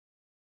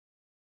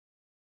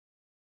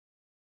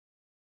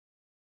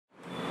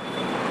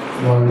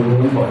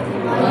வாழ்வும்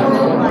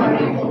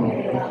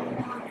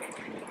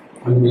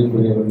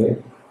அன்பிற்குரியவர்களே,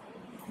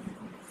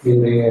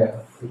 இன்றைய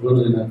குரு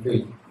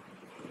தினத்தில்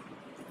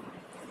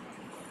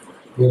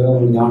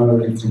இரவு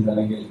ஞானவழி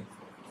சிந்தனையில்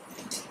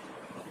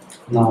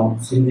நாம்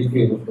சிந்திக்க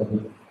இருப்பது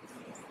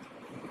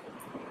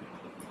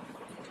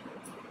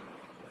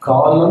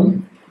காலம்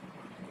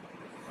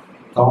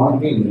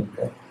தாண்டி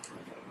நிற்க.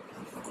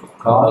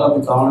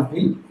 காலம்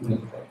தாண்டி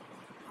நிற்க.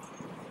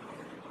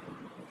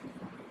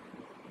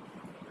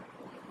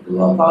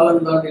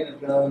 காலம் தாண்டி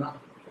நிற்கிறதுனா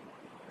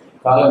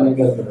காலம்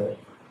எங்க இருக்குது?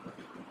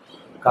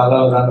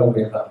 காலம் தாண்ட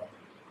முடியாதா?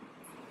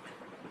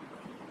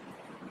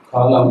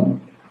 காலம்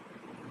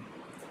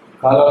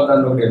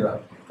தாண்ட முடியாதா?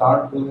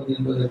 தாண்டுவது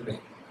என்பது எப்படி?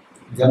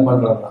 ஜம்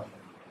பண்றதா?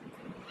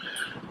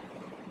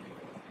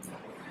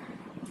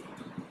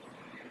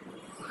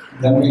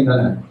 ஜம்மிங்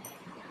தானே.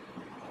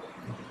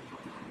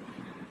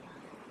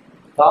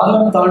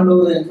 காலம்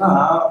தாண்டுவதுன்னா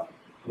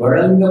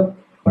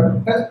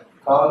வழங்கப்பட்ட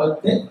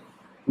காலத்தை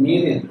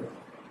மீறி இருக்கு.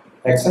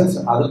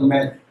 எக்ஸ்டென்ஷன், அதுக்கு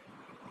மேல்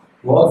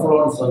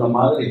ஓவர்ஃப்ளோன்னு சொன்ன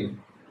மாதிரி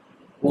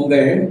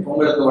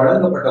உங்களுக்கு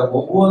வழங்கப்பட்ட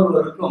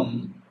ஒவ்வொருவருக்கும்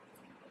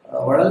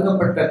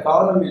வழங்கப்பட்ட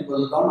காலம்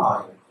என்பதுதான்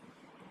ஆயுள்,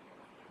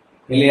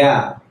 இல்லையா?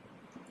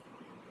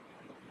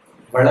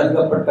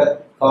 வழங்கப்பட்ட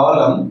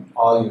காலம்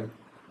ஆயுள்.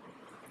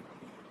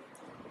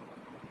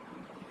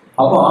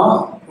 அப்போ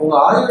உங்க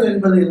ஆயுள்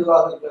என்பது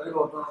எதுவாக இருக்கிறது?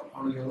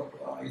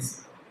 அவனுக்கு ஆயுசு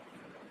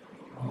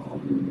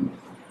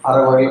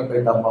 60 வரையும்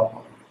போயிட்டான்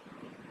பார்ப்போம்.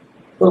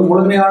 ஒரு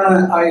முழுமையான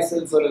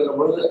ஆயுசுன்னு சொல்லுகிற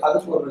பொழுது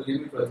அதுக்கு ஒரு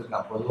லிமிட்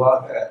வச்சிருக்கான்.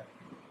 பொதுவாக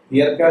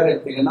இயற்கையாக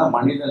எடுத்தீங்கன்னா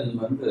மனிதன்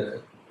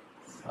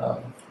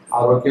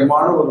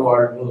ஆரோக்கியமான ஒரு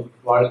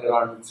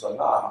வாழ்கிறான்னு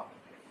சொன்னா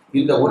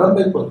இந்த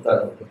உடம்பை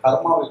பொறுத்தாடுவது,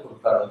 கர்மாவை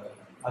பொறுத்தாடுவது.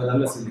 அது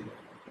நல்ல சிந்திக்கும்.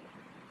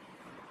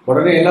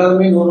 உடனே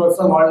எல்லாருமே 100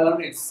 வருஷம்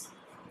வாழலாம்னு இட்ஸ்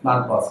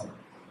நாட் பாசிபிள்.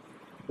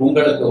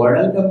 உங்களுக்கு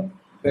வழங்க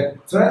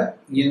பெற்ற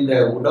இந்த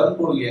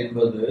உடம்பு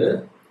என்பது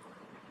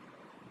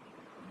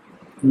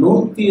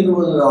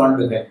 120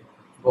 ஆண்டுகள்.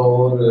 இப்போ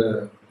ஒரு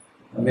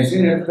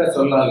மெஷின் எடுத்துட்டா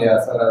சொல்லலாம் இல்லையா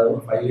சார், அது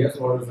ஒரு 5 இயர்ஸ்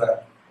ஓடுது சார்,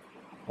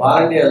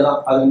 வாரண்டி அதுதான்,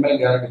 அதுக்கு மேலே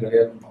கேரண்டி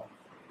கிடையாது.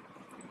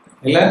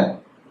 இல்லை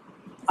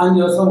 5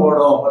 வருஷம்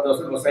ஓடும், 10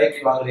 வருஷம். இப்போ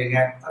சைக்கிள் வாங்குறீங்க,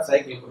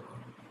 சைக்கிள்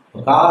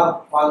கொடுக்கணும். கார்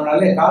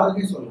வாங்கினாலே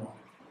காருக்கே சொல்லுவோம்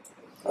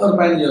ஒரு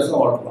 15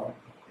 வருஷம் ஓட்டலாம்.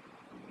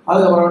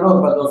 அதுக்கப்புறம் வேணா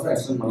ஒரு 10 வருஷம்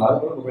எக்ஸ்டெண்ட் பண்ணலாம்.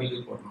 அதுக்கப்புறம்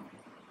மொபைலுக்கு போடணும்.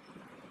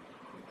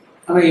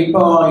 ஆனால்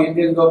இப்போ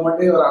இந்தியன்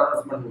கவர்மெண்ட்டே ஒரு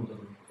அனௌன்ஸ்மெண்ட்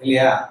கொடுத்துருக்கு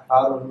இல்லையா?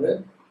 கார்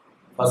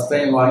ஃபர்ஸ்ட்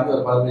டைம் வாங்கி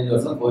ஒரு 15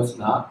 வருஷம்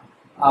போச்சுன்னா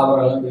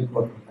அவரெல்லாம் பில்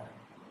போட்டிருக்காங்க.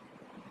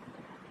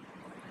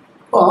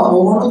 இப்போ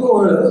ஒவ்வொன்றுக்கும்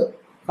ஒரு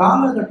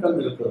காலகட்டம்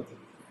இருக்கிறது.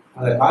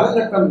 அந்த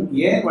காலகட்டம்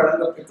ஏன்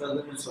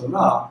வழங்கப்பெற்றதுன்னு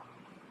சொன்னால்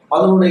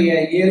அதனுடைய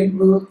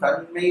இயல்பு,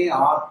 தன்மை,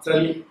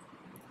 ஆற்றல்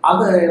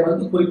அதை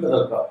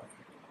குறிப்பதற்காக.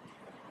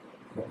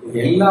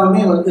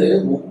 எல்லாமே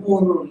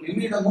ஒவ்வொரு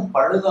நிமிடமும்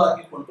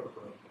பழுதாகி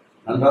கொண்டிருக்கிறது.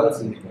 நன்றாக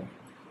சிந்திக்கணும்.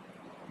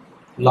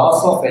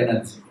 லாஸ் ஆஃப்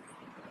எனர்ஜி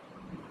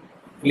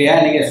இல்லையா?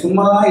 நீங்க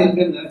சும்மா தான்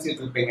இருக்குன்னு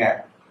நினைச்சிட்டு இருப்பீங்க.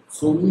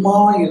 சும்மா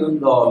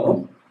இருந்தாலும்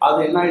அது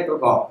என்ன ஆகிட்டு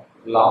இருக்கோம்?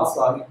 லாஸ்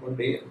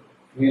ஆகிக்கொண்டே இருக்கும்.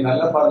 நீங்க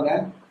நல்லா பாருங்க,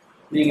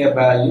 நீங்க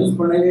யூஸ்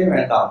பண்ணவே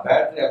வேண்டாம்,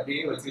 பேட்டரி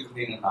அப்படியே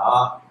வச்சுருந்தீங்கன்னா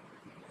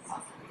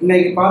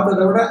இன்னைக்கு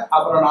பார்த்ததை விட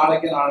அப்புறம்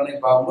நாளைக்கு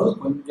பார்க்கும்போது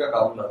கொஞ்சம்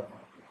டவுன்ல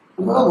இருக்கும்.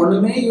 நம்ம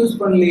ஒண்ணுமே யூஸ்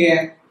பண்ணலையே.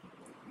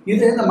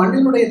 இது இந்த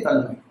மண்ணினுடைய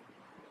தன்மை.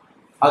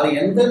 அது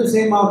எந்த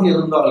விஷயமாக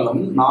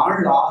இருந்தாலும்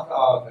நாள் ஆக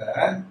ஆக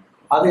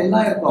அது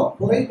என்ன இருக்கும்?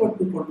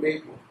 குறைபட்டு கொண்டே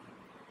போகும்.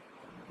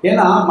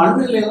 ஏன்னா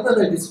மண்ணில் இருந்து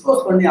அதை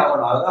டிஸ்போஸ் பண்ணி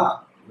ஆகணும். அதுதான்,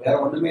 வேற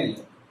ஒண்ணுமே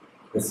இல்லை.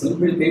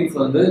 சிம்பிள் திங்ஸ்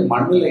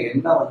மண்ணில்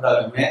என்ன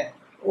வந்தாலுமே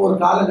ஒரு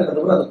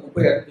காலகட்டத்தில் அது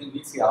குப்பை எடுத்து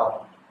வீசி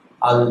ஆகணும்.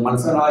 அது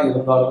மனுஷனாக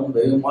இருந்தாலும்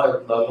தெய்வமாக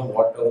இருந்தாலும்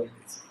வாட் எவர்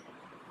இட் இஸ்.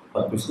 இப்போ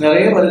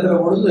கிருஷ்ணரே வருகிற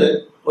பொழுது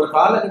ஒரு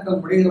காலகட்டம்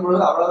முடிகிற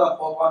பொழுது அவ்வளோதான்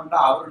போப்பான்ட்டா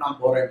அவரு நான்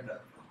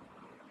போறேன்ட்டார்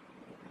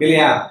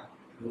இல்லையா?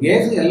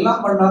 ஏசு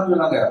எல்லாம் பண்ணான்னு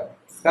சொன்னாங்க,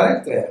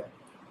 கரெக்டு.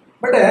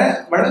 பட்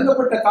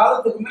வழங்கப்பட்ட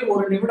காலத்துக்கு மேல்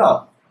ஒரு நிமிடம்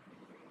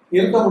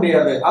இருக்க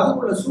முடியாது.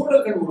 அதுக்குள்ள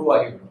சூழல்கள்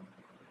உருவாகிவிடும்.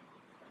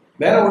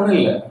 வேற ஒன்றும்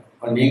இல்லை.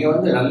 நீங்க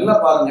நல்லா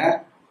பாருங்க,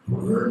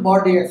 ஃபுல்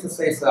பாடி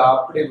எக்ஸசைஸ்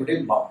அப்படி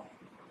இப்படின்னு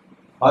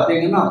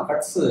பார்த்தீங்கன்னா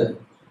கட்ஸு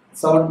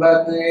 7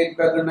 பேக் 8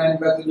 பேக் 9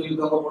 பேக் சொல்லி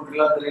தொங்க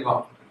போட்டுலாம் தெரியும்.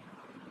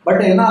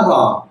 பட் என்ன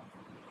ஆகும்?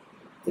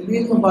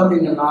 திடீர்னு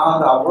பார்த்தீங்கன்னா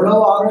அது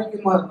அவ்வளவு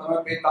ஆரோக்கியமா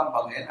இருந்தவங்க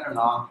போய்த்தாம்பாங்க.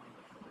 என்னன்னா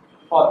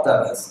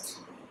ரெஸ்ட்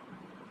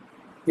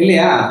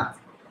இல்லையா?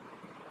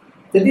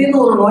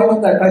 திடீர்னு ஒரு நோய்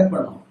அட்டாக்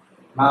பண்ணும்.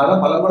 நான்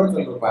அதெல்லாம் பல முறை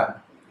சொல்லியிருப்பேன்.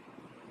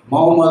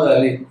 முகமது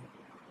அலி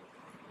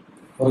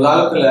ஒரு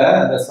காலத்தில்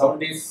அந்த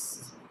 70s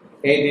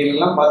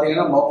 80s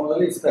பார்த்தீங்கன்னா முகமது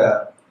அலி is the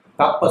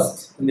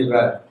toppest in the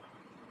world.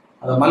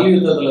 அந்த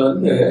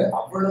மல்யுத்தத்தில்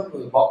அவ்வளவு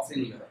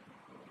பாக்ஸிங்ல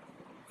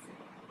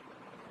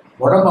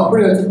உடம்பு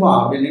அப்படி வச்சிருப்பான்.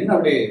 அப்படி நின்று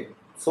அப்படி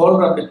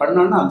சோல்டர் அப்படி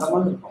பண்ணான்னா அந்த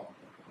மாதிரி இருக்கும்.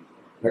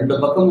 2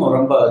 பக்கமும்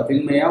ரொம்ப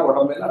திண்மையா,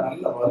 உடம்பெல்லாம்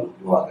நல்ல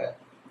வலுவாக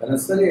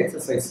தினசரி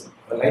எக்ஸசைஸ்.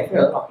 லைஃபே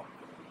அதுதான்.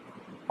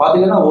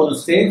 பார்த்தீங்கன்னா ஒரு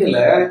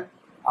ஸ்டேஜில்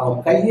அவன்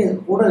கையை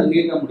கூட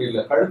நீட்ட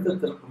முடியல, கழுத்தை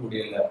திருப்ப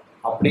முடியல,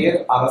 அப்படியே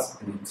அரசு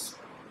பண்ணிடுச்சு.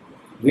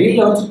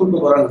 வீட்டில் வச்சு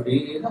கூப்பிட்டு போகிறாங்க,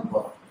 டெய்லி தான்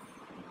போகிறான்.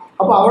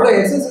 அப்போ அவ்வளோ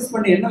எக்ஸசைஸ்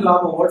பண்ணி என்ன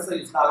லாபம்? ஓட்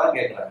சர்வீஸ்னா தான்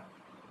கேட்குறாங்க.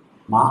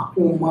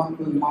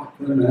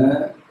 மாக்குன்னு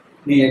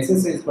நீ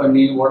எக்ஸசைஸ்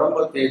பண்ணி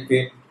உடம்ப தேய்த்து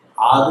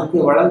அதுக்கு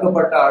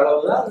வழங்கப்பட்ட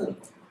அளவு தான் அது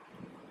இருக்கும்.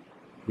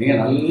 நீங்க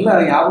நல்லா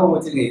ஞாபகம்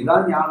வச்சுங்க,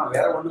 இதுதான் ஞானம்,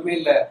 வேற ஒண்ணுமே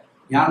இல்லை.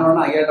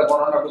 ஞானம்னா ஐயாட்ட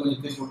போனோம்னு அப்படி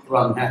கொஞ்சம் தூக்கி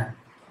விட்டுருவாங்க.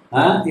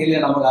 இல்லை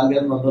நமக்கு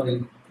அங்கிருந்து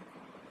வந்தோம்.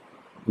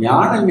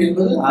 ஞானம்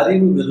என்பது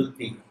அறிவு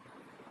விருத்தி.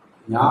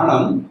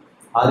 ஞானம்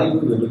அறிவு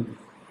விருத்தி.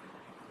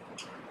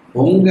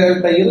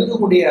 உங்கள்கிட்ட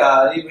இருக்கக்கூடிய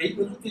அறிவை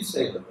விருத்தி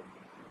செய்வது,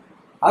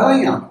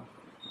 அதான் ஞானம்.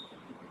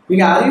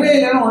 நீங்க அறிவே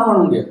இல்லைன்னா ஒண்ணும்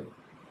பண்ண முடியாது.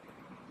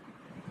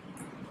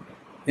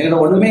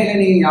 எங்கிட்ட ஒண்ணுமே இல்லை,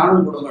 நீங்க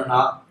ஞானம்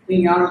கொடுங்கன்னா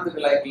நீங்க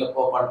ஞானத்துக்கு லைஃப்ல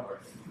போப்பான்னு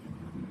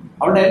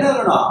அவன்கிட்ட என்ன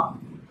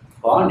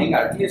வேணும், நீங்க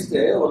அட்லீஸ்ட்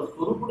ஒரு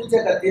துருப்பிடிச்ச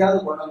கத்தியாவது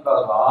கொண்டு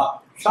வந்தாதான்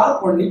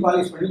ஷார்ப் பண்ணி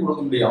பாலிஷ் பண்ணி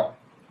கொடுக்க முடியும்.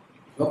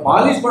 இப்போ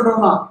பாலிஷ்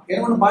பண்றோம்னா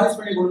என்ன ஒன்று பாலிஷ்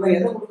பண்ணி கொடுத்தா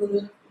எதை கொடுக்குது?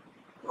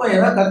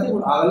 ஏதாவது கத்தி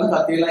அதெல்லாம்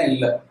கத்தியெல்லாம்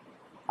இல்லை.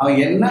 அவன்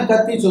என்ன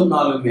கத்தி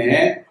சொன்னாலுமே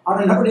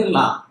அவன் என்ன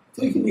பண்ணிடலாம்,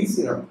 தூக்கி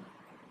வீசிடணும்.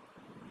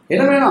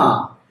 என்ன வேணும்,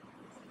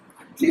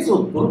 அட்லீஸ்ட்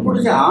ஒரு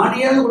துருப்பிடிச்ச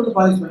ஆணியாவது கொடுத்து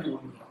பாலிஷ் பண்ணி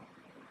கொடுக்கலாம்.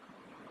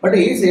 But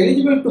is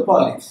eligible to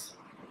polish.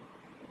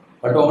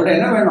 But உங்கள்கிட்ட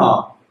என்ன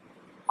வேணும்,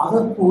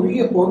 அதற்கு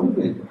உரிய பொருள்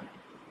இருக்கு.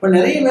 இப்போ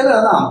நிறைய பேர்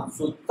அதான்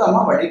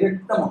சுத்தமாக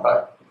வடிகட்ட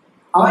முட்டாள்.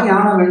 அவன்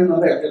ஞானம் வேணும்னு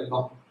வந்து எப்படி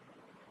இருக்கும்,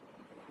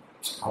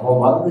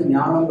 அவன் வந்து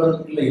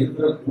ஞானங்கிறதுக்குள்ள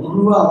இருக்கிற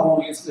குருவை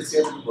அவன் லிஸ்ட்ல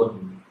சேர்த்துட்டு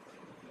போறது.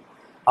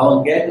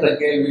 அவன் கேட்குற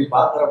கேள்வி,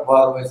 பார்க்குற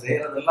பார்வை,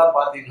 செய்யறதெல்லாம்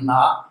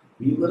பார்த்தீங்கன்னா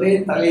இவரே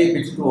தலையை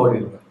பிச்சுட்டு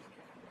ஓடிடுவார்.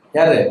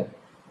 யாரு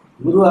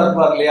குருவா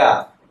இருப்பார் இல்லையா,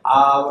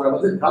 அவரை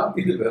வந்து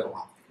காமிக்கிட்டு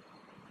போயிடுவான்.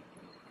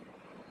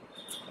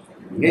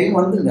 இங்கேயும்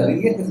வந்து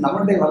நிறைய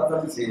நம்மகிட்டே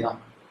வரத்தான் செய்யும்.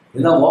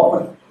 இதுதான்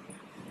ஓப்பன்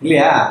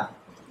இல்லையா.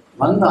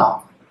 வந்தான்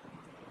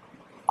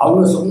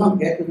அவங்க சொன்னா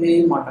கேட்கவே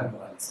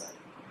மாட்டாங்கிறாங்க சார்.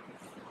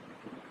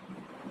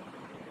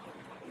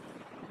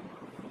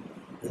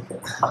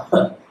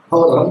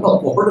 அவர் ரொம்ப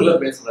பொருள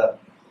பேசுறாரு.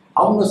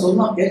 அவங்க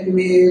சொன்னா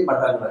கேட்கவே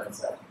மாட்டாங்கிறாங்க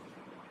சார்.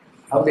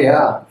 அப்படியா,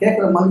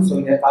 கேட்குற மாதிரி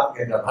சொல்லுங்க, காது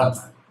கேட்கறாங்க.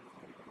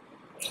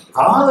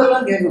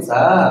 காதெல்லாம் கேட்கும்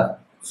சார்,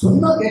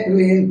 சொன்னா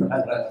கேட்கவே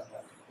மாட்டாங்கிறாங்க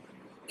சார்.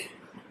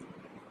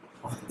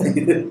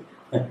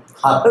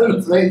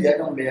 அதில்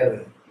கேட்க முடியாது.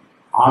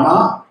 ஆனா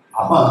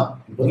அவன்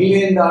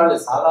பிரில்லியன்ட் ஆளு,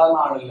 சாதாரண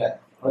ஆள் இல்லை.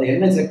 அவர்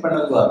என்ன செக்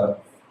பண்ணதுக்கு வர்றார்,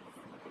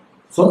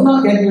 சொன்னா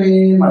கேட்கவே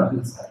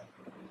மாட்டேங்குது சார்.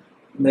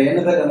 இந்த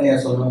எண்ணத்தை கண்ணையா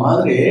சொன்ன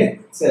மாதிரி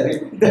சரி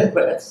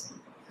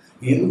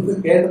இருந்து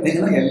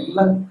கேட்டிருந்தீங்கன்னா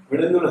எல்லாம்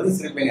விழுந்து விழுந்து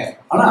சிரிப்பீங்க.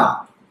 ஆனா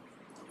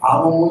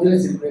அவன்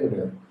மூஞ்சிலே சிரிப்பே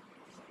கிடையாது.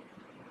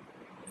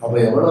 அப்ப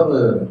எவ்வளவு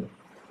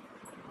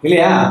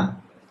இல்லையா.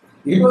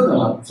 இப்போ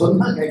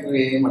சொன்னா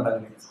கேட்கவே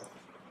மாட்டாங்க.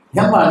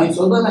 ஏன்பா நீ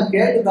சொல்ற நான்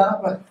கேட்டுதான்,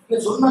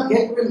 சொன்னா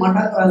கேட்கவே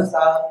மாட்டாங்கிறாங்க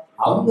சார்.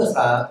 அவங்க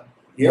சார்,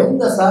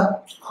 எவங்க சார்,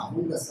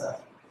 அவங்க சார்.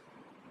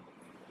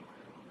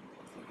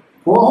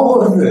 கோபம்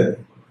வருது.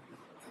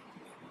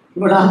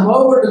 இப்ப நான்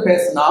கோபப்பட்டு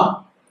பேசினா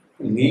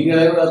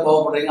நீங்களே விட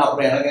கோபப்படுறீங்க,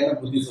 அப்புறம் எனக்கு என்ன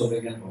புத்தி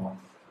சொல்றீங்கன்னு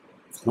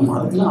நம்ம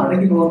அதுக்கெல்லாம்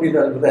அடங்கி போக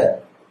வேண்டியதா இருக்குது.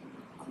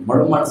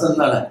 நம்மளும்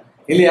மனுஷன் தானே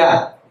இல்லையா.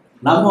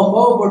 நம்ம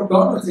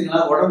கோபப்பட்டோம்னு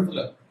வச்சுக்கலாம்,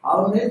 உடம்புல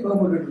அவரே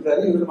கோபப்பட்டு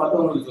இருக்காரு, இவர்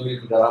மற்றவங்களுக்கு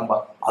சொல்லிட்டு இருக்காராம்பா.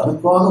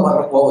 அதுக்காக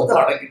வர்ற கோபத்தை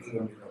அடக்கிட்டு இருக்க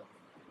வேண்டியது.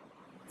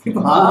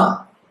 இப்ப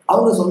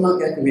அவங்க சொன்னா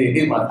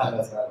கேட்கவே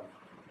மாட்டாங்க சார்.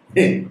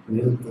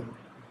 நிறுத்து,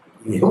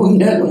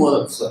 எவங்க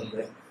முதல்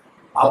சொல்லு,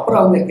 அப்புறம்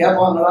அவங்க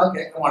கேட்பாங்களா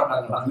கேட்க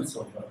மாட்டாங்களான்னு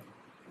சொல்றாங்க.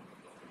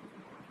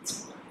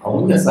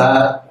 அவங்க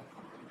சார்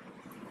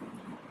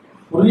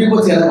புரிய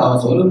போச்சு எனக்கு.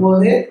 அவன் சொல்லும்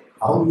போதே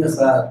அவங்க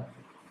சார்,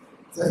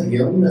 சரி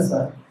எவங்க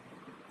சார்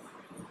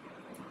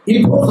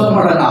இப்போ சொல்ல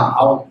மாட்டேன்னா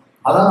அவன்,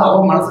 அதாவது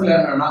அவன் மனசுல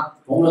என்னன்னா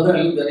உங்களுக்கு தான்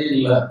எனக்கு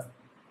தெரியல.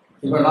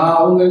 இப்ப நான்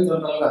அவங்க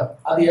சொல்றேன்ல,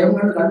 அது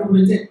எவங்கன்னு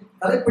கண்டுபிடிச்சு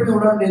கரெக்ட் பண்ணி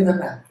விட வேண்டியது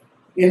தானே.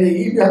 என்னை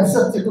ஈபி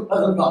அப்சப்டுக்கு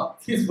உட்காந்துருக்கான்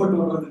ஃபீஸ் போட்டு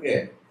விடுறதுக்கு.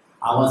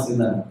 அவன்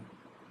சிந்தனை,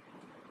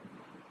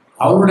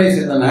 அவனுடைய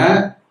சிந்தனை.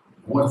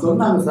 அவங்க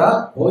சொன்னாங்க சார்,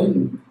 போய்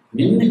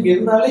இன்னைக்கு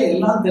இருந்தாலே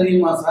எல்லாம்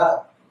தெரியுமா சார்,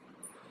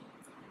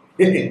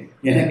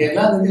 எனக்கு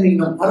எல்லாம் தெரிஞ்சு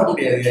நீங்க வர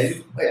முடியாது.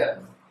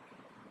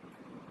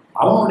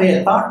 அவனுடைய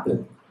தாட்டு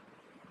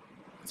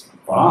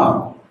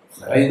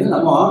இது.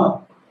 நம்ம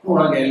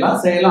உனக்கு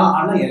எல்லாம் செய்யலாம்,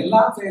 ஆனா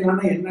எல்லாம்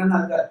செய்யலாம்னா என்னன்னா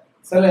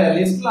சில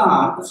லிஸ்ட்லாம்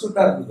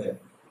அண்டர்ஸ்டூட்டா இருக்குது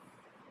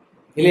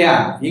இல்லையா.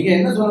 இங்க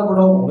என்ன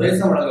சொல்லப்படும்,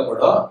 உபதேசம்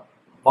வழங்கப்படும்,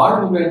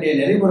 வாழ்வுக்கு வேண்டிய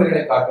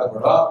நெறிமுறைகளை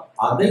காட்டப்படும்.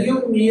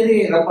 அதையும் மீறி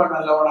ரொம்ப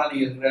நல்லவனா நீ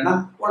இருக்கிறேன்னா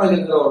உனக்கு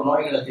இருக்கிற ஒரு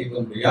நோய்களை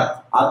தீர்க்க முடியும்.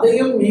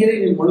 அதையும் மீறி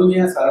நீ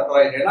முழுமையா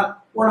சரண்டராயிட்டேன்னா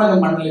உனக்கு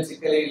மண்ணில்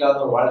சிக்கலே இல்லாத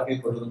ஒரு வாழ்க்கை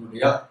கொடுக்க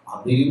முடியும்.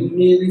 அதையும்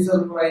மீறி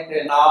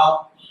சரண்டராயிட்டேன்னா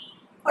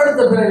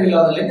அடுத்த பிறகு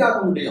இல்லாதலை காக்க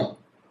முடியும்.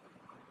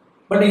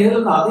 பட்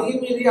இதுல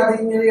அதையும் மீறி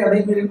அதையும் மீறி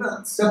அதையும் மீறி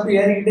ஸ்டெப்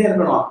ஏறிக்கிட்டே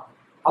இருக்கணும்.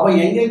 அப்ப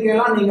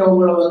எங்கெங்கெல்லாம் நீங்க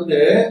உங்களை வந்து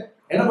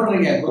என்ன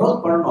பண்றீங்க,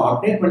 க்ரோத் பண்ணணும்,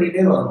 அப்டேட்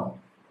பண்ணிட்டே வரணும்.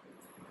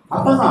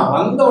 அப்பதான்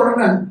வந்த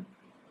உடனே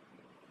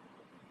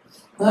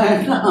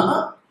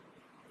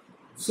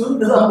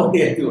சுருண்டுதான் போட்டு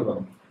ஏற்றி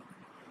விடணும்.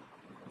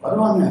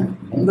 வருவாங்க,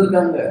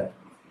 வந்திருக்காங்க,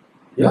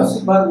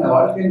 யோசிச்சு பாருங்க.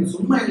 வாழ்க்கை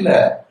சும்மா இல்லை.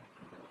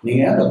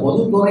 நீங்க அந்த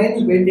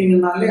பொதுத்துறைன்னு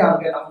போயிட்டீங்கன்னாலே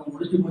அங்கே நமக்கு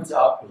முடிஞ்சு போச்சு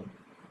ஆப்பு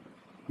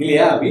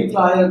இல்லையா.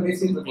 வீட்டில் 1000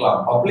 பேசிட்டு இருக்கலாம்,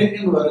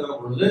 பப்ளிக்னு வருகிற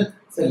பொழுது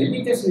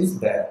limitation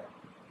is there.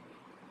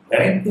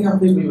 Directing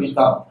of people will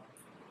come.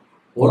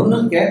 ஒண்ணு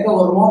கேட்க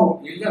வருவோம்,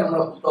 இல்லை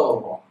நம்மளை குத்த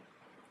வருவோம்.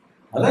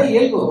 அதான்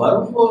இயல்பு.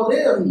 வரும்போதே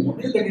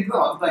முடிவு கட்டிட்டு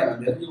தான் வந்தாங்க,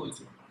 தெரிஞ்சு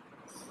போச்சு.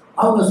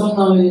 அவங்க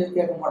சொன்னாலே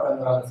கேட்க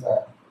மாட்டேங்கிறாங்க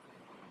சார்.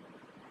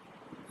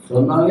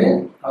 சொன்னாலே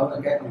அவங்க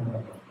கேட்க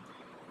மாட்டாங்க.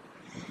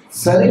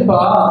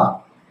 சரிப்பா,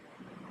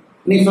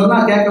 நீ சொன்னா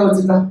கேட்க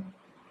வச்சுட்டா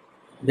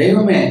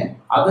தெய்வமே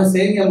அதை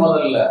செய்ய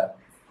முதல்ல.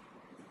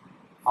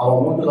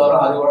 அவன்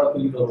வீட்டுக்காரன் அறிவோட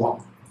தூக்கிட்டு வருவான்.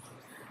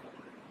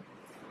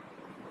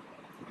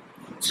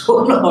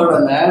 சொன்ன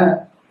உடனே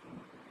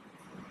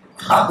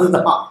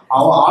அதுதான்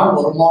அவன் ஆள்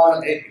ஒரு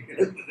மாதம்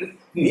எடுக்குது,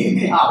 நீ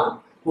ஆள்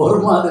ஒரு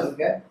மாதம்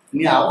இருக்க,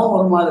 நீ அவன்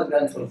ஒரு மாதம்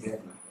இருக்கான்னு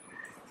சொல்லிட்டு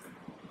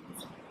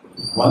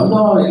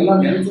வந்தோம்.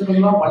 எல்லாம்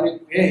நினைச்சதெல்லாம்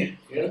பண்ணிட்டு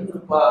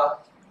எழுந்திருப்பா,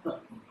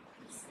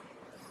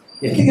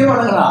 எங்கே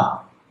வணங்குறான்.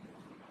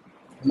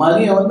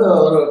 மதியம்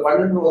ஒரு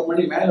 12-1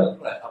 மணி மேல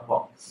இருக்கிற. அப்போ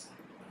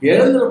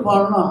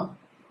எழுந்திருப்பான்னா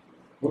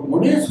ஒரு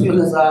முடிவு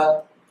சொல்லுங்க சார்.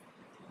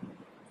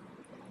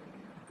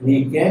 நீ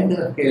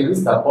கேட்கிற கேள்வி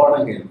தப்பான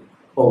கேள்வி.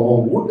 இப்போ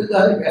உன்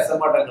வீட்டுக்காரே பேச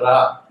மாட்டேங்கிறா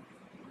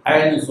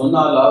அப்படின்னு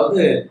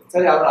சொன்னாலாவது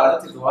சரி, அவளை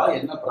அழைச்சிட்டு வா,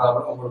 என்ன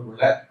ப்ராப்ளம்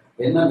உங்களுக்குள்ள,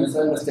 என்ன மிஸ்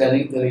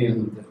அண்டர்ஸ்டாண்டிங்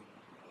தெரியுது.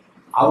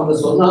 அவங்க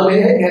சொன்னாலே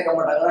கேட்க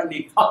மாட்டாங்கன்னா நீ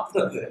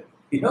காட்டுறது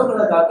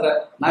இவங்களை காட்டுற.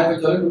 நான் இப்ப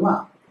சொல்லட்டுமா,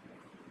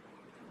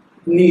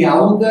 நீ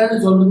அவங்கன்னு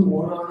சொல்றது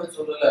ஒரு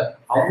சொல்லல,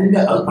 அவங்க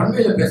அது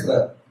பண்மையில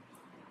பேசுறாரு.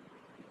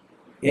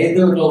 எய்த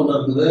வீட்டுல ஒண்ணு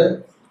இருக்குது,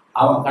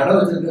 அவன் கடை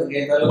வச்சிருக்கிறது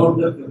எய்தால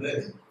ஒண்ணு இருக்குது.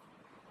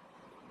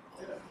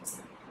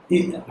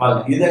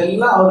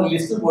 இதெல்லாம் அவர்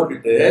லிஸ்ட்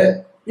போட்டுட்டு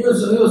இவர்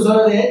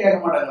சொல்றதையே கேட்க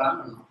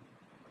மாட்டேங்கிறான்னு.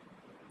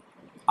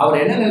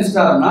 அவர் என்ன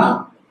நினைச்சிட்டாருன்னா,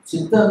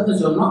 சித்தர்னு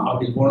சொன்னா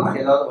அப்படி போனா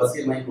ஏதாவது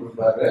வசியமாகி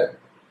கொடுப்பாரு,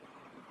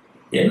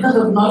 என்ன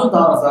சொன்னாலும்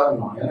தாரா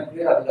சாப்பிடணும் எனக்கு.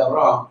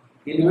 அதுக்கப்புறம்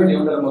இனிமேல்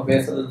இவங்க நம்ம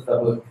பேசுறது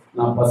தப்பு,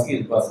 நான் பசி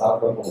இருப்பா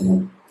சாப்பிட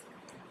போகணும்.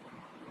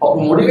 அப்போ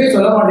முடிவே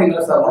சொல்ல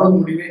மாட்டீங்களா சார்?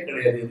 உனக்கு முடிவே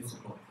கிடையாது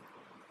சொல்லுவோம்.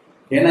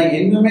 ஏன்னா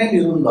இன்னுமே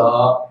இருந்தா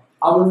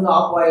அவனுக்கு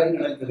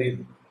ஆப்பாயிருன்னு எனக்கு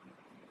தெரியுது.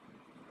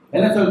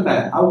 என்ன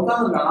சொல்லிட்டேன், அவன்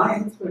உட்காந்துருக்கான், நான்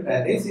எரிச்சு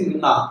போயிட்டேன். தேசி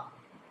இருந்தா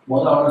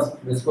முதல்ல அவனை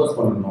டிஸ்கோஸ்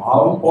பண்ணணும்.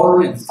 அவன்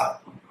போடணும்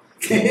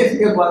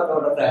தேசிய பார்த்த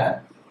உடனே.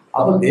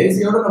 அப்போ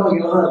தேசியோட நம்ம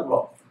இங்கே தான்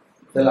இருக்கிறோம்.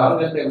 சில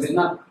ஆளுங்கள்ட்ட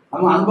எப்படின்னா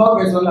நம்ம அன்பா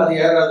பேசுவோம்ல, அது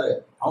ஏறாது.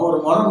 அவன் ஒரு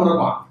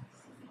முறைப்பான்.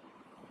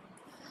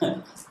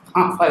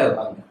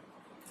 இருப்பாங்க.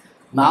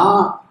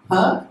 நான்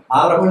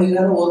 1/2 மணி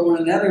நேரம் 1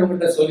 மணி நேரம்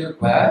இவங்கிட்ட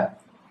சொல்லியிருப்பேன்.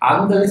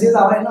 அந்த விஷயத்தை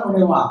அவன் என்ன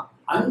பண்ணுவான்,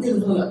 5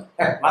 நிமிஷத்துல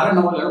வர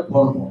நம்ம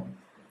போகணும்.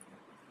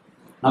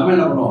 நம்ம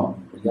என்ன பண்ணுவோம்,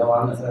 ஐயா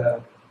வாங்க சார்.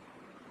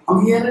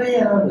 அவங்க ஏறவே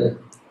ஏறாது.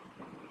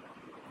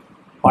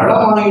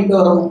 படம் வாங்கிட்டு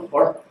வரும்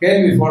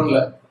கேள்வி போன்ல,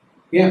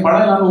 ஏன்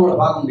படம் இல்லாமல் உங்களை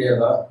பார்க்க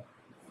முடியாதா?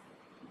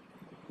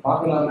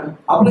 பார்க்கலாமே.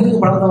 அப்படி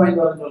படத்தை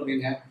வாங்கிட்டு வர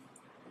சொல்றீங்க.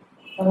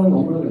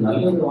 உங்களுக்கு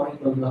நல்லது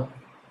வாங்கிட்டு வந்தா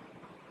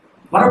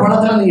வர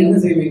படத்துல நீங்க என்ன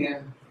செய்வீங்க?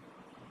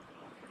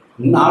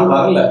 இன்னும் ஆள்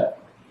வரல,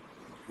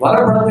 வர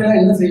படத்துல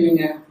என்ன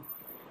செய்வீங்க?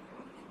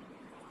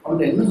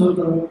 அவன்கிட்ட என்ன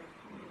சொல்றது,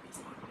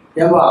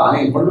 ஏன்பா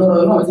நீங்க கொண்டு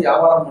வரதெல்லாம் வச்சு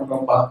வியாபாரம்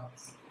பண்றோம்ப்பா.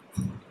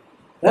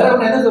 வேற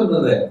ஒண்ணு என்ன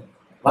சொல்றது,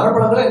 வர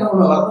படத்துல என்ன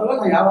பண்ண, வரதுல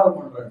நான் வியாபாரம்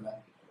பண்றேன்.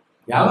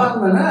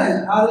 வியாபாரம் தானே,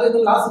 அதுல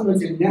இருந்து லாஸ்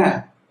வச்சுக்கீங்க,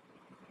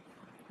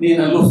 நீ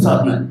நல்லூர்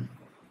சார்ன.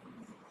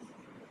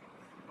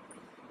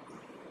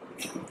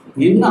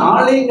 இன்னும்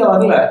ஆளே இங்க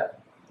வரல,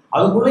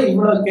 அதுக்குள்ள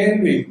இவ்வளவு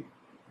கேள்வி.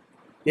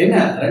 என்ன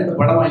 2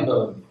 படம் வாங்கிட்டு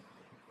வருது.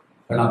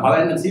 நான் பல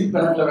என்ன சீப்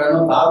கணக்குல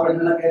வேணும், தார்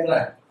வேணும்னா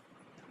கேட்கிறேன்.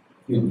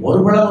 ஒரு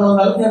படம்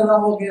வந்தாலும்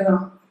அதுதான் ஓகே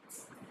தான்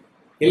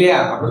இல்லையா?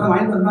 அப்படிதான்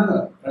வாங்கிட்டு வந்தாங்க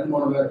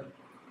 2-3 பேர்.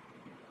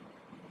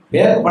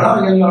 பேருக்கு படம்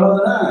வைக்கல,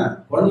 அவ்வளவுதானே.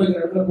 பொண்ணு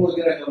வைக்கிற இடத்துல பூ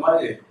வைக்கிற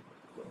மாதிரி.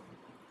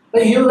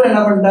 இவரு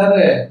என்ன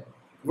பண்ணிட்டாரு,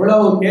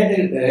 இவ்வளவு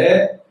கேட்டுக்கிட்டு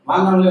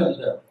வாங்காமலே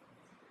வந்துட்டாரு.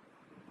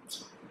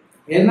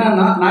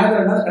 என்னன்னா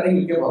ஞாயிற்றுக்கிழமை கடைக்கு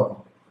விற்க போறோம்,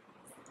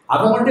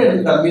 அதை மட்டும்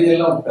எடுத்துட்டார், மீதி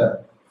எல்லாம் விட்டார்.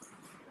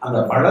 அந்த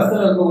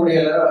படத்துல இருக்கக்கூடிய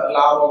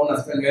லாபம்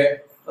நஷ்டங்க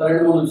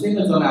 2-3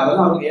 விஷயங்கள் சொன்னேன்,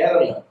 அதெல்லாம் அவருக்கு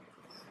ஏறல.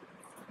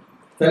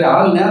 சரி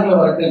ஆள் நேரில்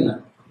வரட்டுன்னு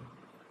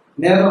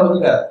நேரில்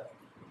வந்துட்டார்.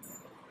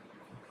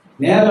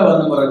 நேரில்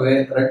வந்த பிறகு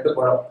 2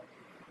 படம்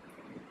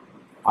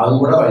அது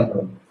கூட வாங்கிட்டு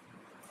வந்து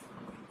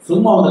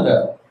சும்மா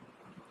வந்துட்டார்.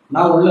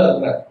 நான் உள்ள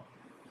இருக்கிறேன்,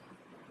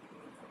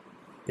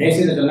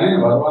 பேசிட்டு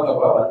சொன்னேன்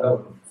வருவாங்கப்பா, வந்தா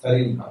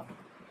சரிங்கப்பா.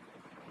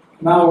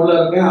 நான் உள்ள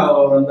இருக்கேன்,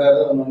 அவர் வந்தாரு.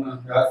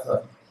 யார்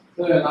சார்?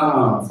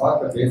 நான்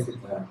சார்ட்ட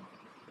பேசிட்டேன்.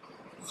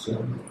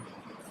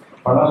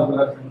 படம்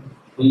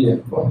இல்லை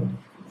படம்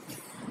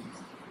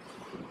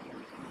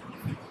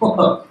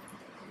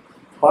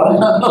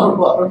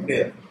வர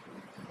முடியாது.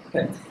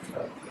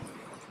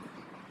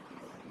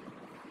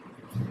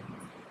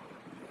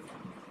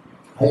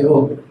 ஐயோ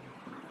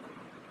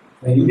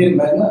இந்தியன்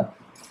பேங்க்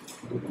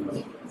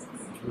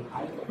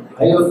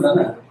ஐயோ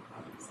தானே.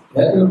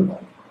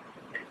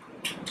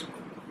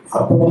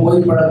 அப்புறம்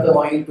போய் படத்தை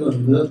வாங்கிட்டு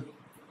வந்து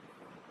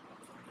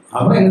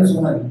அவன் என்ன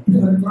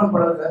சொன்னார்,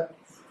 படத்தை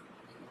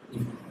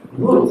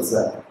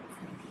சார்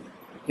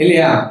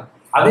இல்லையா?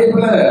 அதே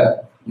போல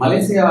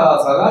மலேசியா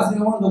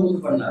சகாசியமும் இந்த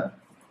ஊர் பண்ணார்.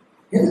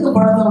 எதுக்கு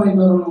படத்தை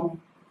வாங்கிட்டு வரணும்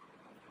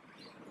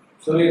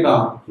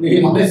சொல்லிட்டான். நீ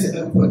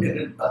மலேசியாவுக்கு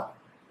போயிட்டான்.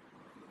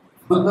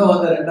 வந்த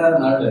 2வது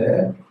நாள்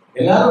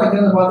எல்லாரும்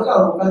வைக்கிறத பார்த்துட்டு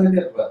அவர்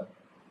உட்காந்துட்டே இருப்பார்.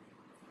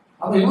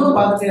 அப்ப இவனும்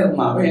பார்த்துட்டே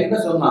இருந்தான். அவன் என்ன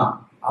சொன்னான்,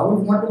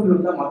 அவனுக்கு மட்டும் இப்படி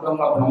இருந்தா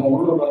மற்றவங்க அப்ப நம்ம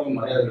உள்ளூர் வரவங்க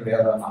மரியாதை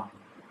கிடையாதுன்னா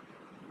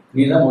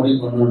நீ தான்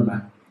முடிவு பண்ணணும்னு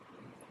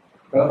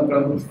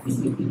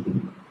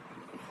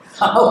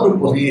அவரு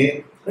போய்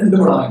 2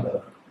 படம்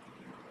வாங்கிட்டார்.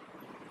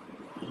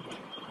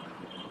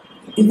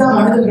 இதுதான்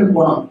மனிதர்கள்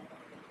போனோம்.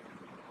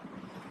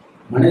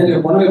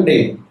 மனிதர்கள் போனோம் எப்படி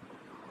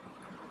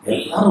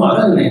எல்லாரும்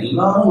வளருங்க,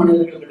 எல்லாரும்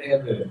மனிதர்கள்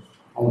கிடையாது.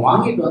 அவன்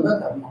வாங்கிட்டு வந்தா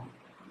கர்மம்.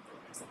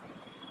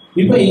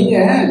 இப்ப இங்க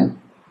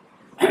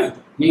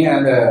நீங்க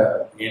அந்த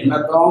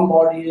என்னத்தான்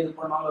பாடி இது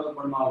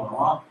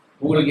பண்ணாலும்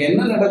உங்களுக்கு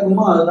என்ன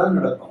நடக்குமோ அதுதான்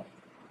நடக்கும்.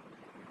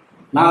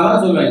 நான்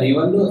தான் சொல்லுவேன், நீ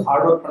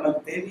ஹார்ட் ஒர்க் பண்ண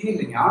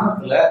தேவையில்லை.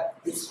 ஞானத்துல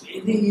இட்ஸ்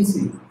வெரி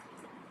ஈஸி.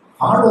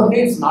 ஹார்ட்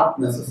ஒர்க்கே இட்ஸ் நாட்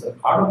நெசசரி.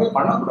 ஹார்ட் ஒர்க்கே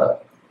பண்ணக்கூடாது.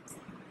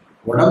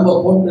 உடம்ப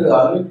போட்டு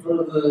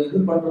அழுற்றுறது, இது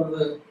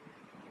பண்றது.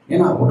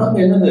 ஏன்னா உடம்பு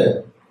என்னது,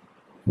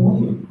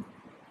 கோயில்.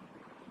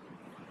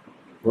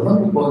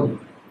 உடம்பு கோயில்.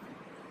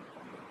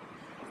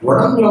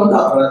 உடம்புல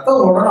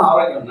ரத்தம் உடனே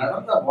ஆரோக்கியம்.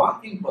 நடந்த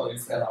வாக்கிங்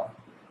போதும் சேரும்.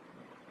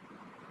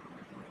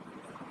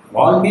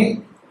 வாக்கிங்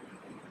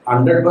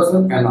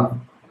 100% வேணாம்.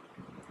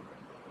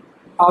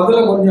 அதுல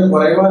கொஞ்சம்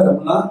குறைவா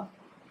இருந்தா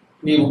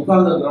நீ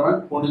உட்கார்ந்து இருக்கிறவன்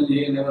குனிஞ்சு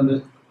நிமிர்ந்து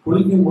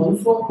குளிக்கும் போது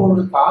சோப்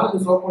போடு. காலுக்கு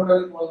சோப்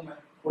போட்டாலே போதுமே.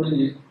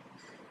 குனிஞ்சு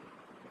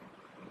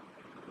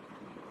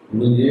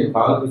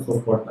காலுக்கு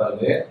சோப்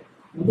போட்டாலே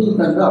முதுகு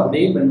தண்டு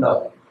அப்படியே பெண்ட்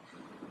ஆகும்.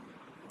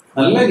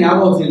 நல்ல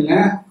ஞாபகம் வச்சுங்க.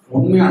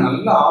 உண்மையா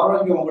நல்ல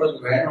ஆரோக்கியம் உங்களுக்கு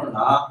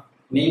வேணும்னா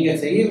நீங்க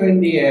செய்ய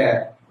வேண்டிய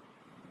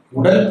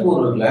உடல்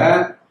கூறுல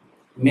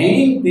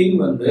மெயின் திங்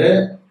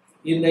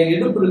இந்த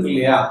இடுப்பு இருக்கு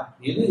இல்லையா,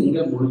 இது இங்க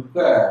முழுக்க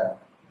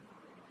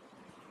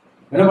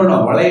என்ன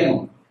பண்ணும்,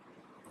 வளையணும்.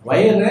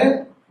 வயிறு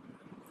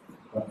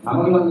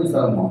நமக்கு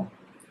சிரமம்,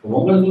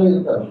 உங்களுக்குலாம்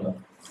இருக்காதுல்ல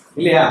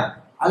இல்லையா?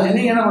 அது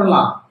என்ன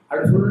பண்ணலாம்,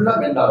 அப்படி ஃபுல்லா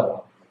பெண்ட்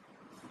ஆகும்.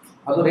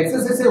 அது ஒரு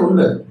எக்ஸசைஸே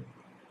உண்டு,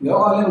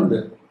 யோகாலே உண்டு.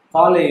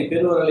 காலை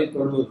பெருவரலை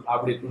தொடு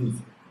அப்படி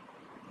புரிஞ்சு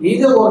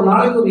இது ஒரு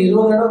நாளைக்கு ஒரு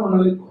 20 இடம் பண்ண.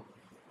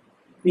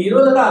 நீ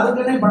 20 இடம்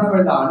அதுக்குன்னே பண்ண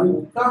வேண்டாம். நீ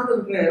உட்கார்ந்து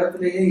இருக்கிற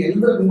இடத்துலயே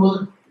எழுந்திருக்கும் போது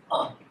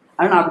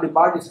அப்படி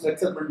பாடி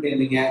ஸ்ட்ரக்சர் பண்ணிட்டு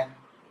இருந்தீங்க.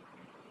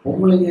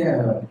 உங்களுக்கு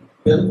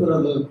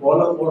பெருக்குறது,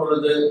 கோலம்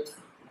போடுறது,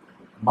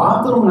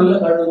 பாத்ரூம் நல்லா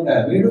கழுவுங்க.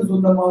 வீடு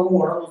சுத்தமாகும்,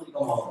 உடம்பு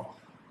சுத்தமாகும்.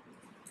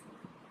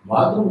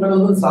 பாத்ரூம்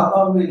கழுவுறது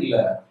சாதாரண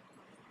இல்லை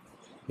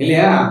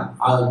இல்லையா?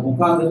 அது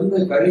உட்கார்ந்து இருந்து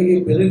கழுகி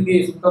பெருக்கி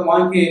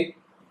சுத்தமாக்கி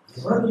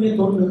எவ்வளவு பெரிய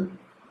தொண்டு.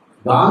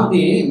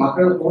 காந்தி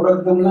மக்கள் கூட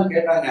இருக்கவங்கலாம்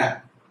கேட்டாங்க.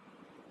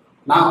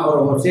 நான்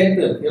ஒரு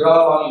சேட்டு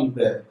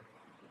இராவான்ட்டு,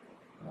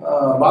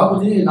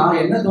 பாபுஜி நான்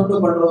என்ன தொண்டு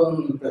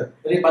பண்றதுன்ட்டு.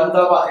 பெரிய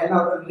பந்தாவா, ஏன்னா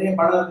நிறைய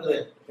பணம் இருக்குது,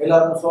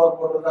 எல்லாருக்கும் சோறு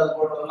போடுறது அது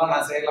போடுறதுலாம்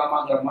நான்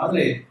செய்யலாமாங்கிற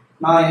மாதிரி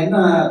நான் என்ன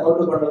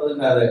தொண்டு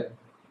பண்றதுன்னாரு.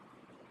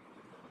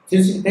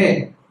 சிரிச்சுக்கிட்டே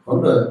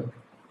தொண்டு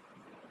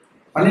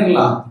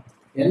பண்ணிடலாம்.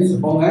 எந்திரிச்சு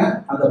போங்க,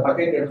 அந்த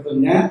பக்கெட்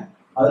எடுத்துங்க,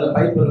 அதுல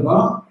பைப்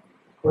இருக்கும்,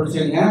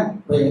 குடிச்சுங்க.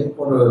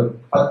 ஒரு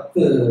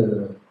 10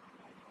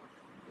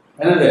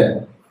 என்னது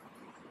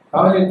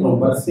டாய்லெட்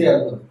ரூம் வரிசையா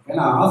இருக்குது.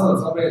 ஏன்னா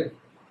ஆசிரம் சபை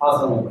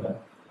ஆசிரமம் இல்லை.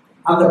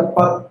 அந்த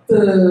 10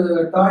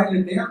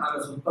 டாய்லெட்டையும்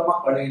நாங்கள் சுத்தமா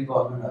கழுவிட்டு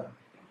வரணும்.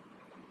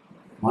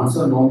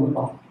 மனுஷன்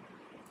நோம்பிட்டோம்.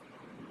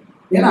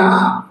 ஏன்னா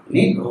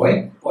நீட்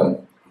ஒயிட்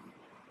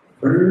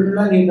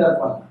ஃபுல்லா நீட்டா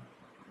இருப்பாங்க.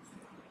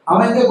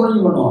 அவன் எங்கே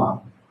குளிஞ்சு பண்ணுவான்?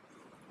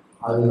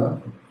 அதுதான்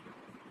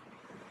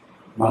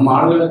நம்ம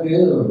ஆளுகளுக்கு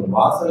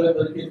வாசல்ல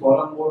பெருக்கி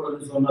கோலம்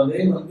போடுறதுன்னு சொன்னதே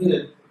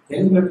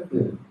பெண்களுக்கு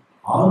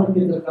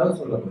ஆரோக்கியத்திற்காக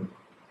சொல்லப்படுது.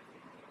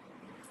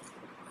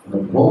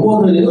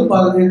 ஒவ்வொரு இதுவும்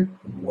பாருங்க,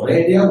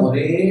 ஒரேடியா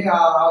ஒரே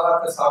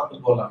ஆகாரத்தை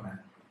சாப்பிட்டு போலாங்க.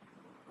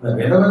 அந்த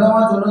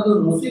விதவிதமா சொன்னது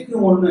ருசிக்கு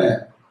ஒண்ணு,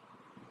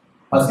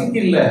 பசிக்கு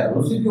இல்ல,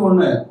 ருசிக்கு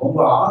ஒண்ணு, உங்க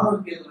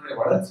ஆரோக்கியத்தினுடைய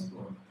வளர்ச்சிக்கு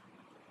ஒண்ணு.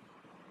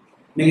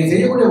 நீங்க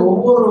செய்யக்கூடிய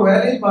ஒவ்வொரு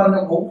வேலையும் பாருங்க,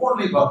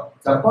 ஒவ்வொன்றையும்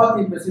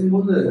சப்பாத்தி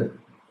பேசும்போது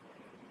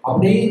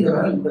அப்படியே இந்த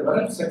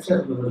விரல் ஸ்ட்ரக்சர்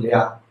இருக்குது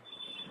இல்லையா,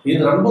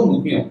 இது ரொம்ப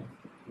முக்கியம்.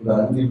 இந்த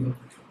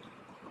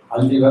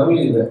 5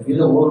 விரல்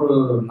இது ஒரு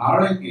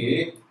நாளைக்கு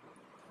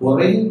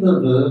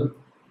குறைந்தது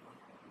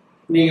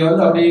நீங்க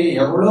அப்படியே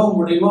எவ்வளவு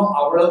முடியுமோ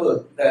அவ்வளவு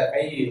இந்த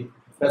கை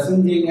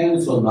பிசைஞ்சீங்கன்னு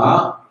சொன்னா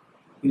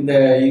இந்த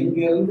இங்க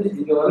இருந்து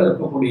இங்க வரை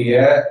இருக்கக்கூடிய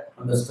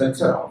அந்த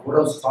ஸ்ட்ரக்சர்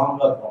அவ்வளவு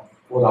ஸ்ட்ராங்கா இருக்கும்.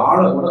 ஒரு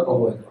ஆளை கூட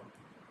தொங்க வைக்கலாம்.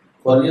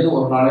 குறைஞ்சது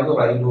ஒரு நாளைக்கு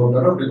ஒரு 500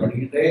 தடவை இப்படி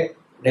பண்ணிக்கிட்டே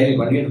டெய்லி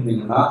பண்ணிட்டு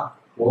இருந்தீங்கன்னா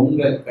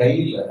உங்க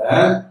கையில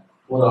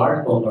ஒரு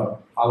ஆள் தொங்கலாம்.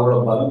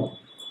 அவ்வளவு பலம்.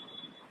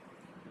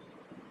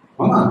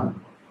 ஆமா,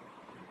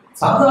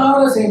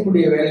 சாதாரண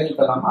செய்யக்கூடிய வேலைகள்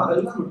தராம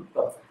அதெல்லாம்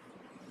விட்டுட்டோம்.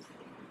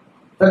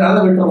 சரி,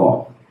 அதை விட்டுருவோம்.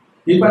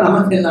 இப்ப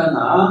நமக்கு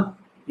என்னன்னா,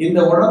 இந்த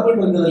உடம்பு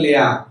இருக்குது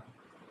இல்லையா,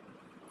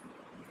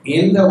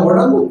 இந்த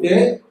உடம்புக்கு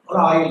ஒரு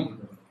ஆயுள்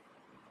இருக்குது.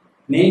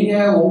 நீங்க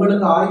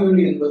உங்களுக்கு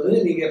ஆயுள் என்பது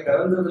நீங்க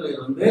பிறந்ததுல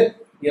இருந்து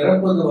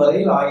இறப்பது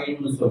வரையில்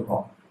ஆயுள்னு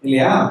சொல்றோம்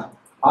இல்லையா?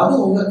 அது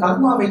உங்க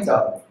கர்மாவை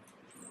சார்ந்தது.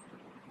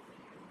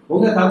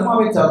 உங்க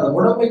கர்மாவை சார்ந்த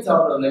உடம்பை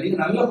சார்ந்ததுல நீங்க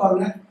நல்லா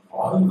பாருங்க,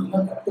 ஆளும் நல்லா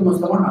கட்டு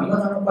மசமா நல்ல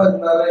நடப்பா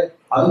இருந்தாரு,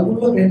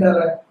 அதுக்குள்ள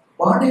கேட்டாரு,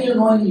 பாடியில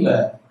நோய் இல்லை,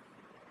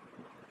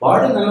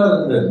 பாடி நல்லா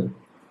இருக்குது.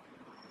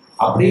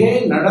 அப்படியே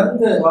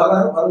நடந்து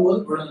வரும்போது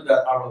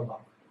விழுந்துட்டார்,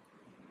 அவ்வளவுதான்.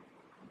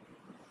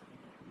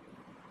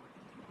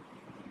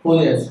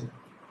 போயாச்சு.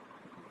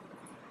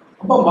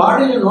 அப்ப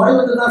பாடியில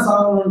நுழைவது தான்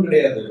சாகணும்னு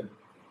கிடையாது.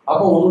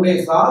 அப்போ உன்னுடைய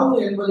சாவு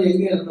என்பது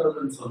எங்கே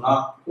இருக்கிறதுன்னு சொன்னா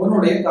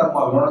உன்னுடைய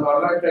கர்மா. உனக்கு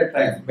அலாட்டட்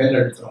டைம் பெல்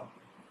அடிச்சிடும்.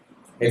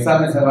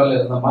 எக்ஸாமினேஷன் ஹாலில்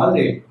இருந்த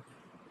மாதிரி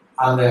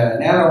அந்த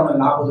நேரம்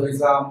உனக்கு 40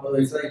 வயசா 50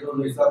 வயசா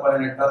 20 வயசா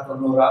 18ஆ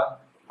 90ஆ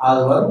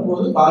அது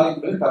வரும்போது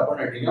காலிங்கள்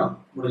கப்பனட்டியும்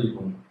முடிஞ்சு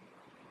போகும்.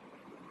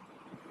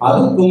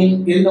 அதுக்கும்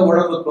இந்த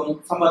உடம்புக்கும்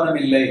சம்பந்தம்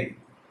இல்லை.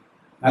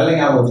 நல்ல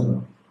ஞாபகம்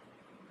வச்சுக்கணும்.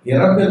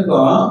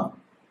 இறப்பிற்கும்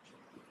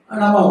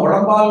நம்ம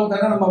உடம்பால்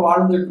தானே நம்ம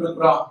வாழ்ந்துட்டு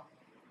இருக்கிறோம்.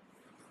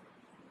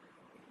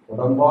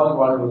 உடம்பால்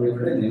வாழ்வதை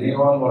விட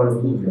நினைவால்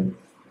வாழ்வது உயர்வு.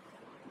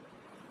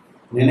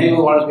 நினைவு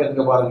வாழ்க்கை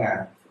இருக்க பாருங்க,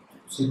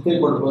 சித்தை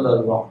கொடுப்பது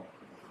அதுதான்,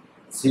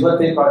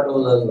 சிவத்தை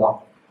காட்டுவது அதுதான்,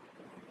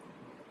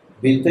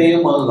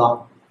 வித்தையும் அதுதான்.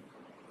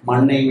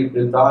 மண்ணை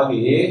விட்டு தாவி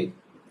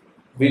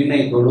விண்ணை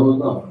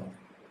தொழுவதும் அதுதான்.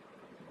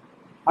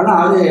 ஆனா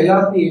அது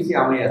எல்லாத்தையும்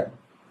ஈஸியாக அமையாது,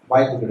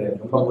 வாய்ப்பு கிடையாது,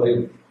 ரொம்ப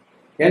குறைவு.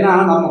 ஏன்னா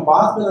நம்ம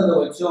பார்க்கறத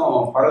வச்சும்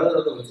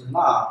பழகிறத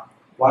வச்சுன்னா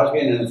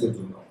வாழ்க்கையை நினைச்சிட்டு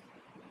இருக்கோம்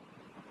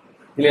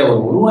இல்லையா. ஒரு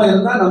உருவம்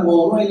இருந்தால் நம்ம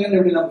உருவம் இல்லைன்னு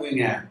எப்படி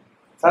நம்புவீங்க?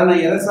 சார்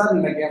நான் எதை சார்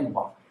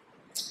நினைக்கேன்னுப்பான்,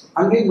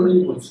 அங்கேயும்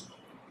முடிஞ்சு போச்சு.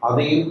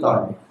 அதையும்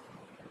தாண்டி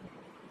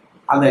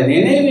அந்த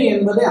நினைவு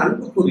என்பதை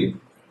அன்புக்குரிய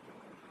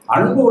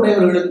அன்பு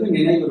உடையவர்களுக்கு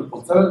நினைவு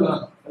இருக்கும். சில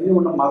ஐயோ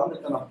ஒன்றும்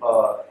மறந்துட்டேனப்பா,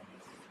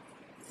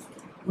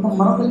 ஒன்றும்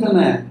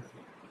மறந்துட்டேனே,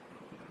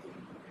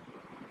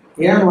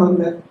 ஏன்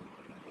மறந்த?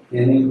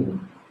 நினைவு.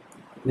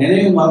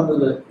 நினைவு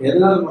மறந்தது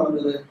எதனால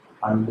மறந்தது?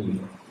 அன்பு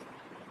இல்லை.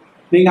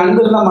 நீங்க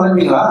அன்பு இருந்தா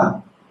மறப்பீங்களா?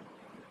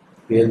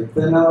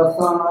 எத்தனை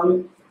வருஷம்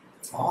ஆனாலும்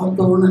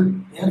பார்த்த உடனே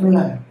ஏறல,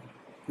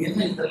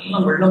 என்ன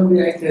இதெல்லாம் வெள்ள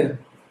முடியாயிட்டு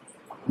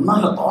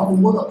முன்னால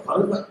பார்க்கும்போது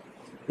அழுக.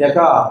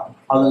 ஏக்கா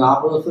அது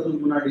 40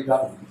 வருஷத்துக்கு முன்னாடி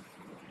தான்.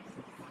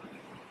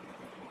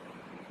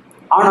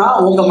 ஆனா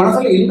உங்க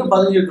மனசுல இன்னும்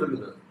பதிஞ்சிட்டு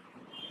இருக்குது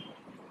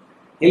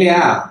இல்லையா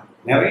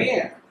நிறைய.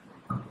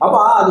 அப்ப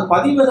அது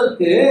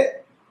பதிவதற்கு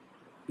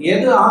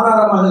எது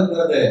ஆதாரமாக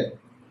இருக்கிறது?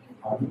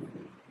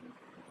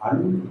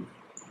 அன்பு.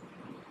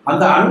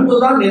 அந்த அன்பு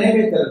தான்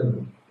நினைவே தருகிறது.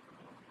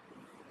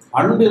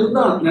 அன்பு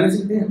இருந்தா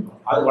நினைச்சுட்டே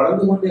இருக்கும், அது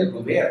வளர்ந்து கொண்டே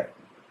இருக்கும். வேர்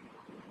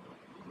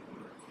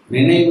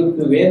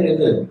நினைவுக்கு வேர்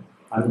எது?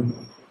 அன்பு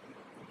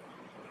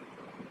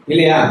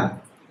இல்லையா?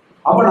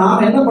 அப்ப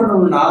நாம் என்ன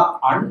பண்ணணும்னா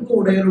அன்பு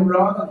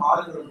உடையவர்களாக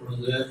மாறுகிற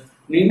பொழுது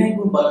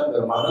நினைவு பலம்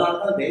பெறும்.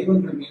 அதனால்தான்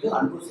தெய்வங்கள் மீது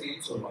அன்பு செய்ய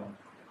சொல்லுவாங்க.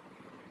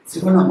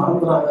 சிவனை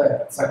மறந்துடாத,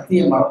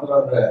 சக்தியை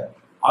மறந்துடாத,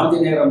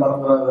 ஆஞ்சநேயரை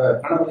மறந்துடாத,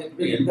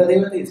 கணபதி, எந்த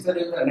தெய்வத்தை இஷ்ட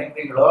தெய்வத்தை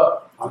நினைக்கிறீங்களோ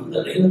அந்த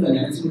தெய்வத்தை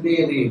நினைச்சுக்கிட்டே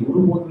இரு,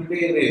 குரு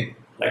போட்டுக்கிட்டே இரு,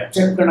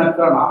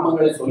 லட்சக்கணக்கான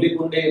நாமங்களை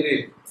சொல்லிக்கொண்டே இரு,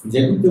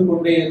 ஜெபித்து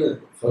கொண்டே இரு.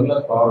 சொல்ல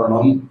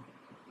காரணம்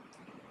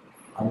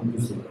அன்பு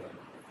செய்ய.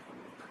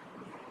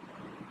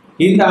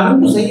 இந்த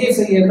அன்பு செய்ய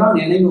செய்யதான்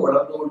நினைவு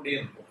வளர்ந்து கொண்டே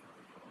இருக்கும்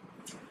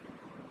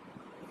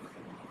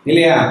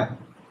இல்லையா?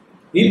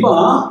 இப்போ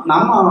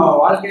நம்ம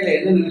வாழ்க்கையில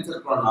என்ன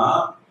நினைச்சிருக்கோம்னா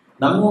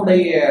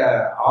நம்முடைய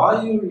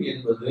ஆயுள்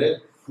என்பது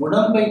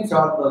உடம்பை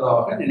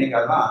சார்ந்ததாக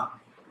நினைக்காதான்.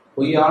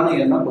 பொய்யான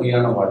எண்ணம்,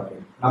 பொய்யான வாழ்க்கை.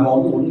 நம்ம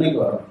உண்மைக்கு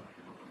வரணும்.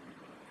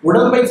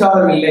 உடம்பை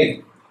சாரவில்லை.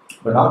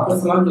 இப்போ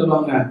டாக்டர்ஸ் எல்லாம்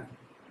சொல்லுவாங்க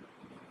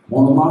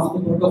 3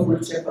 மாசத்துக்கு ஒருக்க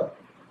ஃபுல் செக்அப்,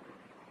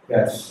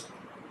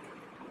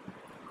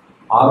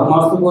 6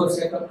 மாசத்துக்கு ஒரு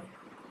செக்அப்,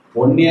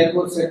 1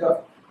 இயருக்கு ஒரு செக்அப்,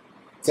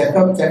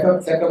 செக்அப்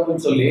செக்அப்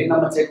செக்அப்னு சொல்லி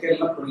நம்ம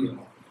செக்கெல்லாம்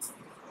புரிஞ்சுக்கணும்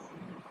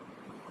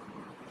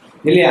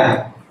இல்லையா?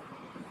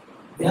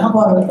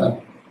 வியாபாரத்தை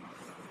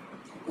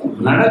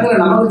நடக்கிற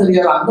நமக்கு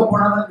தெரியாது, அங்க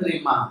போனாதான்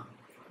தெரியுமா?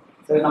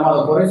 சரி, நம்ம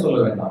அதை குறை சொல்ல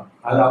வேண்டாம்,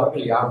 அது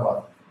அவர்கள்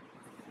வியாபாரம்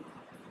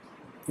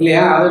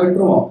இல்லையா? அதை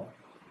விட்டுருவோம்.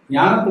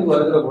 ஞானத்துக்கு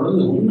வருகிற பொழுது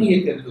உண்மையை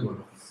தெரிந்து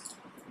கொள்ளும்.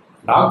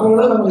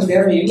 டாக்டரோட நமக்கு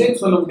தேவை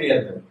இல்லைன்னு சொல்ல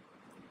முடியாது,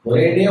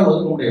 ஒரேடியா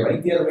ஒதுக்க முடியாது.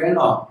 வைத்தியர்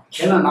வேணும்,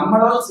 ஏன்னா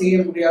நம்மளால் செய்ய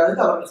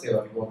முடியாதது அவர்கள்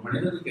செய்வாங்க. ஒரு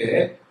மனிதனுக்கு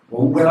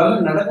உங்களால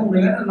நடக்க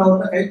முடியலன்னு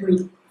இன்னொருத்த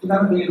கைப்பிடிச்சு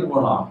தானே தூக்கிட்டு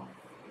போனோம்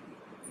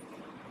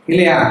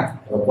இல்லையா?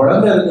 ஒரு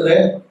குழந்தை இருக்குது,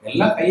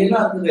 எல்லாம்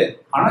கையெல்லாம் இருக்குது,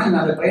 ஆனா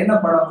அந்த ட்ரெயினை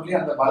பட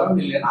முடியல, அந்த பலம்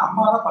இல்லைன்னா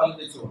அம்மா தான் பல்லு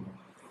தேய்ச்சி விடணும்.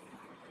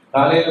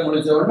 காலையில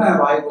முடிச்ச உடனே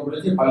வாய்ப்பு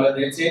பிடிச்சி பல்ல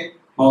தேய்ச்சி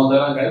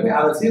மௌத்தெல்லாம் கழுவி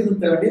அதை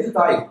சீர்திருத்த வேண்டியது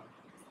தாய்.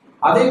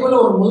 அதே போல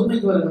ஒரு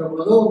முதுமைக்கு வருகிற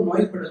பொழுதோ, ஒரு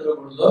நோய்படுகிற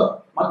பொழுதோ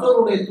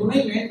மற்றவருடைய துணை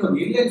வேண்டும்,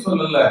 இல்லைன்னு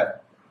சொல்லல.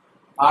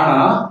 ஆனா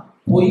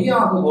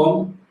பொய்யாகவும்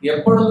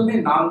எப்பொழுதுமே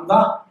நான்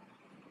தான்,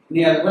 நீ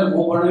அது போய்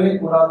மூவ் பண்ணவே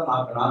கூடாதுன்னு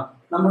ஆக்கினா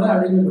நம்மளே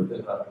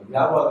அடிமைப்படுத்திருக்காரு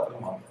வியாபாரத்துல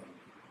மாற்றம்.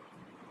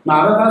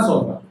 நான் அதை தான்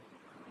சொல்றேன்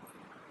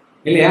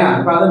இல்லையா?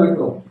 இப்ப அதை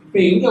விட்டுருவோம். இப்ப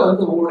இங்க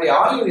உங்களுடைய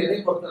ஆயுள் எதை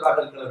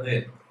பொறுத்ததாக இருக்கிறது?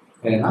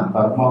 ஏன்னா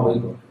கர்மாவை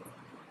பொறுத்தது.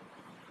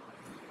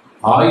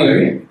 ஆயுள்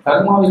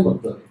கர்மாவை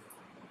பொறுத்தது,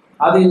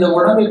 அது இந்த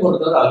உடம்பை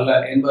பொறுத்தது அல்ல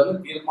என்பது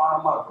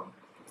தீர்மானமா இருக்கும்.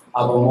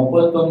 அப்ப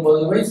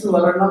 39 வயசு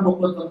வரன்னா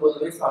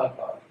 39 வயசு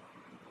ஆகிட்டாரு.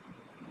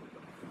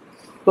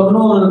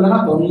 90 இருக்குன்னா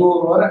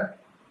 90 வரை.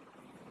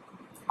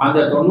 அந்த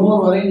 90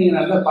 வரை நீங்க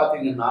நல்லா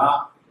பாத்தீங்கன்னா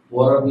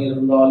உறவு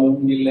இருந்தாலும்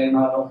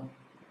இல்லைனாலும்,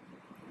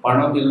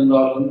 பணம்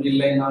இருந்தாலும்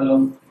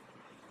இல்லைனாலும்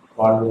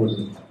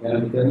வாழ்வது.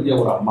 எனக்கு தெரிஞ்ச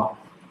ஒரு அம்மா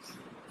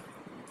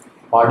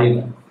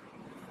பாடின,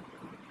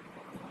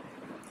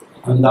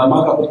 அந்த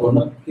அம்மாவுக்கு அப்போ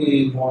 93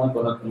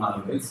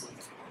 94 வயசு.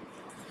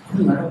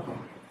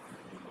 நடக்கும்,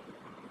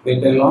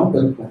 வீட்டெல்லாம்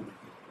பெருக்கும்,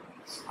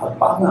 அது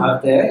பார்க்க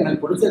அத்தை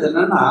எனக்கு பிடிச்சது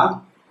என்னன்னா,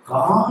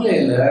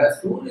 காலையில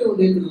சூரிய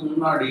உதயத்துக்கு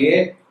முன்னாடியே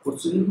ஒரு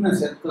சின்ன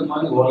செத்து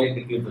மாதிரி ஓலையை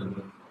கட்டிட்டு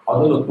இருக்கு.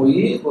 அதுல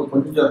போய்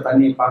கொஞ்சம்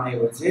தண்ணி பானையை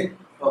வச்சு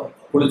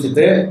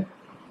குளிச்சுட்டு,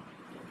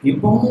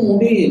 இப்பவும்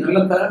முடி நல்ல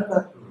கரண்டா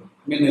இருக்குது,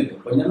 மின்னுது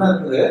கொஞ்சம் தான்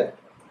இருக்குது.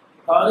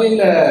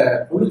 காலையில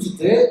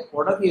குளிச்சுட்டு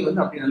உடம்பை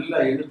வந்து அப்படி நல்லா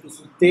எடுத்து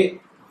சுத்தி,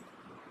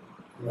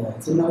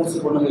 சின்ன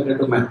வயசு பொண்ணுங்க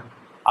கட்டுமே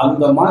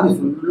அந்த மாதிரி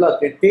ஃபுல்லா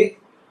கட்டி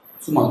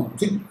சும்மா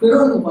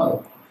சிக்கிடும் பாரு.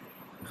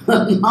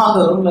 நான்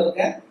அந்த ரூம்ல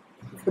இருக்கேன்,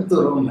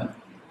 அடுத்த ரூம்ல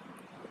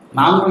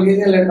நான்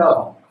குளிக்கிறதே லேட்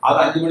ஆகும். அது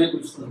 5 மணிக்கு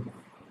குளிச்சுட்டு இருக்கேன்.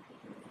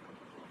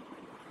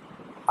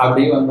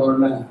 அப்படி வந்த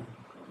உடனே,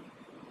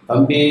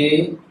 தம்பி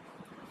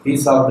டீ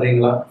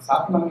சாப்பிட்றீங்களா?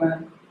 சாப்பிடலாங்க.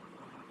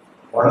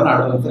 உடனே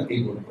அடுத்த நிமிஷம் டீ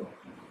கொடுப்போம்.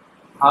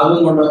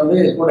 அதுவும் கொண்டு வந்து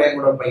கூட என்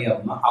கூட பையன்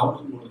இருந்தான்,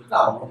 அவனுக்கும் கொடுத்துட்டு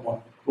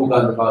அவனும்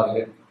உட்காந்து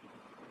பாருங்க.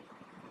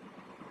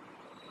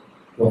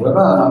 ஒரு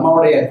தடவை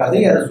நம்மளுடைய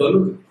கதையை அதை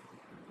சொல்லுது.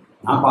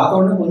 நான் பார்த்த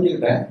உடனே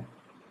புரிஞ்சுக்கிட்டேன்.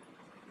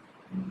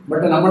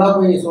 பட் நம்மளா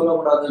போய்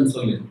சொல்லக்கூடாதுன்னு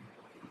சொல்லி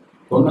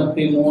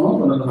 93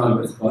 94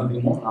 வயசு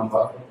 93 நான்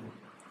பார்க்குறேன்.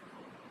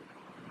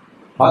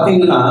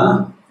 பார்த்தீங்கன்னா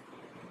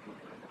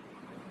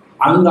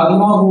அந்த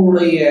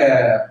அம்மாவுடைய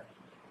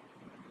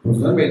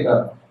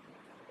பேட்டார்,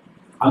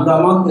 அந்த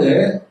அம்மாவுக்கு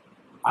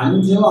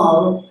 5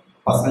 6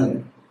 பசங்க,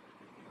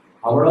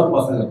 அவ்வளோ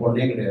பசங்க,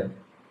 பொண்ணே கிடையாது.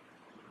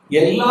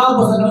 எல்லா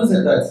பசங்களும்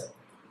செத்தாச்சு.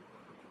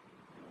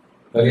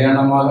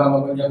 கல்யாணமாக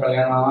கொஞ்சம்,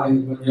 கல்யாணம்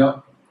இது கொஞ்சம்,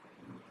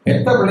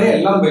 பெத்த பிள்ளைய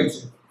எல்லாம்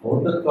போயிடுச்சு,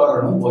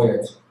 ஒட்டுக்காரனும்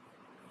போயாச்சு.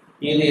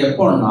 இது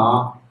எப்போன்னா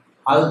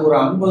அதுக்கு ஒரு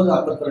 50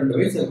 52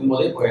 வயசு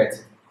இருக்கும்போதே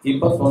போயாச்சு.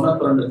 இப்போ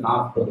 92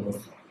 40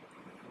 வருஷம்.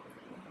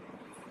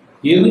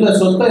 இருந்த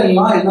சொத்தை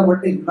எல்லாம் என்ன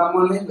பண்ணிட்டு இந்த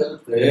அம்மாலே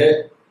வெறுத்து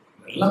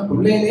எல்லாம்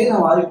பிள்ளையிலேயே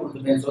நான் வாரி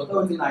கொடுத்துட்டேன். சொத்தை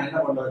வச்சு நான் என்ன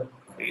பண்றது?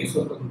 நிறைய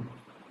சொத்து,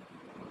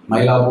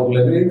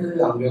 மயிலாப்பூர்ல வீடு,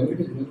 அங்க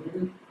வீடு, இங்க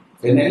வீடு,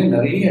 சென்னையில்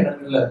நிறைய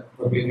இடங்கள்ல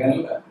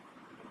இல்லை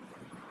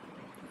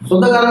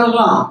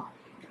சொந்தக்காரங்கெல்லாம்.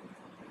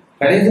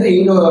 கடைசியில்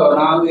இங்க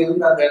நாங்க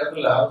இருந்த அந்த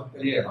இடத்துல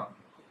பெரிய இடம்,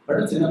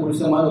 பட் சின்ன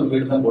குடிசை மாதிரி ஒரு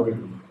வீடு தான்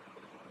போட்டுட்டு இருந்தோம்.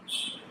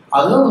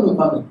 அதுதான் வந்து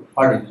உட்காந்து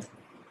பாடிங்க.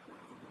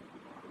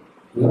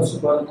 யோசிச்சு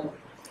பாருங்க,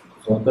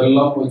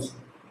 சொத்தெல்லாம் போச்சு,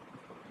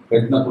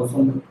 கெட்டின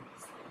புருஷன்,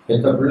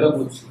 பெத்த பிள்ளை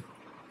போச்சு,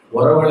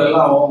 உறவுகள்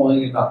எல்லாம் அவன்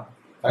ஒதுங்கிட்டான்,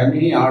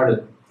 தண்ணி ஆடு.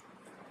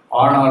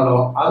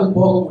 ஆனாலும் அது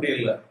போக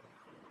முடியல.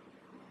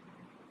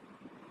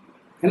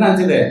 என்ன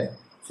ஆச்சுது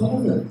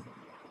சொல்லுது,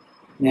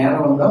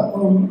 நேரம் வந்தா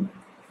போகணும்.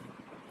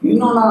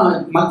 இன்னொன்னா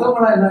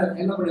மற்றவங்களாம்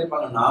என்ன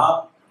பண்ணியிருப்பாங்கன்னா,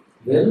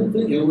 வெறுத்து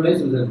இவங்களே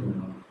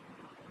சொல்லியிருப்பாங்க.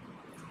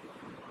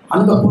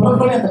 அந்த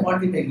புறங்களே அந்த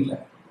பாட்டிகிட்ட இல்லை.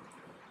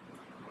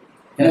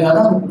 எனக்கு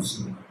அதான்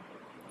பிடிச்சிங்க.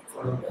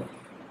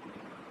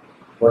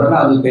 உடனே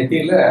அது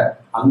பெட்டியில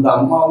அந்த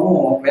அம்மாவும்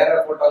வேற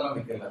போட்டோலாம்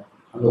வைக்கல,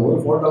 அந்த ஒரு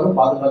போட்டோவும்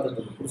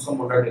பாதுகாத்துட்டு புருஷன்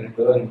பொண்டாட்டி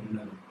 2 பேர்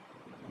நின்னாரு.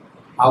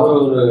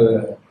 அவர் ஒரு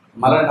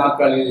மர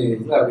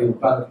நாற்காலியில் அப்படி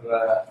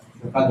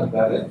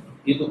உட்கார்ந்துருக்காரு.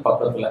 இது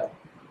பக்கத்துல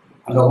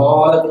அந்த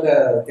காலத்துல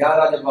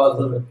தியாகராஜ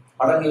பகதூர்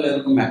படங்கள்ல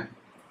இருக்குமே,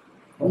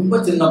 ரொம்ப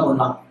சின்ன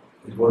பொண்ணா.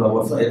 இவ்வளவு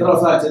வருஷம், எத்தனை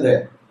வருஷம் ஆச்சுது?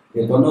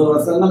 90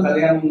 வருஷம் தான்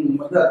கல்யாணம்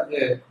வந்து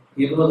அதுக்கு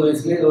 20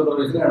 வயசுலயே 21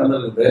 வயசுலயே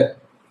நடந்திருக்குது.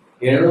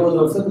 70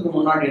 வருஷத்துக்கு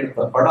முன்னாடி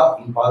எடுத்த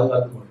படம்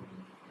பாதுகாத்து கொண்டு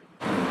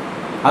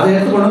அதை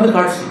எடுத்துக்கொண்டு வந்து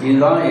காட்சி.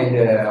 இதுதான் எங்க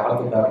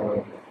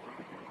ஆத்துக்காரர்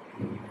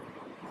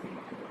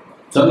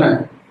சொன்னேன்.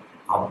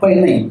 அப்ப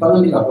என்ன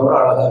இப்பதான் நீங்க அப்போ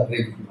அழகா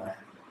இருக்கிறீங்க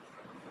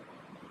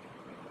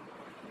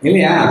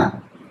இல்லையா?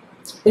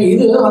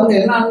 இது வந்து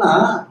என்னன்னா,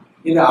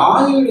 இது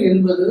ஆயுள்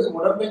என்பது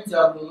உடம்பை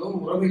சார்ந்ததோ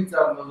உறவை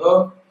சார்ந்ததோ.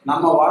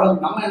 நம்ம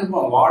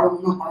என்ன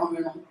வாழணும்னா பணம்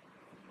வேணும்,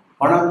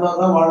 பணம்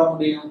இருந்தால் தான் வாழ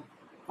முடியும்.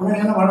 பணம்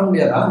என்ன வாழ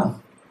முடியாதா?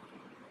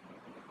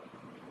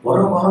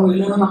 ஒரு வாரம்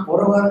இல்லைன்னா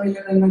ஒரு வாரம்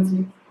இல்லைன்னா என்னாச்சு?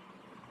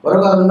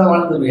 உறவாரம் இருந்தால்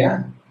வாழ்ந்துருவியா?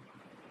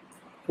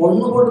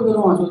 பொண்ணு போட்டு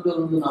போயிருவான், சொத்து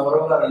இருந்து நான்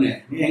உறவாரனே,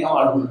 நீ எங்க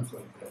வாழணும்னு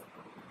சொல்லிட்டு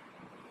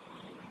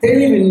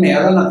தெளிவின்மை.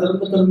 அதான் நான்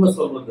திரும்ப திரும்ப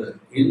சொல்றது,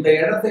 இந்த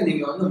இடத்தை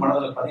நீங்க வந்து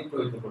மனதில் பதிப்பு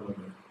வைத்துக்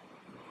கொள்வது.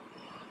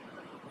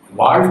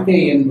 வாழ்க்கை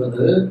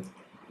என்பது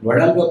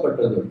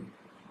வழங்கப்பட்டது,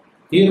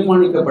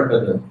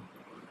 தீர்மானிக்கப்பட்டது.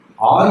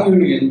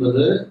 ஆயுள்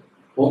என்பது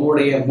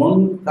உங்களுடைய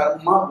முன்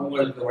கர்மா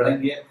உங்களுக்கு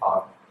வழங்கிய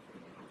காலம்.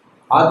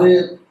 அது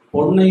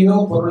பொண்ணையோ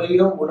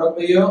பொருளையோ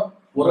உடம்பையோ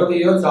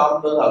உறவையோ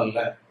சார்ந்தது அல்ல.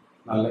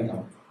 நல்ல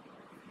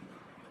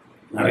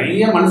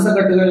நிறைய மனுஷ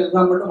கட்டுகள்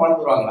இருந்தால் மட்டும்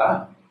வாழ்ந்துருவாங்களா?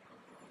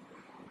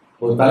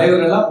 ஒரு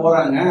தலைவர்கள்லாம்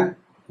போறாங்க,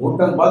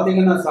 கூட்டம்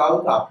பார்த்தீங்கன்னா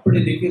சாவுக்கு அப்படி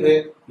நிற்குது.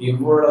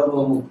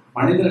 இவ்வளவு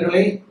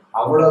மனிதர்களை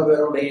அவ்வளவு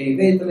பேருடைய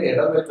இதயத்துல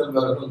இடம்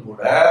பெற்றவர்களும்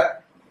கூட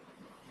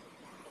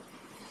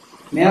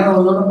நேரம்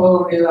வந்தோட போக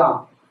வேண்டியதுதான்,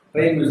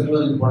 ட்ரெயின்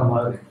செல்வதற்கு போன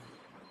மாதிரி.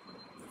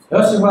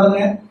 யோசிச்சு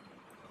பாருங்க.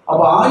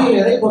 அப்ப ஆயுள்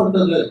எதை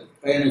பொறுத்தது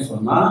அப்படின்னு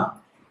சொன்னா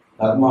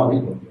கர்மாவை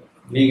பொறுத்தது.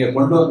 நீங்க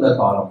கொண்டு வந்த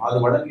காலம் அது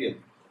வழங்கியது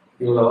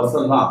இவ்வளவு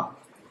வருஷம் தான்.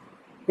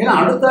 ஏன்னா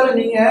அடுத்தால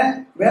நீங்க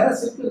வேற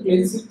ஷிஃப்ட் இருக்கு,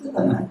 இது ஷிஃப்ட்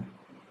தானே.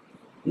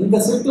 இந்த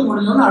ஷிஃப்ட்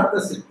முடிஞ்சோன்னா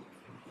அடுத்த ஷிஃப்ட்.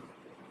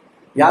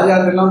 யார்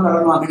யாருக்கெல்லாம்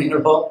கடன்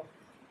வாங்கினீங்களோ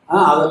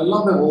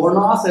அதெல்லாம் போய்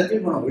ஒவ்வொன்றா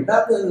செட்டில் பண்ண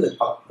விடாது.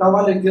 பக்காவா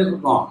லெக்சர்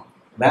இருக்கும்,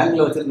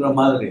 பேங்க்ல வச்சிருக்கிற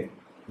மாதிரி.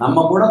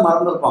 நம்ம கூட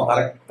மறந்துருப்போம்,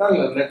 கரெக்டா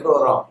லெட்டர்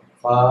வரும்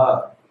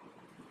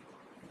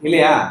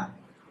இல்லையா?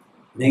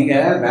 நீங்க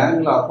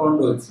பேங்க்ல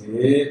அக்கௌண்ட் வச்சு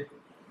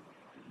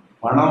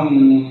பணம்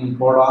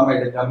போடாம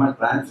எடுக்காம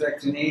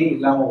டிரான்சாக்ஷனே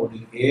இல்லாம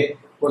ஒதுக்கி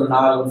ஒரு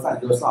 4 வருஷம்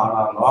 5 வருஷம்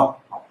ஆனாலும்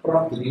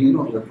அப்புறம்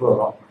திடீர்னு ஒரு லெட்டர்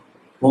வரும்,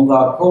 உங்க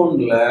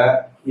அக்கௌண்ட்ல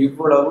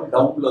இவ்வளவு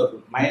டவுன்ல இருக்கு,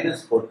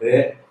 மைனஸ் போட்டு.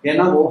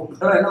 ஏன்னா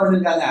ஒவ்வொரு என்ன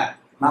பண்ணிருக்காங்க,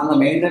 நாங்க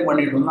மெயின்டைன்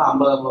பண்ணிட்டு இருந்தோம்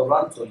 50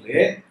 ரூபான்னு சொல்லி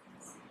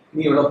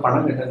நீ இவ்வளவு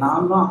பணம் கட்ட.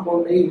 நான் தான்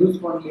அக்கௌண்ட்டே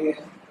யூஸ் பண்ணலையே,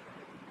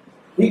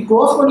 நீ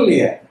க்ளோஸ்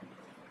பண்ணலையே,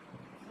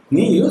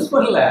 நீ யூஸ்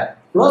பண்ணல,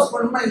 க்ளோஸ்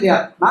பண்ணணுமா இல்லையா,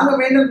 நாங்க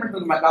மெயின்டைன்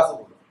பண்ணிருக்கோம் காசு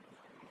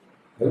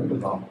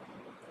எடுத்துக்கோங்க.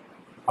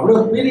 அப்படி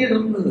ஒரு பீரியட்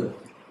இருந்தது.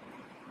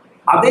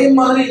 அதே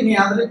மாதிரி நீ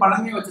அதுல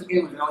பணமே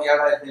வச்சிருக்கேன்,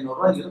 7500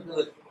 ரூபாய்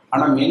இருக்குது,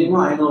 ஆனா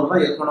மினிமம் 500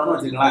 ரூபாய் இருக்கணும்னு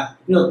வச்சுக்கலாம்.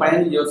 நீ ஒரு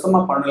 15 வருஷமா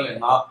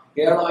பண்ணலைன்னா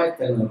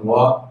 7500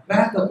 ரூபா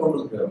பேங்க்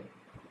அக்கௌண்ட்டுக்கு போயிடும்.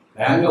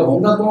 பேங்க்ல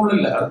உங்க அக்கௌண்ட்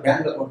இல்லை, அது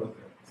பேங்க் அக்கௌண்ட்டுக்கு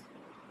போயிடும்.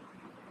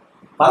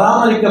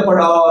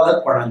 பராமரிக்கப்படாத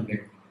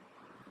பணங்கள்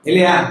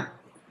இல்லையா,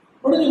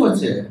 முடிஞ்சு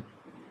போச்சு.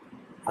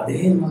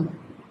 அதே மாதிரி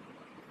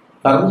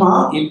கர்மா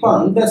இப்ப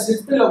அந்த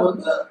ஷிஃப்ட்ல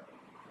வந்து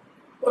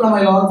நம்ம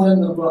எல்லாரும்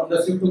சேர்ந்துருக்கோம். அந்த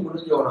ஷிஃப்ட்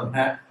முடிஞ்ச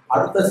உடனே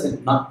அடுத்த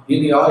ஷிஃப்ட்னா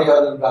இது யார்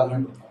யார்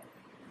இருக்காங்கன்னு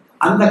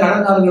அந்த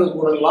கடன்காரங்களுக்கு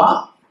கூட எல்லாம்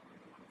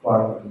வாழ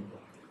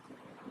வேண்டும்.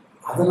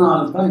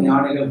 அதனால்தான்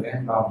ஞானிகள்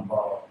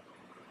வேண்டாம்பா.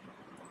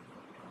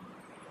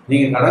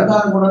 நீங்க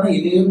கடன்காரன் கூட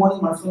இதே மாதிரி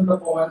மனுஷன்கிட்ட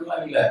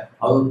போவேன்லாம் இல்லை,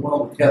 அவரு கூட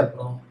முக்கியா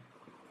இருக்கணும்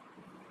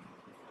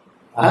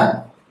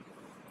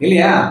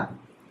இல்லையா.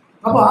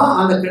 அப்ப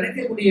அந்த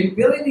கிடைக்கக்கூடிய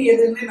பிறவி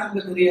எதுன்னே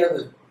நமக்கு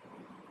தெரியாது.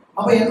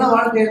 அப்ப என்ன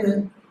வாழ்க்கை அது?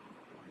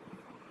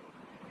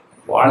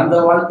 வாழ்ந்த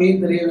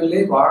வாழ்க்கையும் தெரியவில்லை,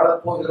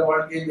 வாழப்போகிற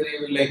வாழ்க்கையும்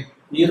தெரியவில்லை,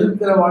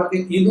 இருக்கிற வாழ்க்கை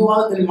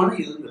இதுவாக தெரியுமான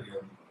இது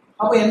தெரியும்.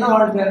 அப்ப என்ன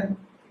வாழ்க்கை?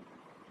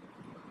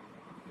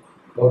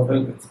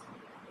 டோட்டல்.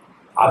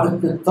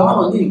 அதுக்குத்தான்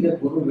வந்து இங்க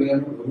குரு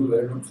வேணும், குரு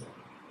வேணும்னு சொல்றோம்.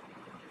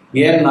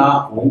 ஏன்னா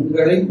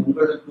உங்களை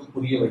உங்களுக்கு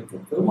புரிய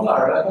வைக்கும். திருமலை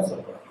அழகா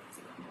சொல்றாரு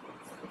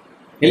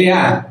இல்லையா,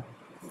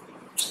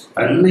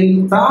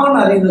 தன்னைத்தான்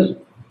அறிதல்.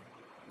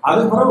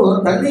 அதுக்கப்புறம் ஒரு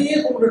தன்னையே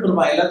கும்பிட்டு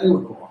இருப்பான், எல்லாத்தையும்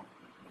விட்டுருவான்.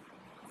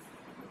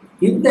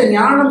 இந்த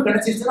ஞானம்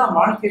கிடைச்சிச்சுன்னா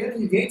வாழ்க்கையில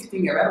நீங்க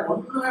ஜெயிச்சிட்டீங்க, வேற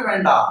ஒண்ணுமே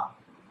வேண்டாம்.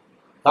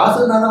 காசு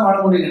இருந்தா தான் வாழ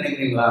முடியும்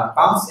நினைக்கிறீங்களா?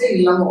 காசே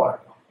இல்லாம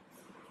வாழலாம்,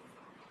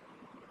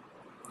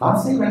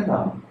 காசே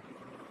வேண்டாம்,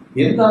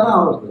 இருந்தாதான்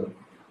அவருக்கு.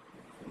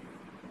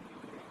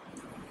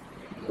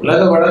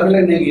 உலக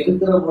வழக்குல இன்னைக்கு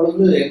இருக்கிற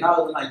பொழுது என்ன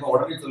ஆகுதுன்னா, இப்ப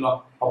உடனே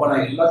சொல்லும், அப்ப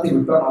நான் எல்லாத்தையும்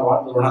விட்டா நான்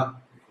வாழ்ந்துருவேன்,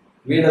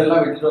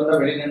 வீடெல்லாம் விட்டுட்டு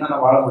வந்தா வெளியே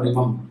நான் வாழ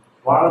முடியுமா?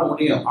 வாழ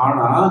முடியும்.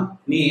 ஆனா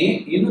நீ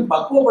இன்னும்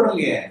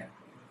பக்குவப்படலையே,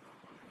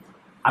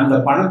 அந்த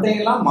பணத்தை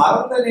எல்லாம்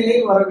மறந்த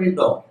நிலையில் வர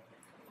வேண்டும்.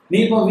 நீ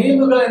இப்ப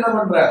வீம்புகளை என்ன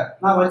பண்ற,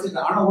 நான்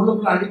வச்சுட்டேன், ஆனா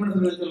உள்ளுக்குள்ள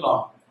அடிமனத்தில்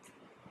வச்சிடலாம்.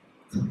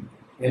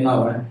 என்ன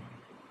அவன்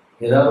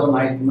ஏதாவது ஒன்று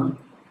ஆயிடுச்சுன்னா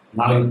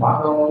நாளைக்கு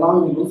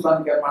பார்க்கறவங்கலாம்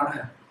லூசான்னு கேட்பானே.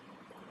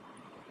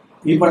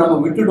 இப்ப நம்ம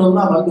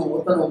விட்டுட்டோம்னா வந்து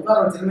ஒருத்தர் உட்கார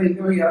வச்சிருந்தா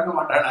இங்கே இறங்க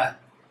மாட்டானே.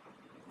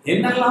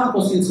 என்னெல்லாம்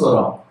கொஸ்டின்ஸ்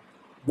வரும்.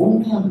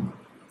 உண்மையா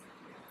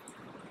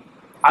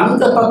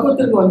அந்த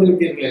பக்குவத்திற்கு வந்து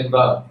விட்டீர்கள்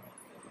என்றால்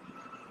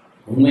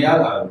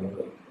உண்மையாக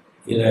ஆகிறது.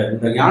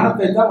 இந்த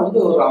ஞானத்தை தான் வந்து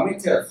ஒரு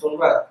அமைச்சர்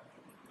சொல்றார்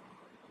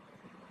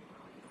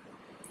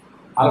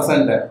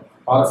அரசன்ட்ட,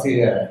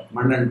 பாரசீக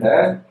மன்னன்ட்ட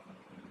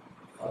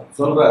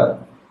சொல்றார்,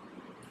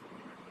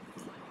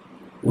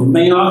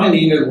 உண்மையாக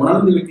நீங்கள்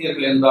உணர்ந்து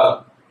விட்டீர்கள் என்றால்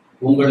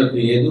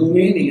உங்களுக்கு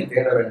எதுவுமே நீங்க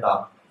தேட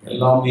வேண்டாம்,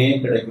 எல்லாமே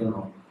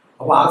கிடைக்கணும்.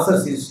 அப்போ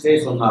அரசர் சிஸ்டே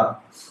சொன்னார்,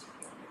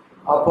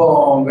 அப்போ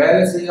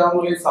வேலை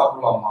செய்யாமலே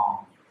சாப்பிடலாமா?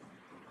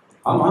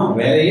 ஆமா,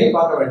 வேலையே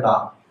பார்க்க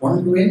வேண்டாம்,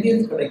 உனக்கு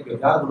வேண்டியது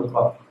கிடைக்கும். யார்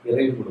கொடுப்பா?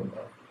 இறைவன்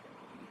கொடுப்பார்.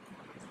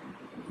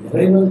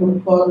 இறைவன்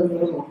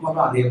கொடுப்பாருங்கிறது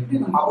உண்மைதான். அது எப்படி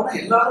நம்ம அவனா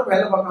எல்லாரும்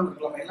வேலை பார்க்காம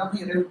இருக்கலாம்,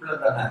 எல்லாமே இறைவன் பிள்ளை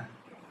தானே.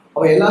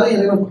 அப்ப எல்லாரும்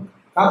இறைவன்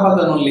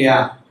காப்பாற்றணும் இல்லையா?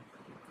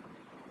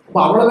 அப்ப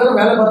அவ்வளவு பேரும்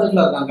வேலை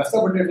பார்த்துட்டுலாம் இருக்காங்க,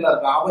 கஷ்டப்பட்டுலாம்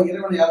இருக்கான். அவன்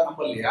இறைவனை யாரும்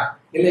நம்ப இல்லையா?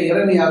 இல்ல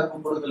இறைவனை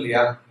யாருக்கும் கொடுக்க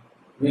இல்லையா?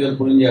 இவர்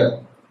புரிஞ்சார்,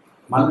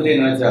 மந்திரி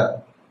நினைச்சார்,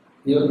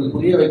 இவருக்கு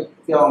புரிய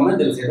வைக்காம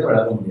இந்த விஷயத்தை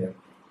விளக்க முடியாது.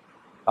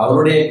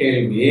 அவருடைய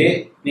கேள்வி,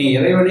 நீ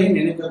இறைவனையும்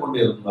நினைத்து கொண்டு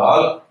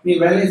இருந்தால் நீ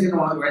வேலை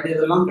செய்யணும், உனக்கு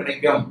வேண்டியதெல்லாம்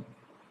கிடைக்கும்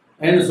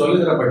என்று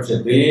சொல்லுகிற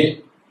பட்சத்தில்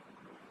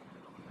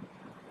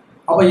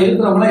அப்ப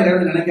இருக்கிறவங்களா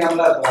இறைவனை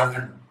நினைக்காமலா இருக்கிறாங்க.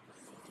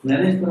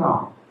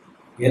 நினைக்கிறான்.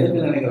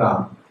 எதுக்கு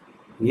நினைக்கிறான்?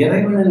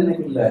 இறைவனை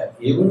நினைக்கல,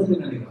 இவனுக்கு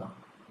நினைக்கிறான்.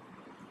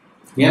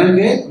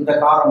 எனக்கு இந்த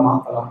காரை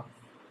மாத்தலாம்,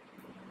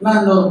 நான்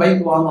இந்த ஒரு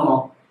பைக்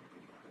வாங்கணும்.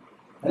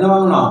 என்ன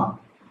வாங்கணும்?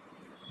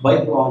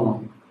 பைக்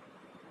வாங்கணும்.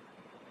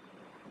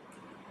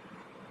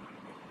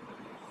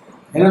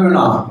 என்ன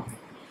வேணும்?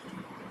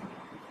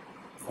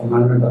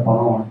 நண்பன்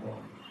பணம்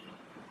வாங்கணும்.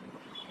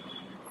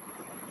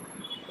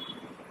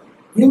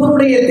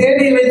 இவருடைய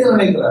தேவையை வைத்து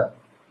நினைக்கிறார்,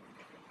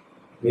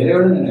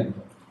 இறைவனை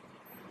நினைக்கிறார்.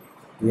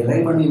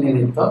 இறைவனை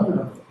நினைத்தால்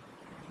நடக்கும்.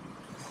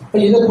 அப்ப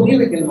இதை புரிய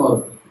வைக்கணும்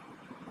அவருக்கு.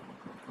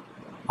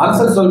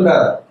 அரசர்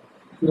சொல்றார்,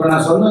 இப்ப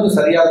நான் சொன்னது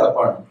சரியா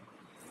தப்பானு?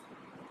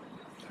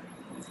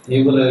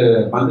 இவரு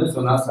மந்திரி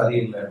சொன்னா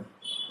சரியில்லை.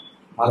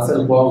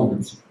 அரசர் கோபம்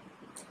வந்துச்சு,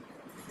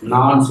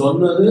 நான்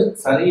சொன்னது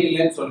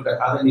சரியில்லைன்னு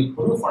சொல்லிட்டேன், அதை நீ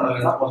ப்ரூவ்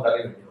பண்ணலைன்னா உன்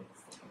தலையை வெட்டிடும்.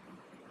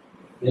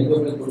 எங்க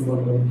போய் ப்ரூவ்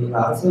பண்றது?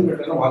 அரசர்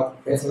கிட்ட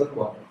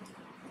பேசுறதுக்கு வாங்க,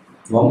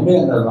 ரொம்பவே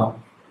அங்கதான்.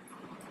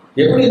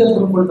 எப்படி இதை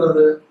ப்ரூவ்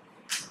பண்றது?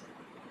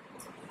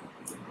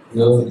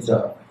 யோசிச்சா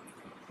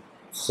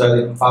சரி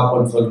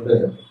பார்ப்போம்னு சொல்லிட்டு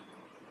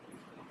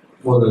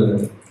ஒரு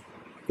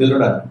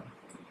திருடனை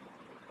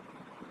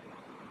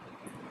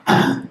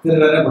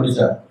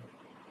பிடிச்சார்.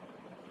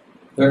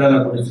 திருடனை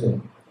பிடிச்சு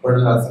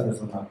பொருளாதார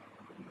சொன்னார்,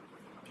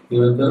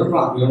 இவன்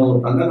திருடுறான், இவனை ஒரு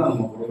தண்டனை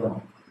நம்ம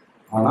கொடுக்கணும்,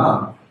 ஆனா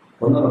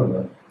கொண்டு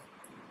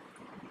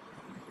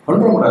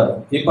கூடாது.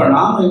 இப்ப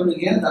நாம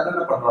இவனுக்கு ஏன்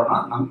தண்டனை பண்றோம்னா,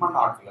 நம்ம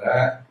நாட்டுல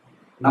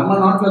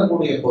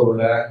இருக்கக்கூடிய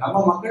பொருளை, நம்ம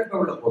மக்கள்கிட்ட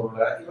உள்ள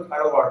பொருளை இவன்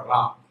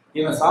களவாடுறான்,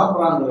 இவன்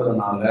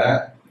சாப்பிட்றாங்கிறதுனால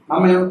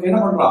நம்ம இவனுக்கு என்ன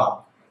பண்றோம்,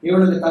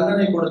 இவனுக்கு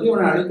தண்டனை கொடுத்து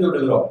இவனை அழித்து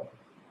விடுகிறோம்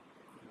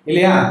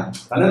இல்லையா?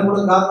 தண்டனை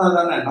கொடுக்க காரணம்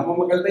தானே, நம்ம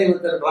மக்கள்கிட்ட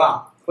இவன் திருடுறான்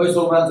போய்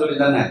சொல்றான்னு சொல்லி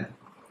தானே.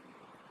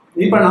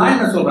 இப்ப நான்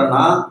என்ன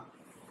சொல்றேன்னா,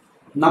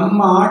 நம்ம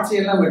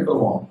ஆட்சியெல்லாம்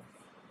விட்டுருவோம்,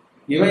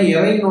 இவன்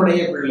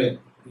இறையினுடைய பிள்ளை,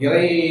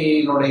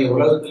 இறையினுடைய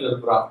உலகத்தில்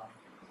இருக்கிறான்.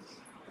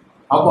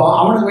 அப்போ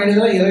அவனுக்கு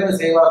வேண்டியதெல்லாம்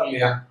இறைவன் செய்வார்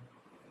இல்லையா?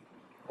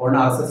 ஒன்னு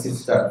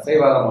அசசிஸ்டர்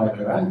செய்வாராமா?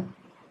 இறைவன்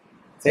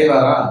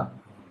செய்வாரா?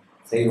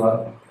 செய்வார்,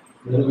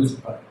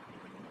 நிரூபிச்சுப்பார்.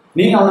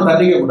 நீங்க அவனை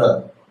தண்டிக்க கூடாது,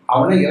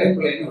 அவனை இறை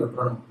பிள்ளைன்னு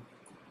விட்டுறணும்.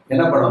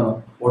 என்ன பண்ணணும்?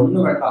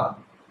 ஒன்றும் வேண்டாம்,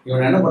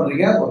 இவன் என்ன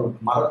பண்றீங்க, ஒரு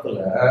மரத்துல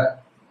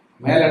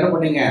மேல என்ன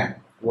பண்ணீங்க,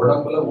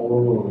 உடம்புல ஒரு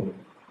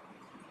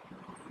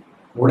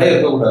உடை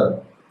இருக்கக்கூடாது,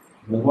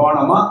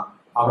 நிர்வாணமா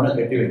அவனை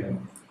கட்டி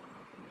வைக்கணும்.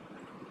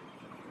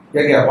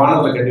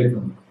 வானத்துல கட்டி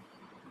வைக்கணும்,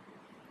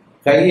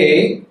 கையை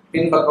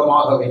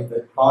பின்பக்கமாக வைத்து,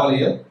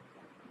 காலையில்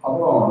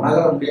அப்புறம்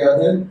நகர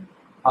முடியாது,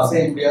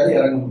 அசைய முடியாது,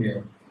 இறங்க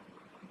முடியாது.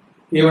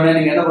 இவனை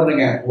நீங்க என்ன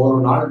பண்றீங்க, ஒரு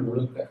நாள்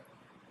முழுக்க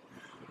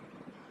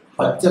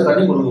பச்சை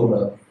தண்ணி கொடுக்க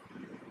கூடாது,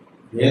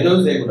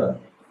 எதுவும் செய்யக்கூடாது.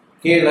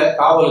 கீழே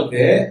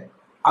காவலுக்கு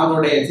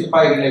அவங்களுடைய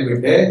சிப்பாய்களை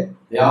விட்டு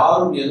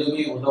யாரும்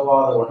எதுவுமே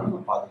உதவாதவன்னு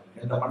பார்த்துக்கணும்.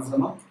 எந்த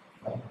மனுஷனும்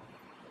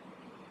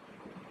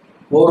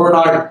ஒரு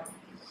நாள்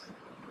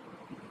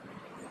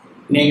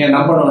நீங்க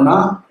நம்பணும்னா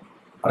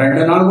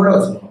 2 நாள் கூட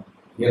வச்சுக்கணும்.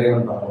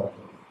 இறைவன்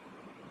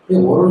பாராட்டு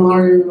ஒரு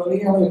நாள்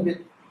வரையும் அவன் எப்படி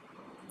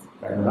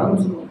 2 நாள்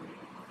வச்சுக்கணும்.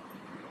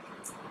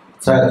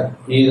 சரி,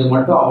 இது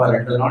மட்டும் அவன்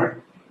 2 நாள்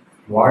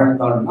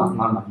வாழ்ந்தான்னா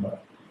நான் நம்புறேன்.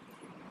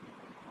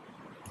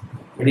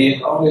 இப்படி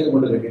அவங்க இது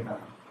கொண்டு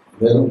கட்டிட்டாங்க,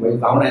 வெறும்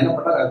வயிற்று. அவனை என்ன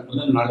பண்ணாங்க, அதுக்கு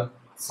முதல் நாள்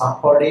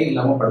சாப்பாடே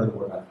இல்லாம படுத்து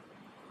போட்டாங்க,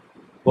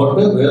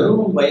 போட்டு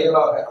வெறும்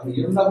வயிறாக அது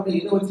இருந்தா கூட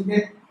இதை வச்சுட்டு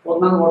ஒரு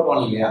நாள்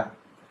ஓட்டுவாங்க இல்லையா?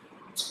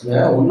 இந்த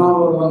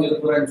உண்ணாவிரதம்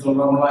இருக்கிறேன்னு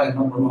சொல்றவங்களாம்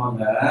என்ன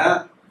பண்ணுவாங்க,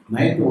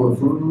 நைட்டு ஒரு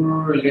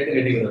ஃபுல் கேட்டு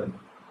கட்டிக்கிறது.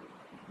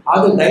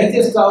 அது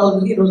டைஜஸ்ட்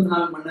ஆகுறதுக்கு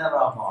 24 மணி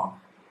நேரம் ஆகும்.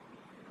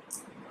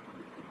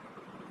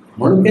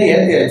 முழுக்க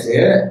ஏற்றியாச்சு,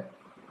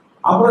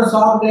 அப்புறம்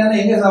சாப்பிட்டேன்னா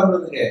எங்க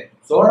சாப்பிட்றதுக்கு,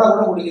 சோடா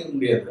கூட குடிக்க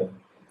முடியாது.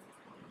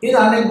 இது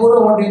அன்னைக்கு கூட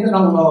ஓட்டிட்டு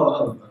நம்ம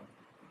உண்ணாவிரதம் இருக்கோம்.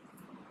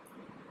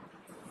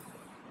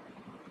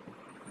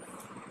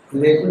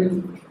 இது எப்படி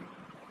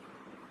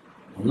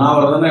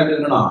உண்ணாவிரதம் எப்படி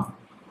இருக்கணும்?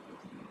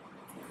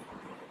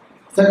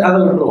 சரி, அதை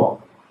விட்டுருவோம்.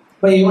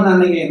 இப்போ இவன்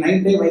அன்னைக்கு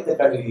நைட்டே வயிற்ற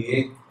கழுவி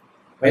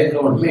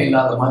வயிற்றுல ஒன்றுமே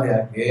இல்லாத மாதிரி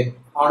ஆக்கி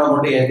அவனை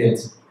கொண்டு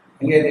ஏற்றியாச்சு.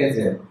 எங்கே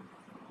ஏற்றியாச்சு?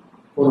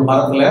 ஒரு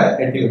மரத்துல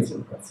கட்டி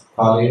வச்சிருக்காச்சு.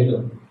 காலையில்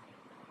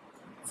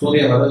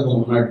சூரியன் வர்றதுக்கு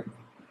முன்னாடி.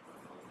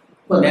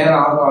 இப்போ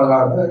நேரம் ஆக ஆக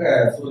ஆக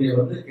சூரியன்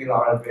வந்து கீழே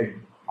ஆழ்கை,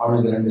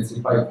 அவனுக்கு 2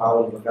 சிப்பாய்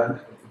காவல் இருக்காங்க.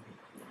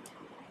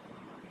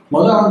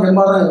 முதல்ல அவன்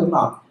தெம்பாக தான்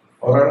இருந்தான்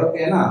ஓரளவுக்கு,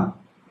 ஏன்னா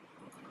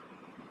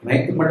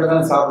நைட்டு மட்டும்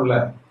தானே சாப்பிடல.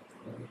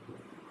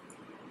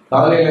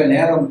 காலையில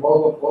நேரம்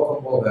போக போக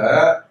போக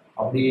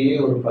அப்படியே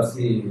ஒரு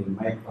பசி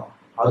மயக்கம்.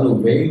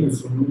 அதுவும் வெயில்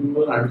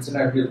சுண்டு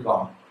அடிச்சுன்னா எப்படி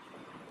இருக்கும்,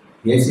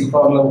 ஏசி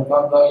கார்ல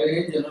உட்கார்ந்தாலே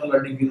ஜன்னல்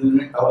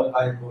அடிக்குதுன்னு டவல்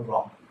காய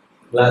போடுறோம்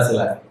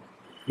கிளாஸ்ல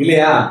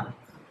இல்லையா?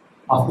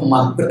 அப்போ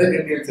மரத்தை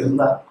கட்டி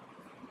வச்சிருந்தா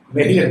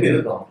வெயில் எப்படி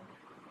இருக்கும்?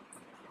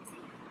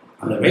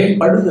 அந்த வெயில்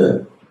படுது,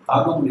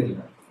 தாக்க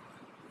முடியல.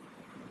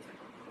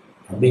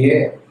 அப்படியே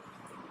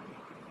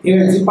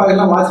இவன்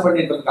சிப்பாயெல்லாம் வாட்ச்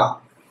பண்ணிட்டு இருக்கான்.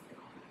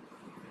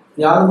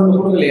 யாரும் கொண்டு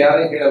கொடுக்கல,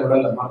 யாரையும் கீழே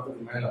விடல.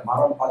 மரத்துக்கு மேல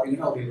மரம்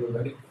பார்த்தீங்கன்னா ஒரு 20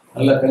 அடி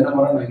நல்ல தென்னை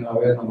மரம், வைங்களா,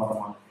 உயர்ந்த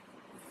மரமா.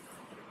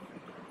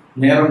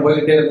 நேரம்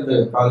போய்கிட்டே இருக்குது,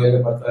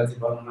 காலையில 10 ஆச்சு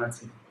 11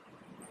 ஆச்சு.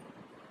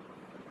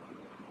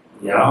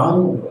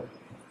 யாரும்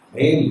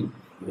வெயில்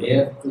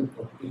வேர்த்து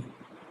கொட்டி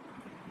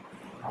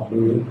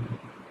அப்படி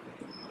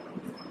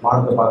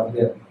மரத்தை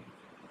பார்த்துட்டே இருக்கு.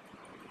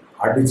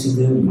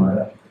 அடிச்சுது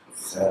மழை,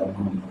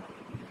 சிரமம்,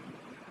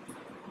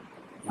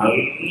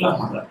 நல்ல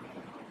மழை,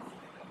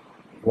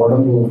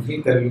 உடம்பு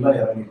ஹீட்டர்லாம்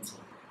இறங்கிடுச்சு.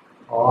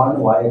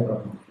 ஆன்னு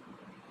வாயப்படணும்,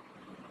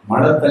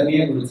 மழை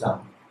தண்ணியே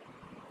குடிச்சான்.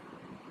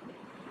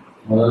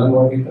 முதல் நாள்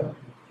ஓட்டிட்டான்,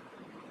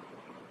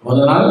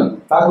 முதல் நாள்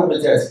தாக்கு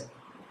பிடிச்சாச்சு.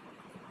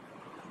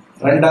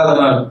 2வது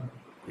நாள்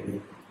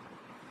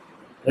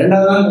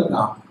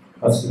இருக்கான்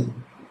பசி.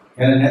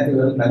 ஏன்னா நேற்று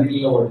வெறும்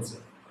தண்ணியில ஓடிச்சு,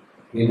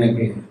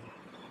 இன்னைக்கு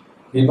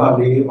இப்போ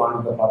அப்படியே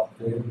வானத்தை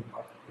பார்த்துட்டு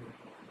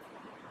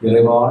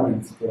இறைவா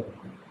நினைச்சுட்டே இருக்கும்.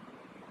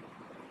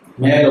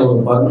 மேல ஒரு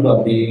பருந்து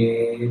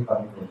அப்படியே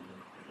பறந்து,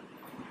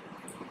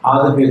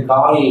 அதுக்கு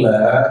காலில்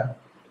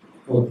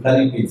ஒரு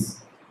கறி பீஸ்,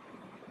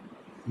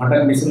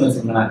 மட்டன் பீஸ்ன்னு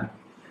வச்சுக்கோங்களேன்.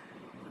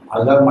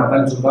 அதுக்காக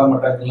மட்டன் சுக்கா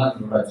மட்டன்லாம்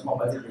சும்மா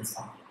பச்சை பீஸ்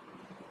தான்.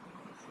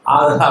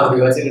 அதை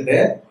அப்படி வச்சுக்கிட்டு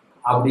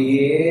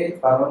அப்படியே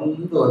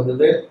பறந்து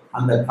வந்தது.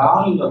 அந்த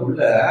காலில்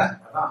உள்ள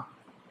அதான்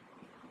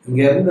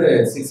இங்க இருந்து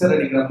சிக்ஸர்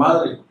அடிக்கிற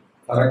மாதிரி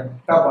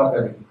கரெக்டா பார்த்து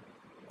அடிக்கும்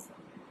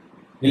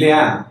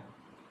இல்லையா?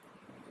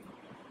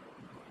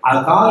 அது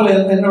காலில்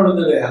இருந்து என்ன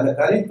விழுந்தது? அந்த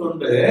கறி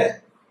துண்டு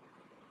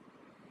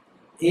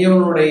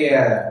இவனுடைய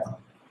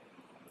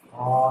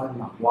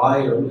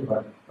வாயில் வந்து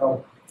கரெக்டா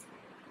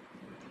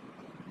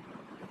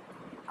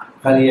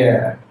கரிய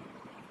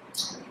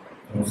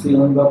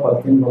முஸ்லீம்கா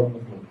 10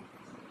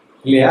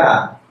 இல்லையா?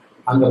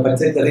 அங்க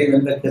பச்சை கறி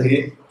வெந்த கறி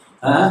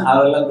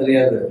அதெல்லாம்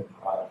தெரியாது,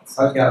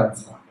 சமைக்க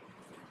ஆரம்பிச்சான்.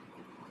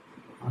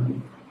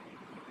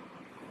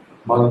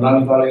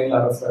 மறுநாள் காலையில்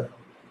அரசர்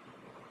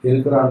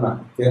இருக்கிறான்னா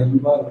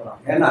தெம்பா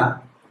இருக்கிறான். ஏன்னா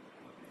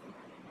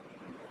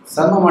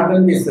செம்ம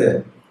மட்டன் பீஸ்,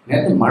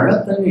 நேற்று மழை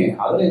தண்ணி,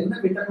 அதுல என்ன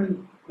விட்டமின்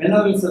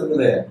மினரல்ஸ்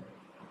இருக்குது.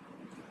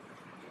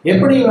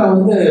 எப்படி இவன்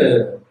வந்து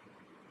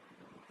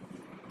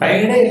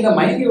டயர்டே இல்லை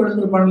மயங்கி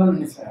விழுந்திருப்பான்னு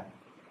நினைச்சேன்.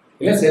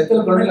 இல்லை செத்து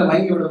இருக்கணும், இல்லை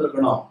மயங்கி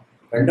விழுந்திருக்கணும்.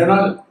 2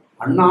 நாள்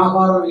அண்ணா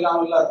ஆகாரம்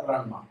இல்லாமல்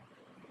இருக்கிறான்னா.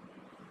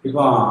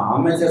 இப்போ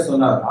அமைச்சர்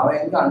சொன்னார், அவன்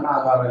எங்க அண்ணா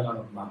ஆகாரம்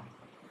இல்லாமல் இருந்தான்.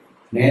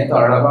 நேற்று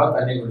அழகா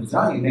தண்ணி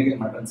குடிச்சான், இன்னைக்கு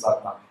மட்டன்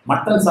சாப்பிட்டான்.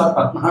 மட்டன்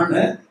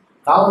சாப்பிட்டான்னு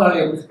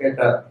காவலாளி எப்படி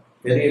கேட்டார்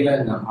தெரியல,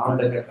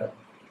 அவன்கிட்ட கேட்டார்.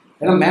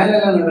 ஏன்னா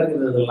மேலெல்லாம்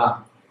நடக்குது இதெல்லாம்.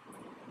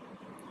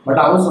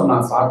 பட் அவன்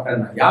சொன்னான்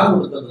சாப்பிட்டேன்னு. யார்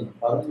கொடுத்தது?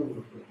 பருந்து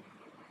கொடுத்தது.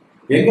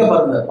 எங்க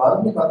பருந்து?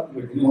 பருந்து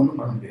போயிட்டு நீ ஒன்றும்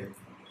பண்ண முடியாது.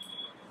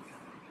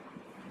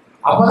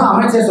 அப்பதான்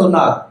அமைச்சர்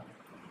சொன்னார்,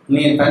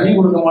 நீ தண்ணி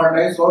கொடுக்க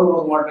மாட்டேன், சோறு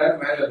கொடுக்க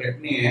மாட்டேன்னு மேல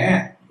கட்டினியே,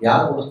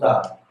 யார் கொடுத்தா?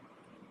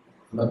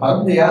 அந்த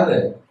பருந்து யாரு?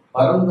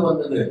 பறந்து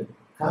வந்தது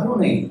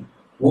கருணை.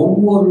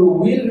 ஒவ்வொரு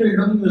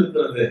உயிர்களிடமும்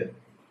இருக்கிறது.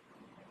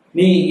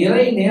 நீ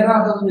இறை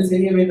நேராக வந்து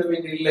செய்ய வேண்டும்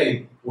என்று இல்லை,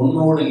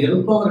 உன்னோடு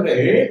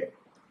இருப்பவர்கள்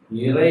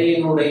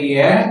இறையினுடைய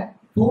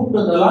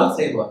தூண்டுதலால்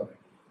செய்வார்கள்.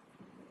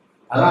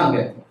 அதான் அங்க.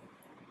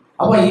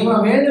 அப்ப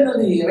இவன்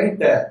வேண்டுனது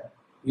இறைட்ட,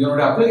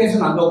 இவனுடைய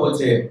அப்ளிகேஷன் அங்க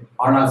போச்சு.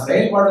 ஆனா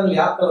செயல்பாடுகள்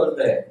யார்கிட்ட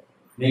வருது?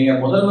 நீங்க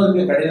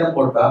முதல்வருக்கு கடிதம்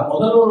போட்டா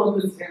முதல்வர்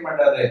வந்து செய்ய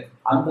மாட்டாரு,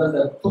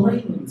 அந்தந்த துணை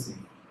வந்து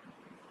செய்யும்.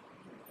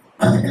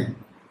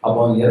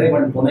 அப்போ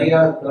இறைவன் துணையா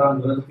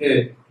இருக்கிறாங்கிறதுக்கு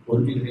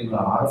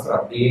புரிஞ்சுக்கிட்டீங்களா? அரசர்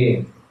அப்படியே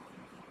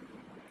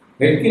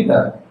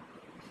வெட்கிட்டார்.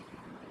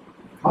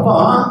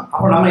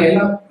 அப்ப நம்ம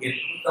எல்லாரும்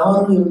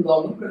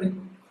இருந்தாலும்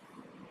கிடைக்கும்,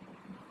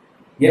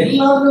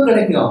 எல்லாருக்கும்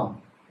கிடைக்கும்.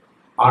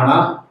 ஆனா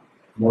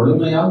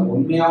முழுமையா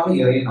உண்மையாக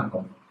இறையை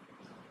நம்பணும்.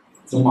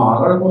 சும்மா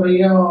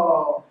அறகுறையா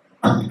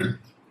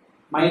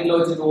மைண்ட்ல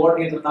வச்சுட்டு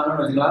ஓட்டிட்டு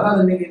இருந்தாங்கன்னு வச்சுக்கலாம்.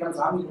 அதான் இன்னைக்கு நம்ம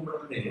சாமி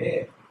கும்பிடுறது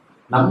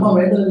நம்ம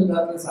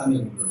வேண்டுதலுக்காக சாமி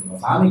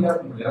கும்பிடுறோம். சாமிக்காக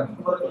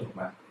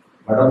கும்பிடுறேன்.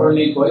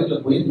 வடபழனி கோயில்ல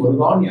போய்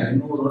முருகான்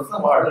 500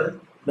 வருஷம் வாழு,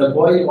 இந்த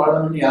கோயில்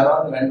வாழணும்னு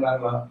யாராவது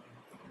வேண்டாங்களா?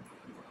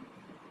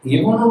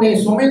 இவனுடைய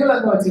சுமைகள்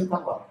அங்க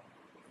வச்சுருக்கான்.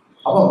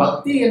 அப்ப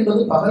பக்தி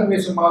என்பது பகல்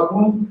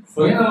வேஷமாகவும்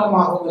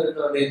சுயநலமாகவும்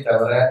இருக்கிறதே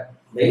தவிர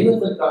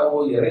தெய்வத்திற்காகவோ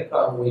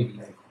இறைக்காகவோ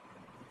இல்லை.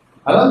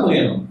 அதான்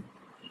புரியணும்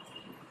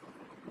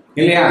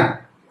இல்லையா?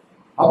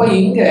 அப்ப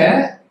இங்க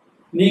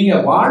நீங்க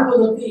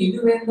வாழ்வதற்கு இது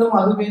வேண்டும்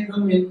அது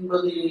வேண்டும்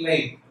என்பது இல்லை.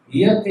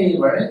 இயற்கை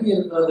வழங்கி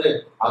இருக்கிறது,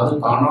 அது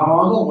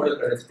தானாக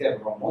உங்களுக்கு கிடைச்சிட்டே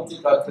இருக்கிறோம். மூச்சு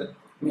காற்று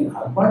நீங்க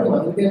அப்பாடி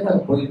வந்துட்டே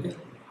தான் போயிட்டு.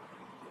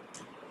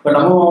 இப்ப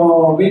நம்ம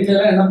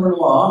வீட்டுல என்ன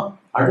பண்ணுவோம்,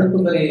 அடுப்பு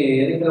கறி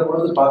எரிக்கிற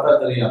பொழுது பார்த்தா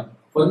தெரியும்,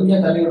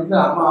 கொஞ்சம் தண்ணி விட்டு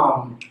அம்மா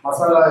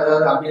மசாலா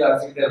ஏதாவது அம்மியில்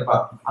அரைச்சிக்கிட்டே இருப்பா.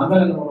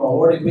 அந்த என்ன பண்ணுவோம்,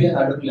 ஓடி போய்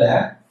அந்த அடுப்புல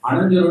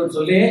அணைஞ்சிரும்னு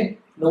சொல்லி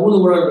இந்த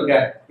ஊதுகுழல் இருக்க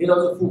இதை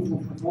வந்து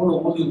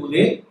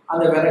ஊதி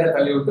அந்த விறகை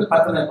தள்ளி விட்டு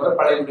 10 நாள் கூட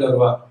பழையபடி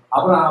வருவா.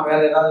 அப்புறம் வேற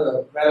ஏதாவது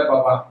வேலை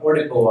பார்ப்பா,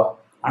 ஓடி போவா,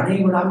 அணைய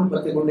விடாமல்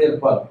பற்றி கொண்டே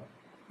இருப்பாள்.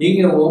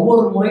 இங்க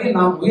ஒவ்வொரு முறையும்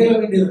நாம் முயல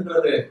வேண்டி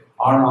இருக்கிறது.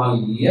 ஆனால்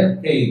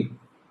இயற்கை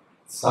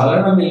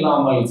சலனம்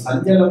இல்லாமல்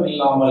சஞ்சலம்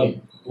இல்லாமல்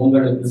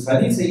உங்களுக்கு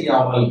சரி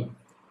செய்யாமல்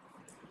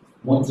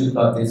மூச்சு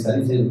காற்றை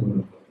சரி செய்து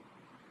கொண்டிருக்கும்.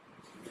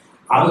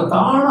 அது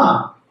தானா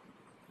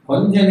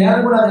கொஞ்ச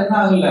நேரம் கூட அது என்ன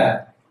ஆகல,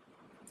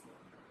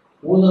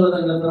 ஊதுறத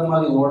நிறுத்துற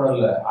மாதிரி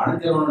ஓடல,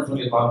 அணைஞ்சிடணும்னு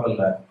சொல்லி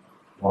பார்க்கல,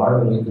 வாழ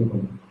வைத்துக்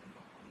கொண்டு.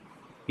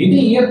 இது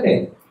இயற்கை.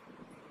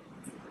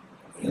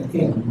 இயற்கை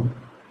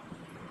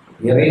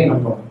இறையை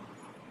நம்பணும்.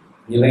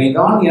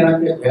 இறைதான்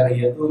எனக்கு, வேற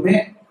எதுவுமே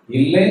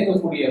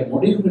இல்லைங்கக்கூடிய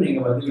முடிவுக்கு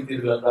நீங்க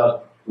வந்துவிட்டீர்கள் என்றால்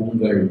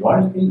உங்கள்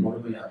வாழ்க்கை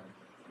முழுமையாக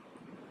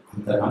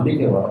அந்த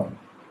நம்பிக்கை வரும்.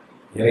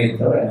 இறை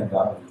தவிர எனக்கு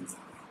ஆரம்பிச்சு.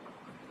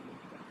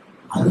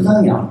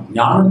 அதுதான் ஞானம்.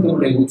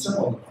 ஞானத்தினுடைய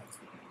உச்சம்.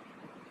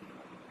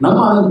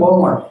 நம்ம அது போக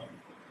மாட்டோம்.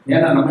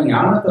 ஏன்னா நம்ம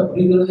ஞானத்தை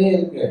புரிகிறதே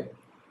இருக்கு.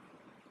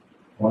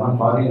 போனா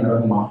பாதி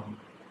நடக்குமா,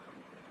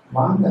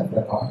 வாங்க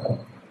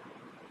பார்க்க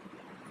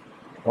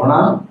போனா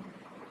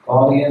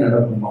பாதியே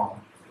நடக்குமா,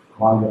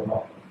 வாங்க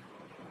பார்க்க.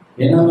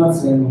 என்னெல்லாம்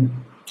செய்யணும்,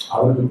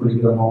 அவருக்கு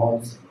பிடிக்கிற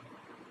மாதிரி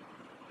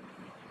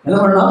என்ன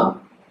பண்ணா,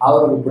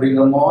 அவருக்கு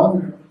பிடிக்கிற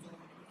மாதிரி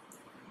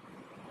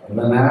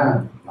இல்லைன்னா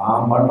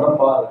நான் பண்றேன்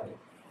பாரு.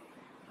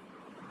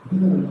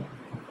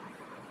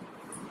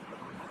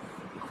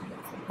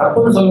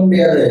 தப்புன்னு சொல்ல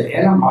முடியாது.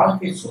 ஏன்னா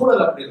வாழ்க்கை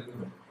சூழல் அப்படி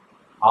இருக்குது.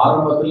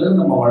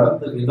 ஆரம்பத்திலிருந்து நம்ம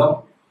வளர்ந்த விதம்,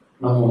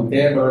 நம்ம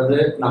தேடுறது,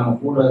 நம்ம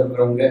கூட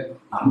இருக்கிறவங்க,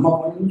 நம்ம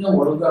கொஞ்சம்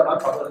ஒழுங்கானா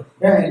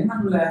பக்கத்துல என்ன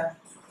இல்லை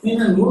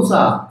நீங்க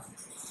லூசா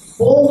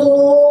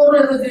போதும்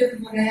எதை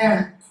செய்திருக்கீங்க,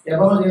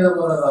 எப்பவும் செய்த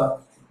போறதா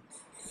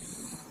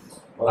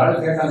ஒரு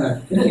ஆள் கேட்டாங்க,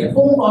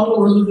 எப்பவும்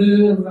காலில் விழுந்துட்டு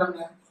இருந்தாங்க.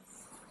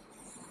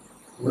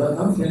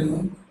 இவ்வளவுதான்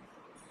செய்யணும்.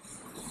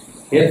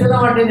 எத்தனை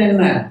வாட்டின்னு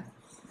என்ன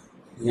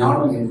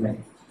ஞானம் இல்லை.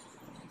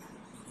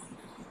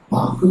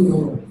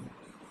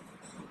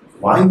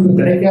 வாய்ப்பு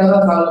கிடைக்காத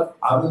காலம்.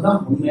 அதுதான்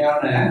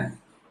உண்மையான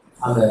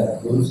அந்த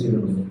குரு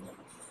சீடர்கள்.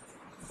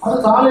 அது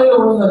காலையில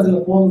விழுந்து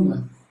அதுல போகுங்க.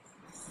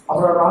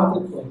 அப்புறம்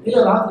ராத்திரி இல்ல,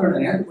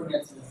 ராத்திரி நேற்று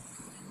பண்ணியாச்சு.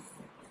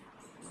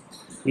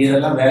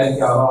 இதெல்லாம்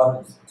வேலைக்கு ஆகாது.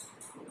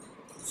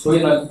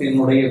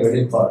 சுயநலத்தினுடைய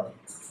வெளிப்பாடு,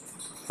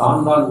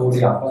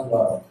 தாண்டானுடைய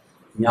அகங்காரம்,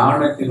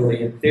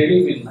 ஞானத்தினுடைய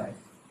தெளிவின்மை.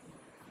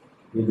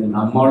 இது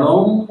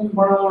நம்மளும்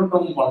பண்ண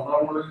மாட்டோம்,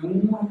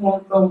 மற்றவங்களையும் பண்ண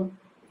மாட்டோம்.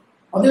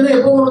 அது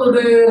எப்போ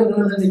வந்துட்டு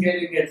இருக்கிறது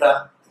கேள்வி கேட்டா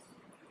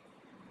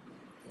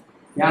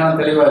ஞானம்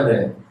தெளிவா இது.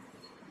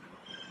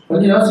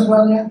 கொஞ்சம் யோசிச்சு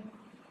பாருங்க.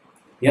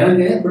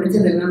 எனக்கு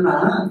பிடிச்சது என்னன்னா,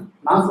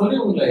 நான் சொல்லி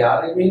கொடுக்கல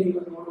யாரையுமே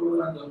நீங்க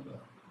சொல்லுங்க,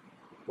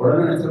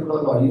 உடனே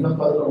நினைச்சிருக்கிறது ஐயோ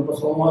பார்த்து ரொம்ப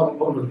சோகமா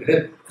இருக்கு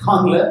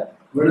காங்கில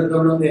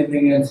விழுந்தோன்னு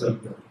இருந்தீங்கன்னு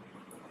சொல்லிட்டு.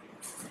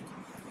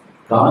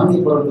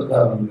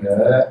 காஞ்சிபுரத்துக்காரங்க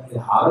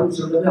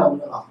ஆரம்பிச்சுள்ளதே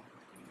அவங்கதான்.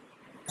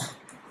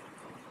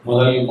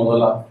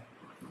 முதலா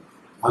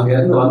அங்க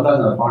இருந்து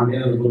வந்தாங்க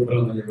பாண்டியன்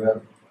குருக்கள் கொஞ்சம் பேர்.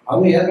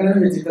 அவங்க ஏற்கனவே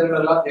இந்த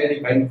சித்திரங்கள் எல்லாம் தேடி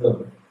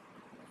பயணித்தவர்.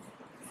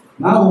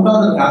 நான்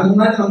உட்கார்ந்துருக்கேன். அதுக்கு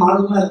முன்னாடி நம்ம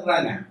ஆளுங்கெல்லாம்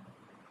இருக்கிறாங்க.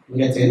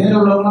 இங்க சென்னையில்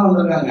உள்ளவங்களாம்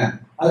வந்திருக்காங்க.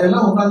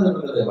 அதெல்லாம் உட்கார்ந்துட்டு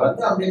இருக்குது.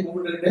 வந்து அப்படியே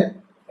கும்பிட்டுக்கிட்டு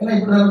எல்லாம்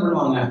இப்படிதான்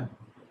பண்ணுவாங்க.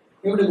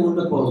 எப்படி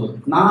கும்பிட்டு போகுது.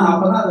 நான்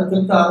அப்பதான் அதை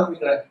திருத்த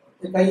ஆரம்பிக்கிறேன்.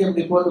 கை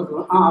எப்படி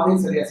போட்டு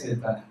அதையும் சரியா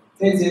செய்திருக்காங்க.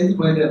 சரி சேர்ந்து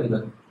போயிட்டே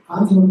இருந்தது.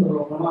 காஞ்சிபுரத்தில்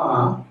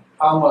உள்ளவங்கலாம்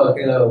அவங்க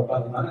கீழே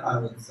உட்காந்துருந்தாங்க.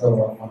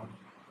 நாங்கள்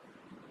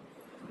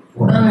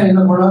உடனே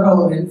என்ன பண்ணாரு,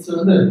 அவர் எரிச்சு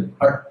வந்து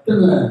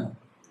பட்டுன்னு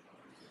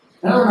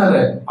என்ன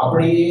பண்ணாரு,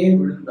 அப்படியே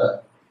விழுந்தார்.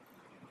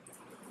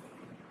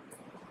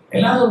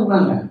 எல்லாரும்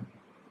இருக்காங்க.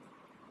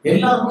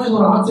 எல்லாருக்குமே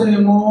ஒரு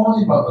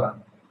ஆச்சரியமோதி பாக்குறாங்க.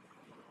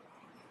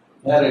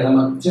 யாரு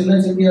நம்ம சின்ன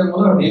சிட்டியா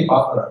போது அப்படியே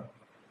பாக்குறாரு.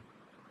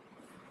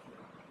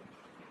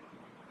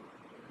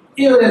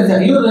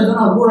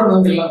 இவர் கூட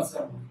வந்து எல்லாம்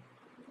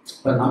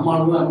இப்ப நம்ம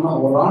ஆளுங்க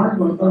ஒரு ஆளுக்கு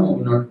மட்டும்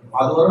நமக்கு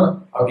அது வரும்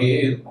அப்படியே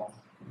இருக்கும்.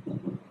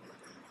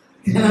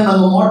 ஏன்னா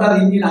நம்ம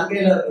மோட்டார் இன்ஜின்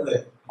அங்கேயில இருக்குது.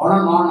 அவனா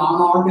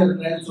நானும் ஆட்டு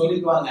இருக்கிறேன்னு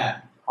சொல்லிக்குவாங்க.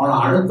 அவனை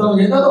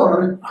அடுத்தவங்க ஏதாவது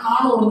உடனே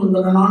நானும்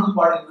ஒன்று, நானும்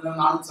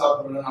பாடிக்கிறேன், நானும்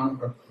சாப்பிடுறேன், நானும்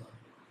படுத்துறேன்.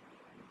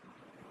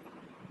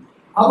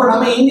 அப்ப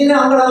நம்ம இன்ஜினே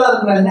அங்கடால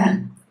இருக்கிறாங்க.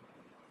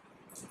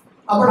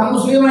 அப்ப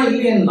நம்ம சுயமா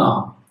இல்லையேன்னா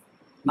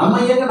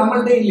நம்ம இயக்க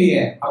நம்மள்கிட்ட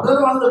இல்லையே.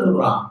 அப்படிதான் வாழ்ந்துட்டு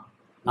இருக்கிறோம்.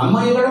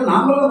 நம்ம இயக்க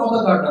நாமளும்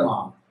மொத்த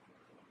காட்டணும்.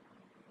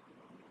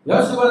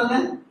 யோசிச்சு பாருங்க.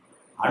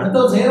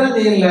 அடுத்தவங்க செய்யறா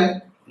செய்யல,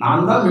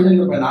 நான் தான்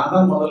விழுந்திருப்பேன், நான்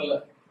தான் முதல்ல.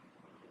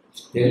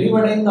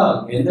 தெளிவடைந்தால்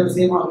எந்த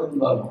விஷயமாக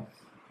இருந்தாலும்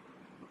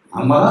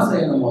நம்ம தான்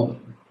செய்யணும். போது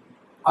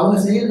அவங்க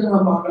செய்யறது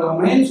நம்ம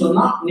பார்க்கலாமேன்னு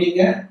சொன்னா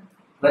நீங்க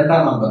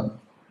 2ஆம் நம்பர்.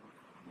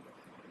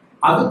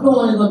 அதுக்கும்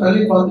கொஞ்சம்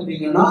தள்ளி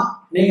பார்த்துட்டீங்கன்னா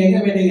நீங்க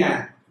எங்க போயிட்டீங்க,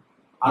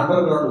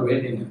 அண்டர் கிரவுண்ட்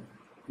போயிட்டீங்க.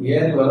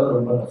 ஏறி வர்றது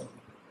ரொம்ப கஷ்டம்.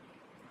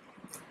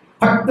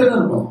 டக்குன்னு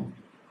இருக்கும்.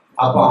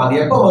 அப்போ அது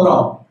எப்போ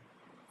வரும்,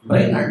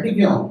 பிரெயின்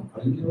அடிக்கும்.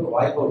 அஞ்சு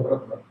வாய்ப்பு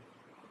விட்டுறக்கூடாது.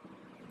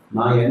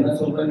 நான் என்ன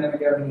சொல்றேன்னு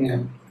நினைக்காதீங்க,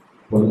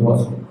 பொதுவாக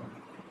சொல்றேன்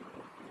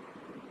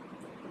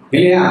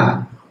இல்லையா.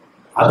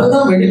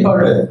 அதுதான்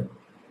வெளிப்பாடு.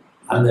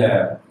 அந்த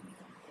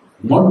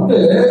மொட்டு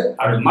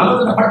அப்படி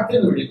மலர்ந்த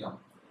பட்டுன்னு வெடிக்கும்.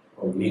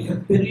 ஒரு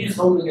மிகப்பெரிய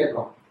சவுண்டு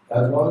கேட்கும்.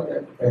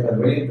 கேட்க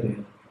வெளியே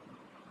தெரியும்.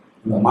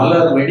 இந்த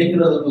மலர்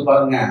வெடிக்கிறதுக்கு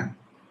பாருங்க,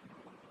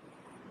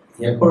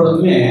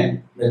 எப்பொழுதுமே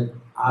இந்த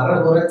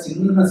அரைகுறை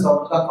சின்ன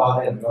சவுண்ட் தான்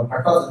பாதை இருக்கும்.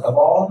 பட்டாசு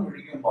தபான்னு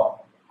வெடிக்கும் பா,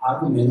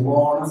 அது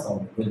மெதுவான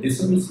sound.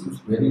 Disturbance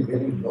very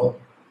very low.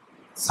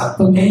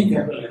 சத்தமே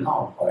கேட்கலன்னா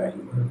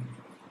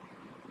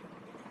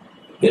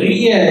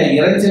பெரிய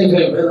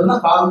இறைச்சல்கள் வருதுன்னா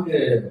காதுக்கு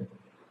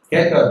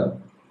கேட்காது.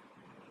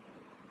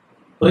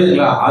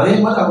 புரியுதுங்களா? அதே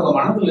மாதிரி அவங்க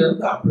மனத்துல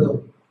இருந்து அப்படி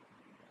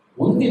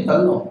உந்தி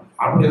தள்ளும்.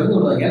 அப்படி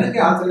வந்து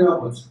எனக்கே ஆச்சரியமா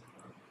போச்சு.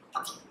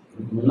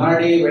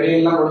 முன்னாடி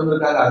வெளியெல்லாம்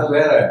விழுந்திருக்காங்க, அது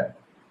வேற.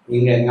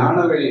 இங்க ஞான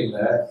வெளியில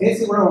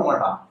பேசி கூட விட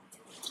மாட்டான்.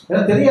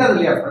 ஏன்னா தெரியாது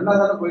இல்லையா, ஃப்ரெண்டா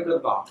தானே போயிட்டு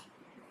இருக்கோம்.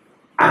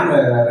 அங்க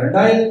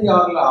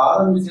 2006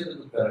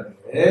 ஆரம்பிச்சதுக்கு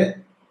பிறகு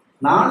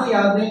நானும்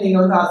யாருமே நீங்க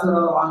வந்து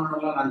ஆசீர்வாதம்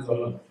வாங்கணும்லாம் நான்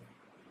சொல்லல.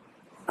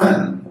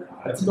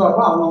 அடிச்சுட்டு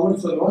வரப்போ அவங்க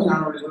அவங்களுக்கு சொல்லுவோம்,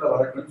 ஞான வழிக்குள்ள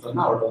வரட்டும்னு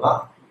சொன்னா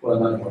அவ்வளவுதான்.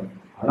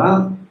 ஆனா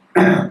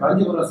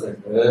காஞ்சிபுரம்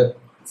சேர்த்து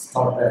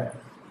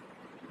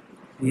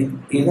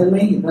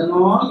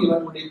இதனால்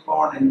இவன்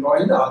முடிப்பான்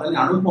என்று அதனை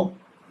அனுப்பும்.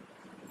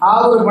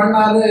 அவர்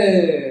பண்ணாரு.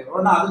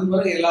 உடனே அதுக்கு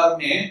பிறகு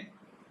எல்லாருமே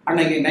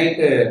அன்னைக்கு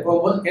நைட்டு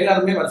போகும்போது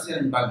எல்லாருமே வரிசையில்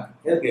நினைப்பாங்க.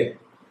 எதுக்கு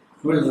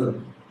விழுந்து,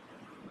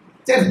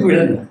 சரி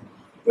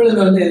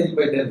விழுந்து வந்து எதுக்கு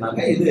போயிட்டே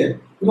இருந்தாங்க. இது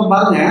இப்ப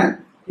பாருங்க,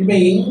 இப்ப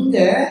இங்க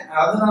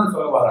அதுதான்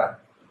சொல்ல வரேன்.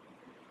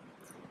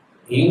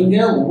 இங்க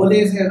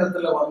உபதேச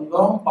இடத்துல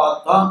வந்தோம்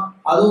பார்த்தா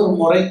அது ஒரு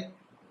முறை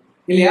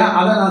இல்லையா.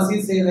 அதை நான்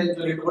சீர் செய்யறேன்னு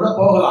சொல்லிட்டு கூட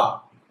போகலாம்.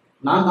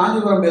 நான்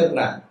காஞ்சிபுரம்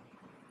போயிருக்கிறேன்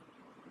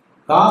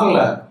கார்ல.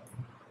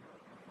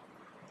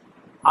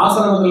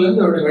 ஆசிரமத்துல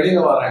இருந்து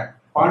வெளியில வரேன்.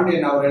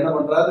 பாண்டியன் அவர் என்ன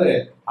பண்றாரு,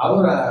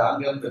 அவர்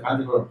அங்க இருந்து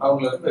காஞ்சிபுரம்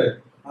டவுன்ல இருந்து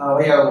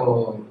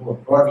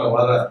ரோட்ல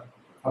வர்றார்.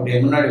 அப்படியே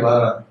முன்னாடி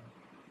வர்றார்.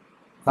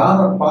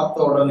 காரை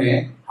பார்த்த உடனே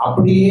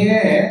அப்படியே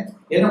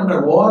என்ன பண்ற,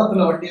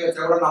 ஓரத்துல வண்டி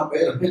வச்சா கூட நான்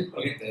போயிருப்பேன்னு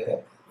சொல்லிட்டு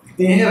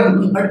நேரம்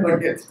முன்னாடி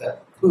வண்டி வச்சுட்டேன்.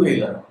 டூ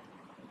வீலர்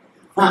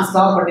நான்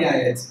ஸ்டாப் பண்ணி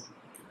ஆயாச்சு.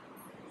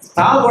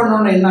 ஸ்டாப்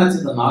பண்ணோன்னு என்ன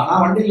ஆச்சுன்னா,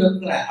 நான் வண்டியில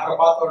இருக்கிறேன், அவரை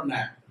பார்த்த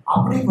உடனே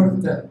அப்படியே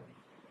படுத்துட்டாரு.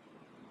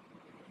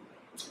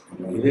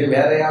 இது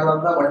வேற யாரா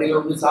இருந்தா வண்டியில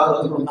வந்து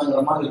சாகுறதுக்கு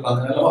வந்தாங்கிற மாதிரி இருக்கும்.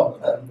 அந்த நிலவா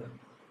இருந்து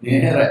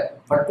நேர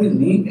பட்டு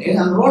நீங்க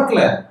அந்த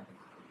ரோட்ல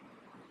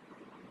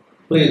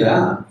புரியுதா,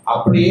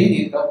 அப்படியே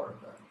நீட்டா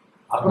படுத்தாரு.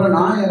 அப்புறம்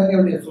நான் இறங்க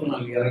வேண்டிய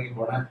சூழ்நிலை, இறங்கி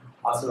போனேன்,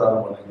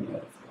 ஆசீர்வாதம்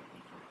பண்ண.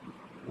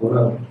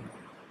 உணவு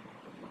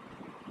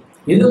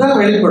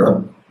இதுதான்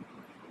வெளிப்படும்.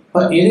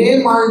 இதே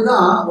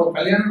மாதிரிதான் ஒரு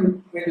கல்யாண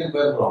வீட்டுக்கு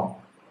போயிருக்கிறோம்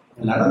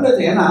நடந்தது.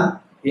 ஏன்னா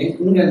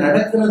இங்க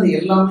நடக்கிறது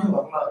எல்லாமே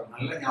வரலாறு.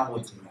 நல்ல ஞாபகம்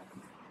வச்சுக்கோங்க.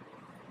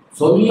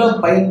 சொல்ல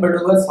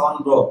பயன்படுவர்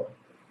சான்றோர்.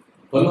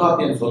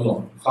 தொல்காப்பியம்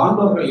சொல்லும்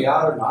சான்றோர்கள்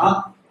யாருன்னா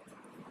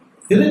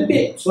திருப்பி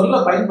சொல்ல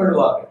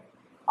பயன்படுவார்கள்.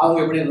 அவங்க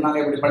எப்படி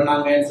இருந்தாங்க, எப்படி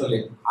பண்ணாங்கன்னு சொல்லி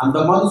அந்த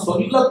மாதிரி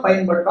சொல்ல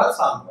பயன்பட்டால்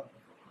சான்றோர்.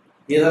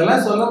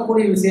 இதெல்லாம்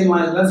சொல்லக்கூடிய விஷயமா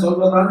இதெல்லாம்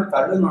சொல்றதான்னு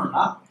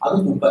தடுனோம்னா அது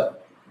குப்பை.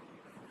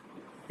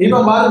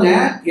 இப்ப பாருங்க,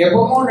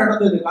 எப்பவும்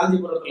நடந்தது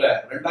காஞ்சிபுரத்துல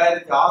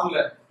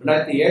 2006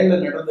 2007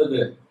 நடந்தது.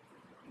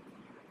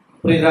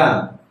 புரியுதா?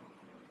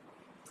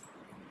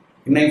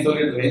 இன்னைக்கு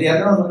சொல்லிட்டு இருக்கேன், இது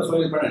யாரும்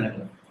சொல்லியிருப்பேன்னு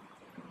நினைக்கிறேன்.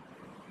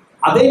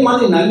 அதே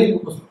மாதிரி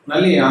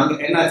நல்லி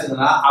அங்க என்ன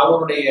ஆச்சுன்னா,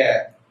 அவருடைய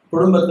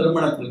குடும்ப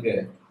திருமணத்திற்கு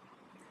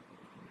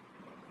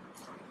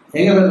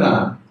எங்க போயிருந்தா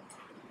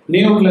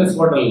நியூ உட்லண்ட்ஸ்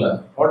ஹோட்டல்ல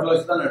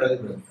வச்சு தான்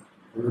நடக்குது.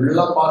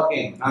 உள்ள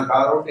பார்க்கிங், நான்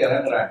கார் விட்டு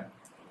இறங்குறேன்.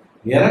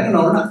 இறங்கின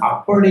உடனே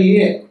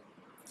அப்படியே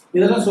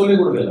இதெல்லாம் சொல்லிக்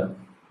கொடுக்கல,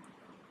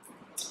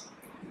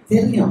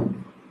 தெரியும்.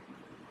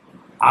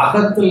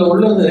 அகத்துல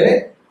உள்ளது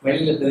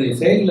வெளியில தெரியும்,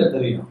 செயல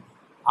தெரியும்.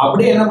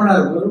 அப்படியே என்ன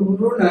பண்ணாரு,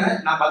 ஒரு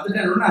நான்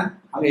பார்த்துட்டேன்.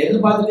 அங்க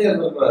எதிர்பார்த்துட்டே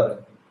இருந்திருக்கிறாரு.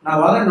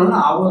 நான் வரேன்னு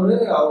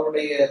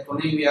அவருடைய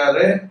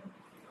துணைவியாரு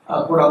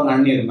கூட அவங்க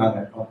அண்ணி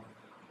இருந்தாங்க.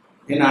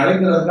 என்னை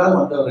அழைக்கிறதுக்காக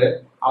வந்தவர்.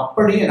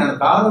 அப்படியே நான்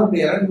காரை விட்டு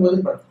இறங்கும் போது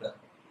படுத்துட்டேன்.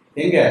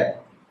 எங்க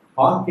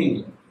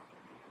பார்க்கிங்ல.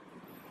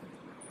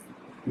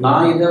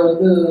 நான் இதை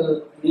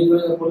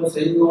நீங்களே போல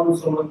செய்யணும்னு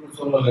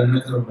சொல்லல,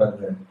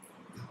 நினைச்சிடக்கூடாது.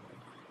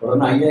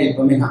 உடனே ஐயா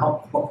இப்பவுமே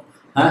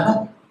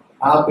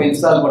ஆப்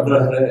இன்ஸ்டால்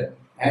பண்றாரு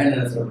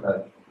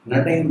நினைச்சிடக்கூடாது.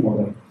 நட்டையும்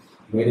போடுற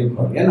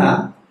வெளிப்பாடு. ஏன்னா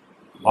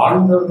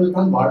வாழ்ந்தவர்கள்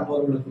தான்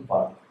வாழ்பவர்களுக்கு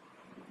பாரு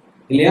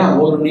இல்லையா?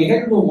 ஒரு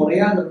நிகழ்வு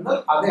முறையாக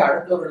இருந்தால் அதை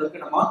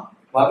அடுத்தவர்களுக்கு நம்ம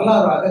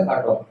வரலாறாக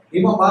காட்டுவோம்.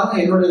 இப்ப பாருங்க,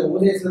 என்னுடைய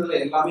உபதேசத்துல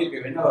எல்லாமே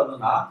இப்ப என்ன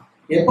வருதுன்னா,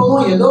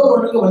 எப்பவும் ஏதோ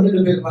ஒண்ணுக்கு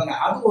வந்துட்டு போயிருப்பாங்க.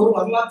 அது ஒரு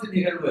வரலாற்று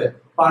நிகழ்வு.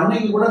 இப்ப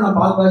அன்னைக்கு கூட நான்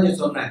பால்ராஜை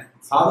சொன்னேன்,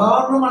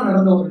 சாதாரணமா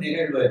நடந்த ஒரு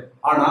நிகழ்வு.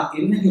 ஆனா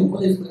இன்னைக்கு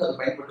உபதேசத்துக்கு அது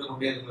பயன்பட்டு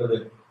கொண்டே இருக்கிறது.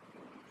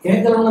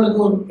 கேட்கிறவங்களுக்கு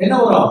ஒரு என்ன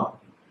வரும்,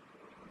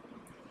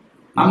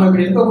 நம்ம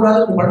இப்படி இருக்கக்கூடாது,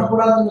 இப்படி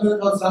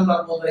பண்ணக்கூடாதுங்கிறது சான்றா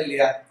போதா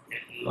இல்லையா?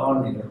 எல்லா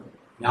நிகழ்வு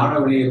ஞான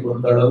வழியை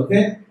பொறுத்த அளவுக்கு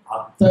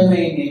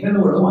அத்தனை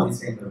நிகழ்வுகளும்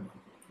அதிசயங்கள்.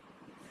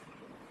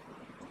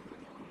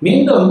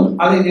 மீண்டும்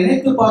அதை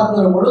நினைத்து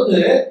பார்க்கிற பொழுது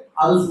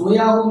அது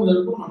சுவையாகவும்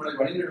இருக்கும், நம்மளை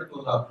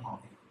வழிநடத்துவதாகவும்.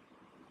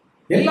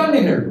 எல்லா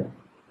நிகழ்வும்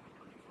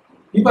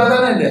இப்ப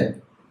அதானே இது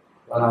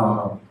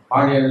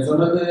பாண்டியன்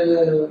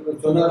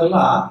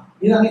சொன்னதெல்லாம்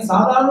இது அன்னைக்கு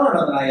சாதாரண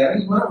நடந்தது. நான்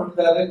இறங்கி போற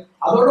விழுந்தாரு,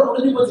 அதோட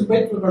முடிஞ்சு போச்சு,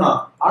 போயிட்டு இருக்கணும்.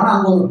 ஆனா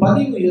அங்க ஒரு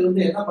பதிவு இருந்து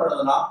என்ன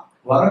பண்ணுதுன்னா,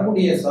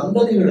 வரக்கூடிய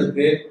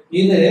சந்ததிகளுக்கு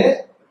இது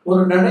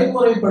ஒரு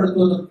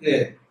நடைமுறைப்படுத்துவதற்கு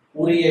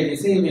உரிய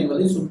விஷயம்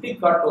என்பதை சுட்டி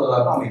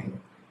காட்டுவதாக அமைகிறது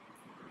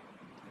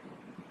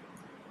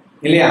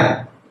இல்லையா?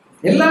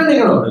 எல்லா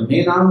நிகழ்வும் நீ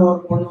நான் ஒரு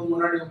பொண்ணு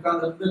முன்னாடி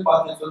உட்கார்ந்து இருந்து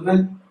பார்த்து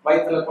சொன்னேன்,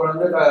 வயிற்றுல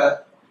குழந்தை.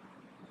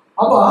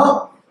 அப்போ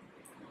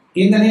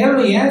இந்த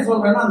நிகழ்வு ஏன்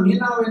சொல்றேன்னா,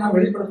 மீனாவை நான்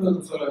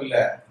வெளிப்படுத்துவதற்கு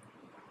சொல்லவில்லை.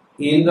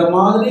 இந்த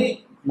மாதிரி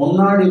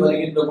முன்னாடி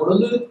வருகின்ற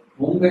பொழுது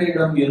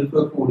உங்களிடம்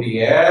இருக்கக்கூடிய,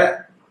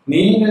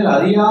 நீங்கள்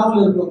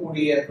அறியாமல்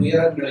இருக்கக்கூடிய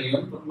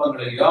துயரங்களையும்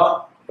துன்பங்களையும்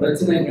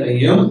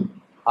பிரச்சனைகளையும்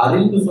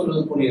அறிந்து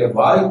சொல்லக்கூடிய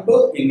வாய்ப்பு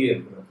இங்கே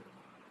இருக்கிறது.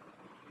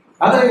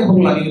 அதை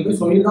போகலாம், நீங்க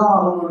போய் சொல்லிதான்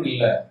ஆகணும்னு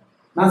இல்லை.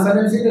 நான் சில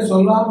விஷயத்தை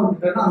சொல்லாம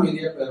விட்டுட்டேன்னா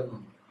அமைதியா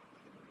போயிடணும்.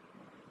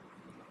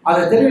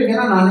 அதை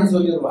தெரிவிக்கணும், நானே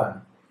சொல்லிடுவேன்.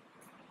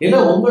 இல்ல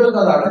உங்களுக்கு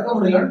அதை அடக்க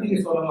முடியலன்னு நீங்க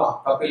சொல்லலாம்,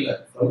 தப்பு இல்லை,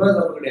 சொல்றது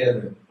தப்பு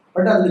கிடையாது.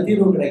 பட் அதுக்கு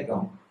தீர்வு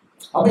கிடைக்கும்.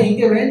 அப்ப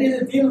இங்க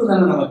வேண்டியது தீர்வு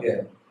தானே நமக்கு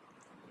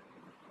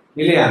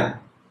இல்லையா?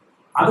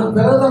 அதுக்கு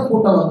பிறகுதான்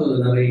கூட்டம் வந்தது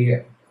நிறைய.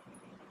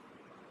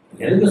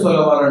 எதுக்கு சொல்ல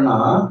வரேன்னா,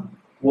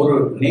 ஒரு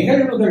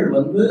நிகழ்வுகள்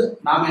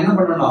நாம என்ன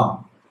பண்ணணும்,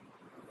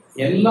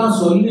 எல்லாம்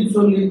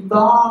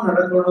சொல்லித்தான்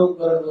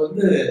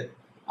நடக்கணுங்கிறது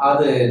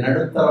அது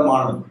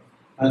நடுத்தரமானது.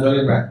 நான்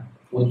சொல்லியிருப்பேன்,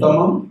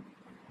 உத்தமம்,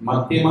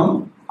 மத்தியமம்,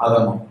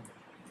 அதமம்.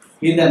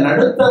 இந்த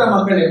நடுத்தர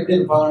மக்கள் எப்படி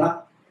இருப்பாங்கன்னா,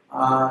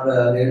 அதை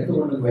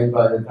எடுத்துக்கொண்டு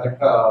வைப்பாரு,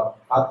 கரெக்டா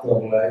காத்து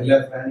வரல, இல்ல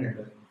ஃபேன்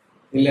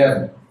இல்ல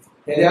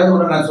எதையாவது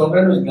கூட நான்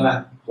சொல்றேன்னு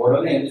வச்சுக்கலாம்,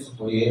 உடனே எழுதிச்சு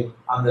போய்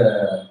அந்த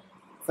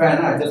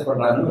ஃபேனை அட்ஜஸ்ட்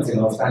பண்றாங்கன்னு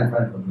வச்சுக்கலாம், ஃபேன்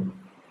பண்ணுறது.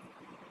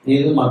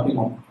 இது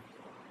மத்தியமம்.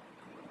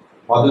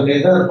 பார்த்துக்கிட்டே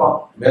தான் இருப்பான்,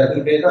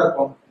 வேர்த்துக்கிட்டே தான்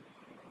இருப்போம்.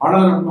 ஆனா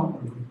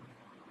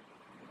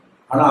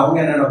அவங்க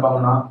என்ன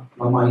நினைப்பாங்கன்னா,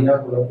 நம்ம ஐயா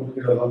கூட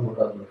குறுக்கிடலாம்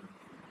கூடாது,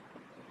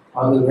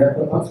 அது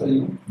வேர்த்தான்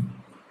செய்யணும்,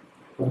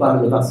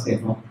 உட்கார்ந்து தான்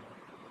செய்யணும்,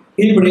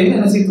 இப்படின்னு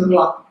நினைச்சிட்டு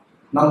இருக்கலாம்.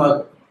 நம்ம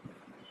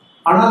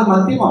ஆனா அது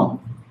மத்தியமம்.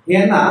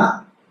 ஏன்னா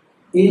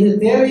இது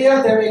தேவையா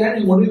தேவையில்லை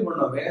நீ முடிவு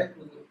பண்ணுவே.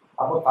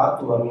 அப்போ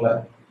காத்து வரல.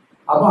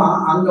 அப்ப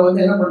அங்க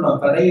வந்து என்ன பண்ணோம்,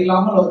 தடை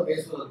இல்லாமல் அவர்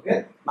பேசுவதற்கு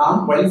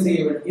நாம் வழி செய்ய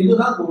வேண்டும்.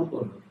 இதுதான்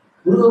குருத்தொண்டு.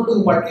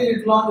 குருத்தொண்டுக்கு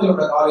பட்டியலிட்டலாம்.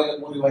 இதோட காலையில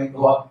மூடி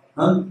வாங்கிட்டு வா,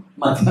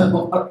 மத்தியானம்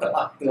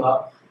வாங்கிட்டு வா,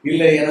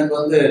 இல்லை எனக்கு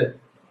வந்து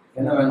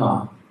என்ன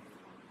வேணும்,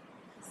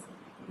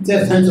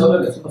 சரி நான்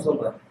சொல்லல, சும்மா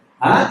சொல்றேன்.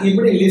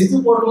 இப்படி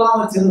லிஸ்ட் போடலாம்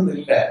வச்சிருந்தது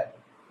இல்லை.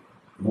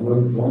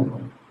 உங்களுக்கு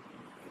தோன்றும்.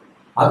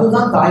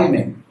 அதுதான்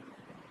தாய்மை.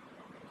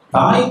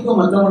 தாய்க்கும்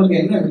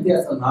மற்றவங்களுக்கு என்ன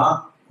வித்தியாசம்னா,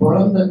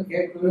 குழந்தை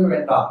கேட்கவே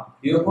வேண்டாம்,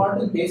 இவ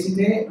பாட்டு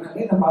பேசிட்டே,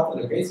 நான்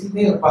பார்த்துருக்கேன்,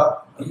 பேசிட்டே இருப்பா.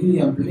 ஐயோ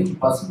என் பிள்ளைக்கு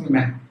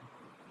பசிக்குமே,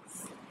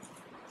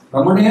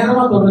 ரொம்ப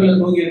நேரமா தொட்டில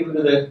தூங்கிட்டு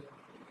இருக்குது,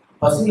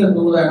 பசியில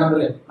தூங்குதா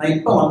என்ன, நான்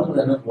இப்ப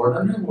வந்துருந்தேன்,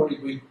 உடனே ஓடி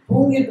போய்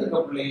தூங்கிட்டு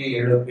இருக்க பிள்ளையை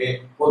எழுப்பி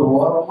ஒரு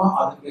ஓரமா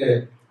அதுக்கு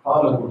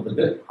காலை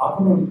கொடுத்துட்டு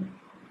அப்புறம்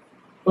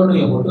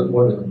தொட்டில போட்டு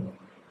ஓடி வந்தோம்.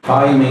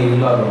 தாய்மை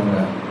இல்லாதவங்க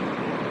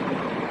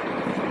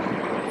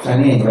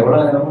சனி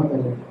எவ்வளவு நேரமா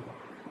தெரியும்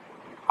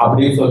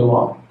அப்படின்னு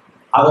சொல்லுவோம்.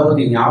 அதை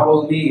பத்தி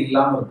ஞாபகமே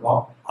இல்லாம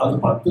இருக்கும். அது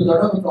 10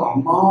 தடவை இருக்கும்,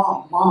 அம்மா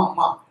அம்மா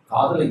அம்மா,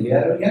 காதுல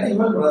ஏற. ஏன்னா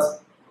இவள்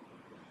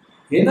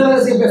என்ன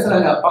ரகசியம்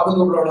பேசுறாங்க,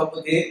 பக்கத்து உள்ளவளை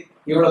பத்தி,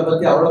 இவளை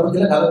பத்தி, அவளை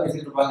பத்தியில கதை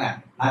பேசிட்டு இருப்பாங்க,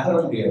 நகர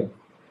முடியாது.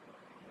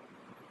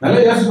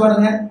 நல்லா யோசிச்சு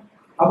பாருங்க.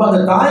 அப்ப அந்த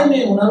தாய்மை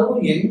உணர்வு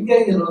எங்க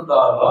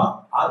இருந்தாலும்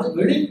அது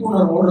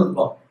விழிப்புணர்வோடு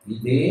இருக்கும்.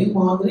 இதே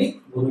மாதிரி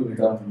ஒரு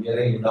இடம்,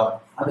 இறையிடம்,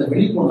 அந்த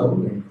விழிப்புணர்வு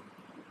வேண்டும்,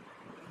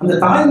 அந்த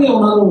தாய்மை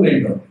உணர்வு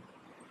வேண்டும்.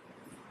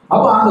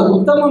 அப்ப அந்த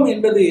உத்தமம்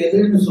என்பது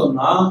எதுன்னு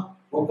சொன்னா,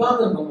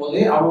 உட்கார்ந்து இருக்கும்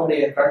போதே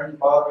அவனுடைய கண்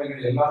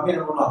பார்வைகள் எல்லாமே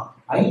என்ன பண்ணணும்,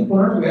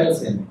 ஐம்புலனும் வேலை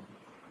செய்யணும்.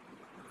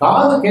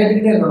 காது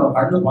கேட்டுக்கிட்டே இருக்கணும்,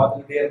 கண்ணு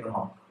பார்த்துக்கிட்டே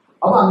இருக்கணும்.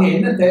 அப்ப அங்க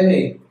என்ன தேவை,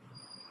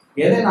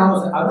 எதை நாம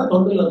அதான்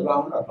தொண்டில்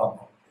இருக்காங்கன்னு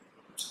அர்த்தம்.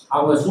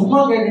 அவங்க சும்மா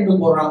கேட்டுட்டு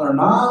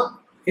போறாங்கன்னா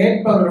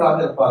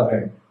கேட்பவர்களாக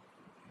இருப்பார்கள்.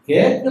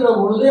 கேட்கிற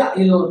பொழுது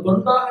இது ஒரு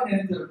தொண்டாக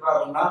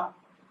நினைத்திருக்கிறாங்கன்னா,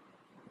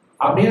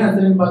 அப்படியே நான்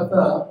திரும்பி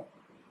பார்த்தா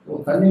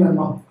தண்ணி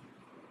வேணுமா,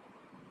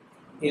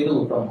 இது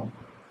உத்தமம்.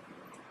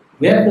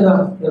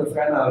 வேர்க்குதான்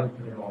ஃபேன்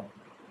ஆரம்பிச்சிருக்கோம்,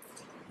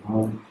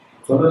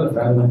 சொல்றது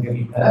ஃபேன் தான்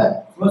கேட்கல,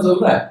 சும்மா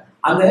சொல்றேன்.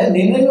 அந்த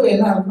நினைவு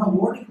என்ன ஆகுதுன்னா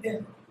ஓடிக்கிட்டே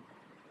இருக்கும்.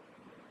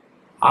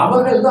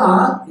 அவர்கள்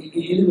தான்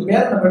இதுக்கு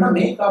பேர் என்ன பண்ணா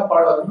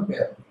மெய்காப்பாளர்னு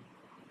பேர்.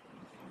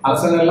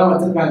 அரசர்கள் எல்லாம்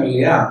வச்சிருக்காங்க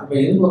இல்லையா. இப்ப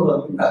எதுக்கு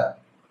ஒருவர் இருந்தார்,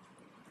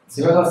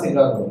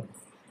 சிவகாசிக்காரர்.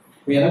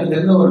 இப்போ எனக்கு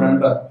தெரிஞ்ச ஒரு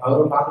நண்பர்,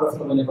 அவர்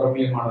காங்கிரஸ்ல கொஞ்சம்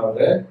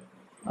பிரபலியமானவர்.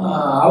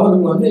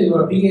 அவருக்கு வந்து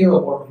இவர் பிஏஓ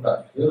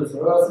போட்டுட்டார். இவர்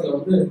சிவகாசியில்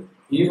வந்து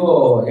ஈஓ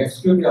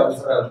எக்ஸிக்யூட்டிவ்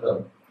ஆஃபீஸரா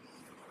இருந்தார்.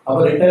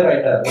 அவர் ரிட்டையர்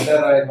ஆயிட்டார்.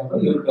 ரிட்டையர்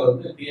ஆகிட்டு இவர்கிட்ட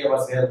வந்து பிஏவா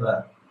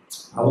சேர்ந்தார்.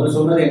 அவர்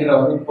சொன்னது எங்கிட்ட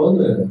வந்து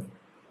போது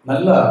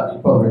நல்லா,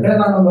 இப்போ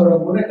ரிட்டையர் ஆனவர்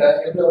கூட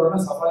எப்படி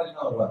வருவாருன்னா சஃபாரி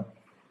தான் வருவார்.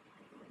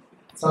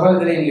 சஃபாரி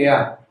தெரியும் இல்லையா,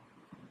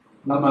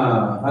 நம்ம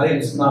ஹரே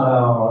கிருஷ்ணா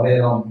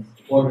வளையம்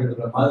போட்டுட்டு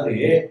இருக்கிற மாதிரி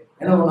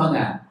என்ன பண்ணாங்க,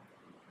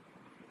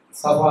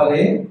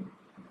 சஃபாரி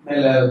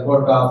மேல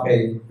கோட்டா கை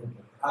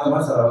அந்த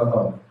மாதிரி சில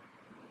வரும்.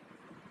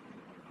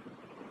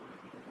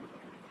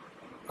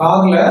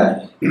 கார்ல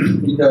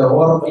இந்த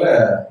ஓரத்துல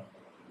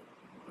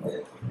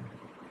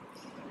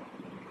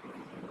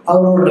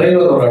அவரோட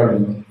டிரைவர் ஒரு ஆள்,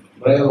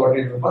 டிரைவர்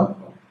ஓட்டிட்டு இருப்பார்,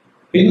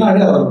 பின்னாடி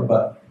அவர்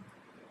இருப்பார்,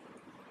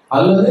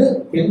 அல்லது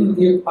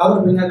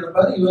அவர் பின்னாடி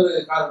இருப்பார், இவர்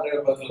கார்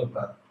டிரைவர் பக்கத்தில்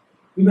இருப்பார்.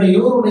 இப்ப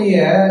இவருடைய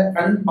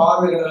கண்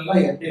பார்வைகள்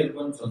எல்லாம் எப்படி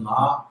இருக்குன்னு சொன்னா,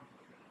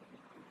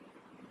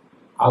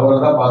 அவரை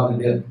தான்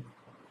பார்த்துக்கிட்டே இருக்கு.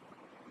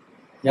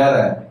 யார,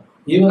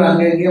 இவர்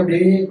அங்க இங்கே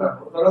அப்படியே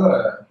ஒரு தடவை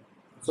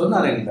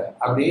சொன்னார் என்கிட்ட,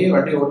 அப்படியே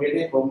வண்டி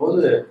ஓட்டிகிட்டே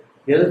போகும்போது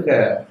எதிர்க்க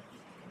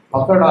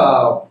பக்கடா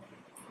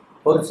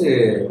பொறிச்சு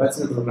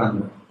வச்சுக்கிட்டு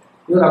இருக்காங்க.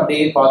 இவர்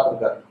அப்படியே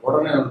பார்த்துருக்காரு.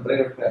 உடனே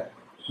டிரைவர்கிட்ட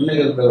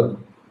இன்னைக்கு இருக்கிறவர்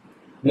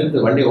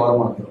நிறுத்து, வண்டி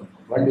ஓரமாக இருக்கிறார்.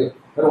 வண்டி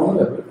வேற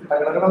ஒன்றும்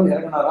கடற்கடை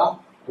இறங்கினாராம்.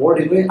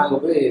 ஓடி போய் அங்கே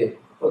போய்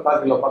ஒரு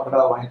 4 கிலோ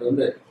பக்கடா வாங்கிட்டு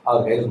வந்து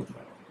அவர் கையில்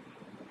கொடுத்தாரு.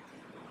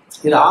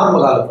 இது ஆரம்ப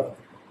காலத்தில்.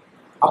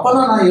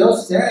 அப்பதான் நான்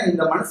யோசிச்சேன்,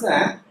 இந்த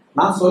மனுஷன்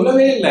நான்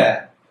சொல்லவே இல்லை,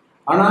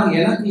 ஆனால்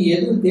எனக்கு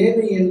எது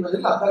தேவை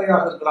என்பதில்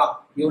அக்கறையாக இருக்கிறான்,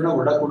 இவனை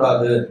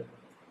விடக்கூடாது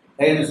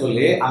ஏன்னு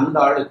சொல்லி அந்த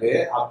ஆளுக்கு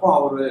அப்போ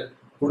அவரு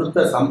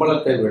கொடுத்த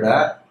சம்பளத்தை விட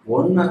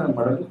 1.5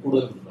 மடங்கு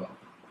கொடுத்துருக்கான்.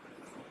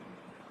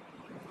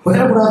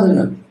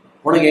 போயிடக்கூடாதுன்னு,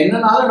 உனக்கு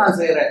என்னன்னாலும் நான்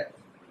செய்யறேன்.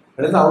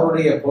 அடுத்து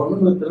அவருடைய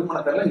பொண்ணு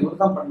திருமணத்தெல்லாம்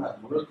இவர் தான் பண்ணார்.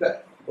 முழுக்க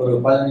ஒரு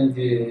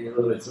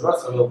 15-20 லட்ச ரூபா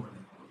செலவு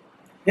பண்ணி.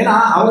 ஏன்னா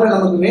அவரை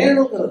நமக்கு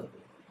வேணுங்கிறது.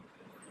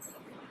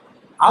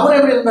 அவர்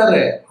எப்படி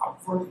இருந்தாரு,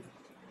 அப்படி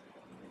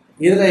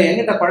இதுல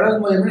எங்கிட்ட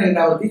பழகும் போது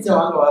என்கிட்ட அவர் டீச்சர்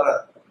வாங்க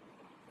வர்றாரு.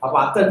 அப்ப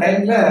அந்த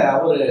டைம்ல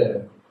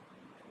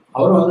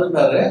அவரும்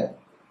வந்திருந்தாரு.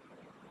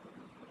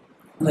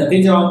 அந்த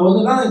டீச்சர் வாங்கும்போது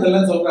தான்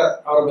இதெல்லாம் சொல்றாரு,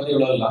 அவரை பத்தி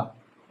இவ்வளவு எல்லாம்.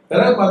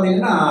 பிறகு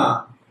பாத்தீங்கன்னா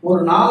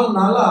ஒரு 4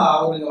 நாளா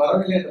அவருக்கு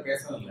வரவில்லை என்று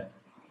பேசவில்லை.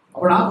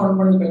 அப்ப நான் ஃபோன்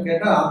பண்ணி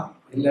கேட்டா,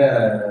 இல்ல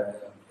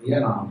ஐயா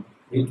நான்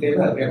வீட்லேயே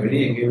தான் இருக்கேன்,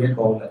 வெளியே எங்கேயுமே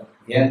போகல.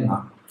 ஏன்னா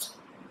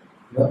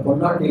இந்த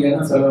பொண்டாட்டி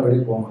இல்லைன்னா சில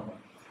வெளியே போக மாட்டோம்,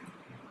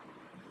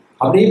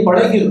 அப்படியே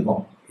பழகி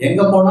இருக்கும்.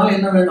 எங்க போனாலும்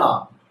என்ன வேணும்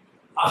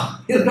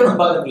இருக்கணும்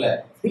பக்கத்துல,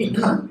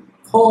 இல்லைன்னா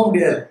போக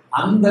முடியாது.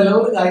 அந்த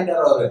லெவலுக்கு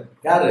ஆயிட்டார் அவரு.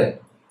 யாரு,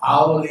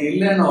 அவரு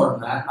இல்லைன்னு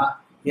உடனே நான்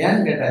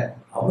ஏன்னு கேட்டேன்,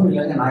 அவன்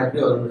இல்லைங்க, நான்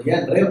எப்படி வருவது?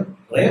 ஏன்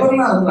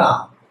டிரைவர்லாம் இருக்கிறான்,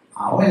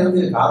 அவன்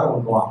இருந்து காரை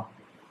ஓட்டுவான்,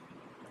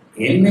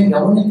 என்னை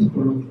கவனித்துக்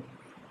கொள்ளும்.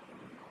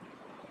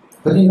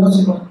 கொஞ்சம்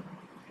யோசிக்கலாம்.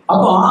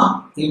 அப்போ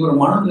இவர்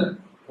மனதில்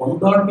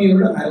பொண்டாட்டியை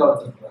விட மேல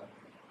வச்சிருக்கிறார்.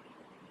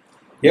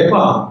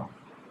 எப்பா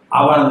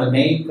அவன் அந்த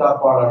மெய்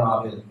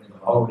காப்பாளனாக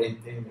இருக்கிறார், அவருடைய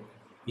தேவை.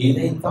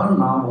 இதைத்தான்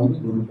நாம்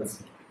குரு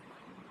பேசுகிறோம்.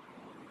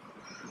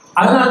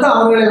 அதனால்தான்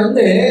அவர்களை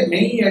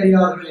மெய்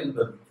அடியார்கள்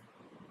என்பது.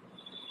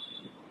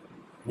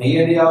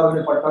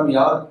 மெய்யடியாருடைய பட்டம்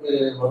யாருக்கு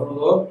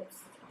வருவதோ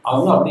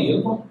அவங்க அப்படி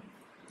இருக்கும்,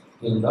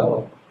 இருந்தா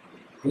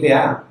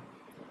இல்லையா?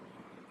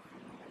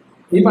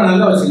 இப்ப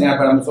நல்லா வச்சுங்க.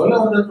 இப்ப நம்ம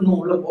சொல்ல வந்ததுக்கு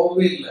உள்ள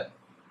போகவே இல்லை.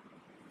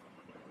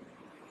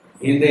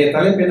 இந்த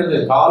தலைப்பு என்னது?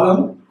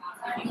 காலம்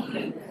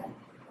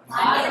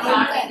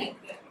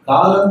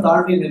காலம்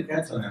தாண்டி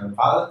நிற்கன்னு சொன்னாங்க.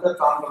 காலத்தை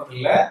தாண்டது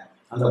இல்லை,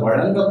 அந்த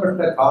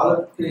வழங்கப்பட்ட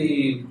காலத்தை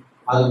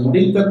அது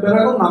முடித்த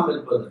பிறகும் நாம்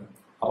இருப்பது.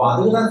 அப்ப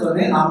அதுக்குதான்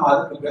சொன்னேன், நாம்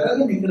அதுக்கு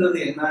பிறகு நிற்கிறது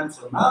என்னன்னு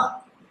சொன்னா,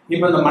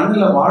 இப்ப இந்த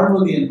மண்ணில்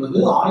வாழ்வது என்பது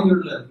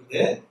ஆயுள்ல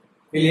இருக்குது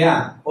இல்லையா?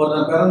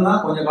 ஒருத்தன் பிறந்தா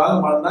கொஞ்ச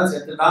காலம் வாழ்ந்தா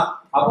செத்துட்டான்.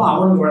 அப்போ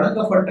அவனுக்கு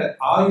வழங்கப்பட்ட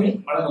ஆயுள்,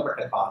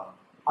 வழங்கப்பட்ட காலம்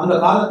அந்த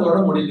காலத்தோட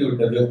முடிந்து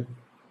விட்டது.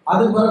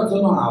 அதுக்கு பிறகு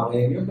சொல்லுவான், அவன்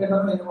எங்கேயும்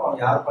கேட்டாலும் எங்க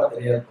அவன் யாருப்பா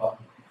தெரியாதுப்பா,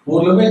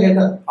 ஊர்ல போய்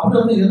கேட்டா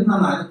அப்படி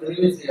இருந்தான், நான் எனக்கு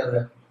தெரியவே செய்யாத.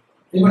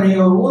 இப்ப நீங்க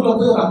ஒரு ஊர்ல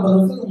போய் ஒரு 50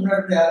 வருஷத்துக்கு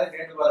முன்னாடி யாரும்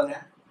கேட்டு பாருங்க,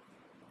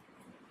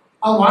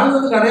 அவன்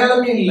வாழ்ந்ததுக்கு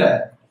அடையாளமே இல்லை.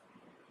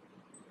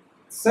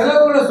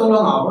 சிலவங்களை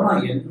சொல்லுவாங்க, அவனா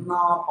என்ன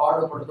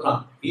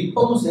பாடுபடுத்துறான்,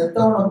 இப்பவும்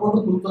செத்தவனை போட்டு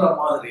குத்துற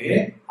மாதிரி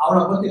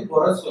அவனை பத்தி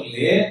குறை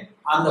சொல்லி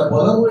அந்த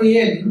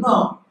புதகுறையே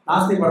இன்னும்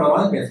நாஸ்தி பண்ற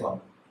மாதிரி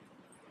பேசுவாங்க.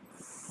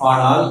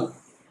 ஆனால்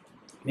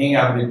நீங்க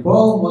அப்படி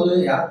போகும்போது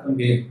யார்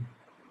தம்பி,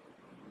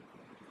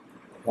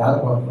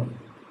 யார் பார்க்கணும்?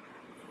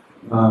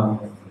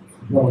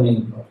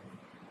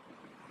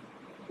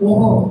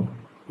 ஓஹோ,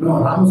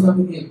 இன்னும்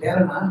ராமசாமிக்கு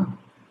பேரனா?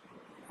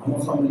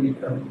 ராமசாமி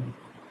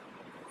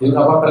இவங்க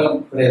அப்பாக்கெல்லாம்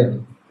கிடையாது.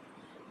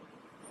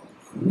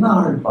 என்ன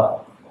ஆளுப்பா,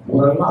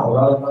 ஊரெல்லாம்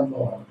அவரால் தான்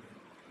போவாங்க.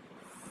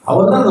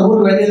 அவர் தான் அந்த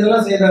ஊருக்கு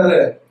வேண்டியதெல்லாம் செய்யறாரு.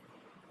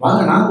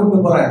 வாங்க, நான்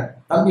கூப்பிட்டு போறேன்,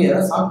 தம்பி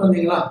எதாவது சாப்பிட்டு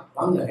வந்தீங்களா,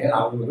 வாங்க, ஏன்னா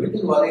அவங்க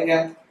வீட்டுக்கு வரீங்க,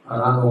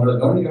 நாங்கள் உங்களை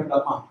கவனிக்க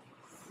வேண்டாமா?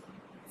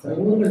 சில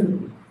ஊர்கள்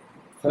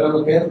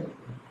சில பேர்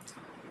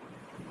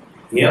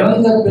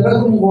இறந்த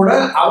பிறகும் கூட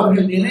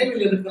அவர்கள்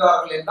நினைவில்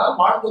இருக்கிறார்கள் என்றால்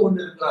வாழ்ந்து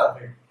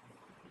கொண்டிருக்கிறார்கள்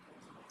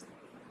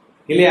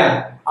இல்லையா?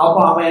 அப்ப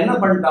அவன் என்ன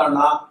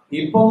பண்ணிட்டான்னா,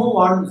 இப்பவும்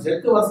வாழ்ந்து,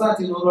 செத்து வருஷம்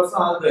ஆச்சு, 100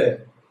 வருஷம் ஆகுது,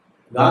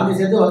 காந்தி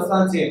செத்து வருஷம்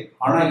ஆச்சு,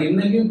 ஆனா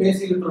இன்னைக்கும்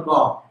பேசிக்கிட்டு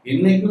இருக்கோம்,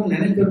 இன்னைக்கும்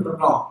நினைக்கிட்டு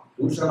இருக்கோம்.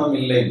 தூஷணம்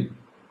இல்லை,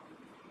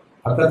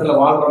 பக்கத்துல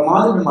வாழ்ற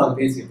மாதிரி நம்ம அதை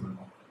பேசிட்டு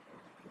இருக்கோம்,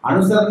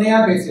 அனுசரணையா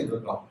பேசிட்டு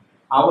இருக்கோம்,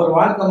 அவர்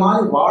வாழ்க்கை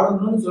மாதிரி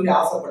வாழணும்னு சொல்லி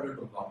ஆசைப்பட்டுட்டு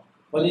இருக்கோம்.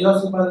 கொஞ்சம்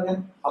யோசிச்சு பாருங்க.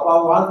 அப்ப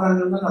அவர்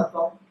வாழ்றாங்கன்னு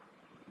அர்த்தம்,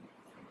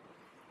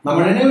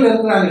 நம்ம நினைவில்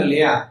இருக்கிறாங்க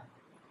இல்லையா?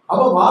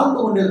 அப்ப வாழ்ந்து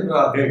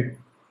கொண்டிருக்கிறார்கள்.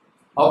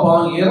 அப்ப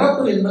அவங்க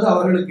இறப்பு என்பது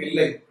அவர்களுக்கு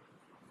இல்லை.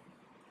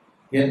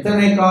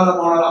 எத்தனை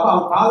காலமானாலும் அப்ப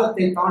அவன்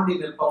காலத்தை தாண்டி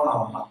நிற்பவன்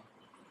அவன்.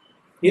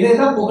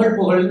 இதைதான்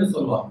புகழ்னு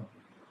சொல்லுவாங்க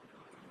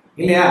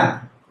இல்லையா?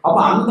 அப்ப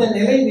அந்த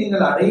நிலை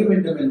நீங்கள் அடைய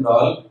வேண்டும்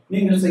என்றால்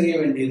நீங்கள் செய்ய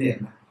வேண்டியது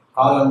என்ன?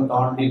 காலம்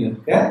தாண்டி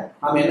நிற்க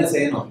நாம் என்ன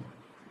செய்யணும்?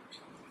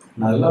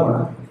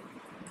 நல்லவனா,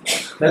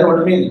 வேற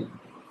ஒண்ணுமே இல்லை.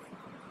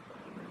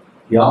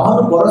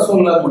 யாரும் குறை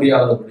சொல்ல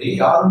முடியாதபடி,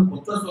 யாரும்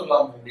குற்றம் சொல்ல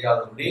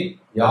முடியாதபடி,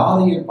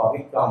 யாரையும்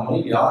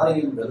பகைக்காமல்,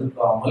 யாரையும்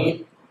வெறுக்காமல்,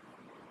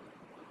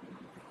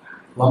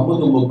 வம்பு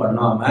தும்பு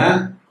பண்ணாம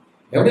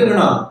எப்படி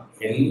இருக்கணும்?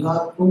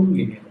 எல்லாருக்கும்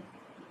இணையணும்.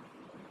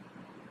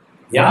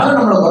 யாரும்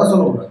நம்மளை குறை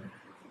சொல்ல கூடாது.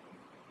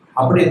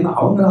 அப்படி இருந்தா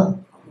அவங்க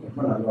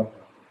ரொம்ப நல்லா,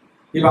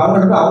 இப்ப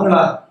அவங்க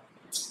அவங்களா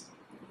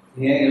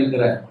ஏன்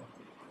இருக்கிற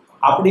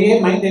அப்படியே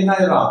மைண்ட் என்ன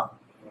ஆயிரும்?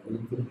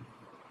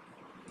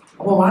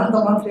 அப்போ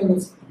வாழ்ந்த வாழ்க்கை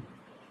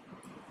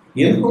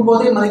இருக்கும்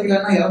போதே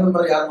மதிக்கலன்னா இறந்த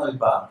பிறகு யார்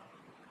மதிப்பா?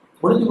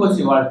 முடிஞ்சு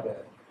போச்சு வாழ்க்கை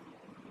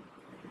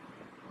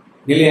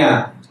இல்லையா?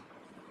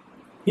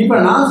 இப்ப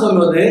நான்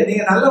சொல்வது,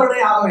 நீங்க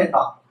நல்லவனே ஆக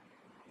வேண்டாம்,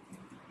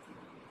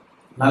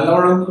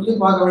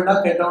 நல்லவனும் பார்க்க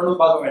வேண்டாம்,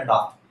 கெட்டவனும் பார்க்க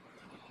வேண்டாம்.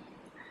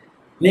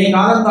 நீ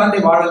காலம் தாண்டி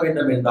வாழ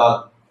வேண்டும் என்றால்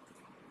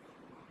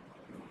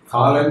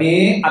காலமே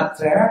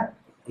அற்ற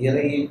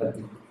இறையை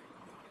பற்றி,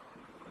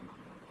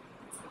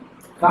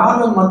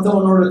 காலம்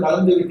மற்றவனோடு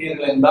கலந்து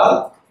விட்டீர்கள் என்றால்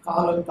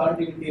காலம்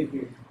தாண்டி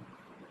விட்டீர்கள்.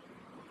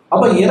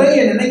 அப்ப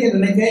இறையை நினைக்க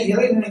நினைக்க,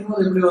 இறை நினைக்கும்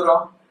போது எப்படி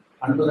வரும்?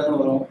 அன்பு தானே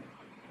வரும்.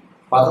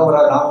 பகவரா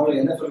நான்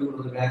உங்களுக்கு என்ன சொல்லி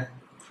கொடுத்துருக்கேன்?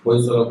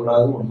 பொய்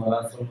சொல்லக்கூடாது,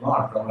 உண்மைதான் சொல்லணும்,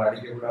 அடுத்தவங்களை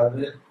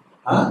அடிக்கக்கூடாது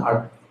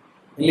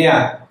இல்லையா?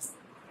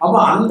 அப்ப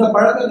அந்த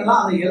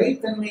பழக்கங்கள்லாம், அந்த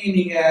இறைத்தன்மையை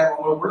நீங்க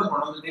உங்களுக்குள்ள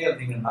கொண்டு வந்துட்டே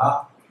இருந்தீங்கன்னா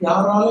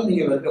யாராலும்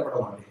நீங்க வெறுக்கப்பட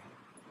மாட்டீங்க.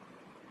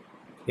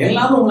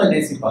 எல்லாரும் உங்களை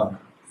நேசிப்பாங்க,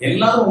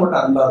 எல்லாரும்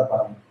உங்கள்கிட்ட அன்பா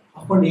இருப்பாங்க.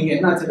 அப்போ நீங்க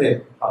என்ன ஆச்சுது?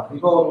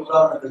 இப்போ ஒரு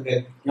உதாரணத்துக்கு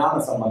ஞான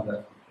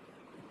சம்பந்தர்.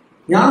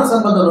 ஞான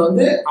சம்பந்தர்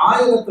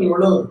 1000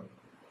 உள்ளவர்.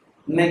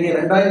 இன்னைக்கு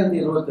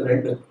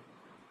 2022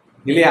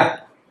 இல்லையா?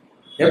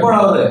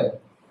 எப்போது?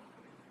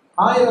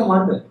 1000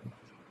 ஆண்டு,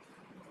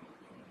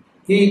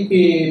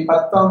 கிபி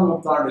 10ஆம்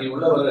நூற்றாண்டில்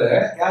உள்ளவர்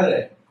யாரு?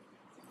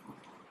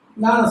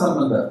 ஞான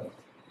சம்பந்தர்.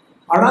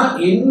 ஆனா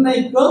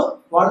இன்னைக்கும்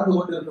வாழ்ந்து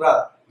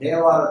கொண்டிருக்கிறார்.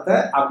 தேவாரத்தை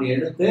அப்படி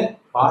எடுத்து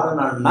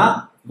பாடணும்னா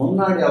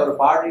முன்னாடி அவர்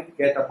பாடி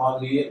கேட்ட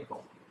மாதிரியே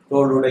இருக்கும்.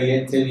 தோளுடைய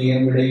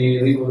செவியன்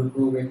விடையேறி ஒரு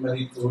தூ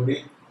வெண்மதி தோழி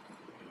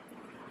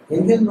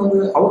எங்கிருந்து வந்து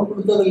அவர்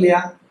கொடுத்தது இல்லையா?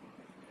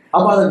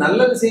 அப்ப அது நல்ல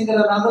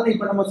விஷயங்கிறதுனால தானே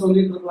இப்ப நம்ம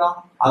சொல்லிட்டு இருக்கிறோம்.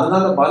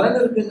 அதனால பலன்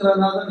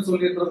இருக்குங்கிறதுனால தானே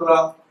சொல்லிட்டு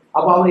இருக்கிறோம்.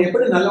 அப்ப அவர்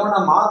எப்படி நல்லவனா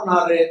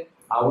மாறினாரு?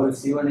 அவர்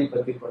சிவனை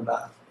பற்றி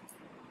கொண்டார்.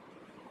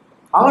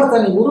 அவர்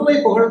தன் உருவை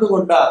புகழ்ந்து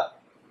கொண்டார்.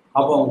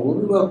 அப்போ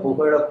உருவ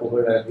புகழ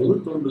புகழ குரு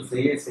தொண்டு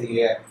செய்ய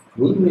செய்ய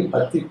குருவை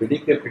பற்றி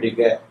பிடிக்க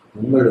பிடிக்க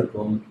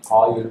உங்களுக்கும்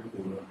ஆயுள்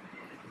கூடும்.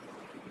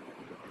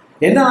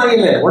 என்ன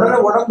ஆயுள்? உடனே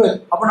உடம்பு.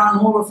 அப்ப நான்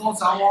 100 வருஷம்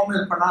சாவாம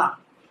இருப்பேனா?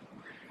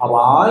 அவ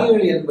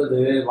ஆயுள் என்பது,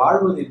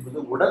 வாழ்வது என்பது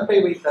உடம்பை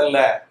வைத்தல்ல,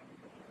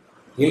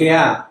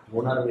 இல்லையா?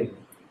 உணர்வை.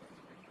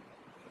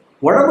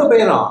 உடம்பு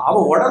பெயரும்.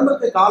 அவ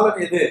உடம்புக்கு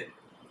காலம் எது?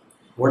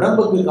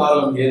 உடம்புக்கு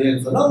காலம்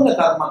எதுன்னு சொன்னா உங்க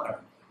கர்மா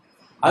கடன்.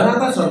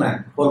 அதனாலதான் சொன்னேன்,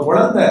 ஒரு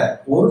குழந்தை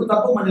ஒரு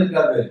தப்பு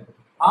பண்ணிருக்காது,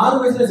 6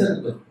 வயசுல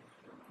செத்து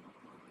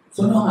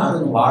சொன்னாங்க.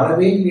 அது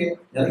வாழவே இல்லையே.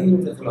 நிறைய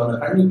வீட்டுல சொல்லுவாங்க,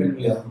 கண்ணி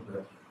பெண்கள்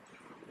இறந்து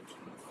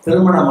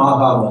திருமணம்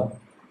ஆகாம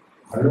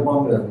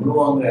அழுவாங்க,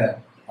 விழுவாங்க,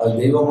 அது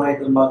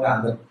தெய்வமாயிட்டு இருந்தாங்க.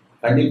 அந்த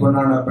கண்ணி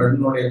பொண்ணான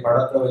பெண்ணுடைய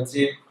படத்தை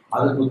வச்சு,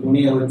 அதுக்கு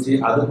துணியை வச்சு,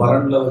 அது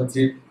பரன்ல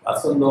வச்சு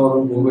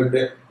அசந்தோறும்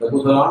கூப்பிட்டு இந்த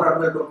குதலாம்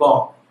நடந்துட்டு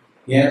இருக்கோம்.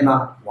 ஏன்னா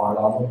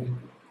வாழாம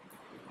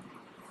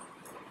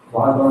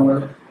வாழ்றவங்க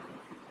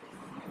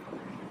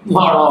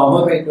வாழாம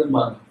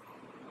வைத்திருப்பாங்க,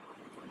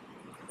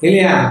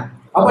 இல்லையா?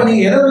 அப்ப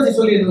நீங்க எதை வச்சு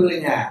சொல்லிட்டு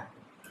இருக்கீங்க?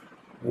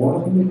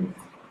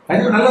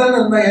 கொஞ்சம் நல்லா தானே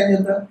இருந்தா,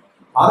 ஏன்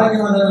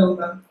ஆரோக்கியமா தானே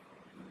இருந்தா.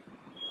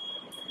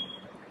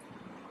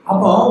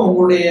 அப்போ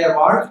உங்களுடைய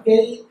வாழ்க்கை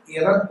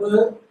இறப்பு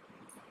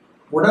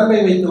உடம்பை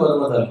வைத்து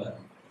வருவதல்ல,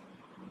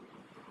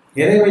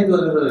 எதை வைத்து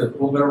வருகிறது?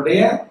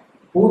 உங்களுடைய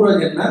பூர்வ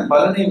ஜென்ம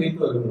பலனை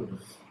வைத்து வருகிறது.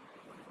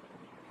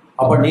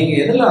 அப்ப நீங்க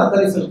எதுல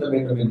அக்கறை செலுத்த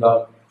வேண்டும்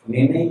என்றால்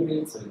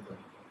நினைவில் செலுத்த.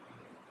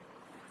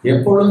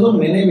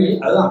 எப்பொழுதும் நினைவில்.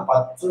 அதுதான்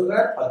பற்றுக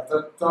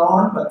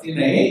பற்றற்றான்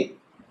பற்றினை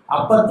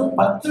அப்பத்து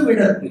பற்று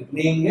விடற்கு.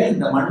 நீங்க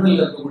இந்த மண்ணில்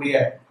இருக்கக்கூடிய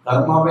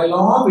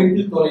கர்மாவெல்லாம்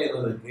விட்டு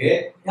தொலைகிறதுக்கு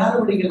யாரு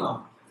பிடிக்கணும்?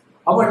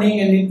 அப்ப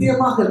நீங்க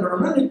நித்தியமாக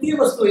இருக்கணும்னா நித்திய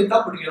வஸ்துவை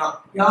தான் பிடிக்கணும்.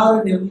 யாரு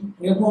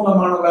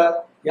நிர்மூலமானவர்,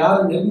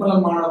 யார்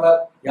நிர்மலமானவர்,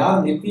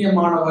 யார்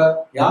நித்தியமானவர்,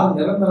 யார்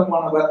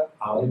நிரந்தரமானவர்,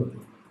 அவரை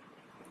பிடிக்கணும்.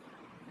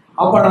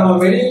 அப்ப நம்ம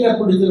வெளியில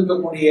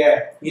பிடிச்சிருக்கக்கூடிய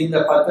இந்த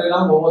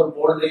பத்தெல்லாம் ஒவ்வொரு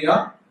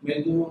போல்டையும்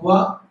மெதுவா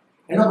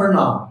என்ன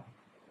பண்ணோம்?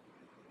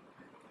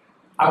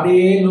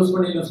 அப்படியே லூஸ்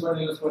பண்ணி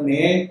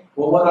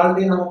ஒவ்வொரு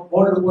ஆள்கிட்டையும் நம்ம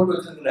போல்டு போட்டு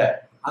வச்சிருக்கல,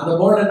 அந்த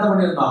போல்டு என்ன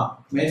பண்ணிருந்தோம்?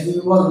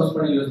 மெதுவா லூஸ்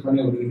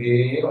பண்ணி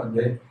விட்டுக்கிட்டே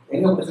வந்து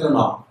எங்க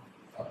பிடிச்சிருந்தோம்?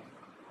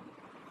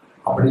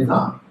 அப்படின்னா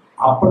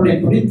அப்படி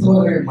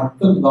பிடித்தவர்கள்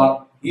மட்டும்தான்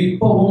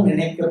இப்பவும்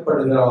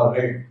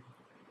நினைக்கப்படுகிறார்கள்.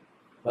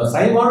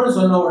 சைவான்னு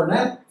சொன்ன உடனே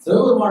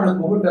சிவபெருமான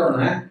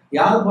கூப்பிட்டவன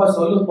யாருப்பா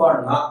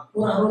சொல்லுப்பான்னா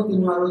ஒரு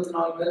 63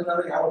 64 பேர்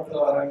தானே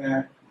ஞாபகத்துல வராங்க.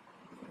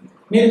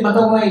 மீறி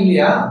மத்தவங்க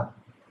இல்லையா?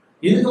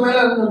 இதுக்கு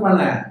மேல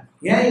இருந்திருப்பான.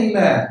 ஏன் இல்ல?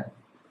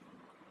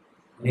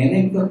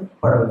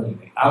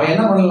 நினைக்கப்படவில்லை. அவன்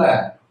என்ன பண்ணல?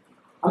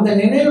 அந்த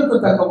நினைவுக்கு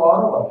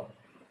தக்கவாறு வரும்.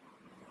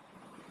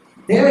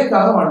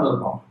 தேவைக்காக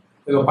வாழ்ந்திருக்கோம்.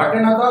 இப்ப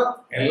பட்டினத்தார்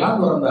எல்லாம்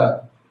துறந்தார்.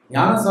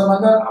 ஞான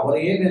சம்பந்தர்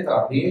அவரையே நேற்று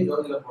அப்படியே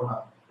ஜோதியில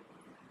போனார்.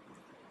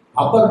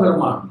 அப்பர்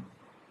பெருமான்,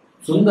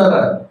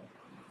 சுந்தரர்,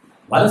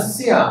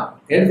 வரிசையா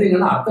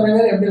எடுத்தீங்கன்னா அத்தனை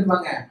பேர் எப்படி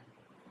இருப்பாங்க?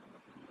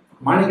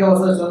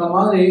 மாணிக்கவாசகர் சொன்ன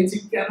மாதிரி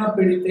சிக்கனா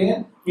பிடித்தேன்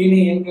இனி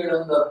எங்க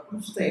எழுந்தார்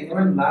புடிச்சிட்டேன்,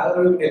 இனிமே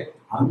நகரவே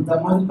அந்த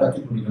மாதிரி பற்றி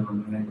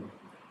பிடிக்கணும் நினைவு.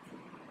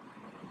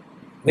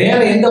 வேற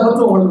எந்த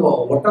பற்றும்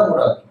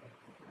ஒட்டக்கூடாது.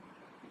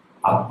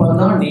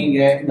 அப்பதான் நீங்க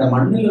இந்த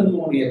மண்ணில்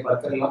இருக்கக்கூடிய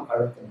பற்றெல்லாம்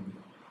கழுத்த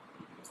முடியும்,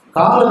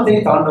 காலத்தை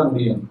தாண்ட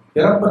முடியும்,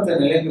 பிறப்பற்ற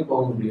நிலைக்கு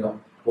போக முடியும்,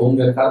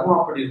 உங்க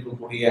கர்மாப்படி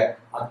இருக்கக்கூடிய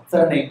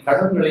அத்தனை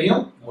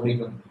கடன்களையும்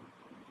முடிக்க முடியும்.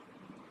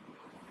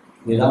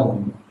 இதுதான்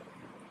உண்மை.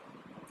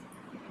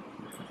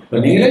 இப்ப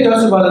நீங்களே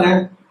யோசிச்சு பாருங்க,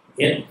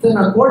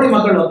 எத்தனை கோடி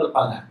மக்கள்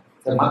வந்திருப்பாங்க.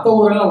 மற்ற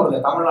ஊரெல்லாம் விடுங்க,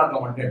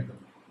 தமிழ்நாட்டில் மட்டும் எடுத்து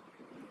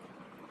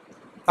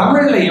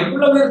தமிழ்ல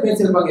எவ்வளவு பேர்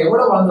பேசியிருப்பாங்க,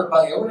 எவ்வளவு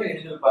வாழ்ந்திருப்பாங்க, எவ்வளவு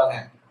எழுதியிருப்பாங்க,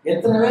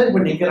 எத்தனை பேர்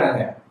இப்ப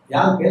நிக்கிறாங்க,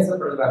 யார்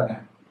பேசப்படுறாங்க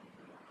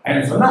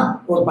சொன்னா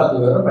ஒரு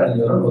 10 பேரோ 15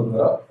 பேரோ 100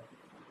 பேரோ.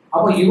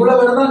 அப்ப இவ்வளவு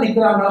பேர் தான்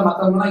நிக்கிறாங்களா,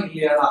 மத்தவங்கலாம்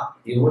இல்லையானா?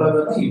 இவ்வளவு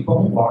பேர் தான்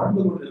இப்பவும் வாழ்ந்து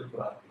கொண்டு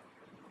இருக்கிறாங்க.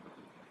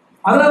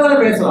 அதனால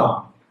பேசுறோம்.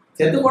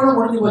 செத்து போனா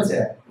முடிஞ்சு போச்சு,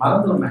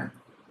 மறந்துருமே,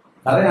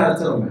 கரையை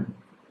அரைச்சிருமே.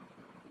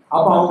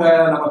 அப்ப அவங்க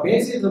நம்ம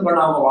பேசிட்டு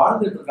இருக்கோம், அவங்க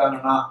வாழ்ந்துட்டு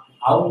இருக்காங்கன்னா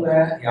அவங்க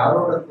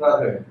யாரோட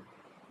இருக்கிறார்கள்?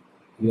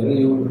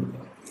 இறையோடு.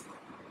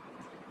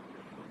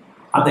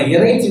 அந்த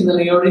இறை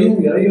சிந்தனையோடையும்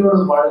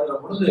இறையோடும் வாழ்கிற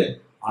பொழுது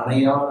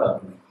அணையாத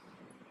அருள்.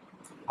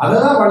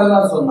 அததான்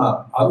வள்ளலார் சொன்னார்,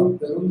 அருள்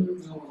பெரும்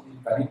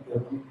தனி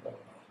பெரும்.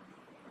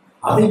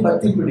 அதை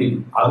பற்றி பிடி,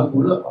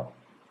 அதுக்குள்ள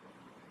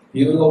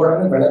இவங்க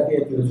உடனே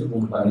விளக்கையை திரிச்சு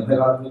கும்பிட்டாங்க. இந்த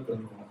காலத்துல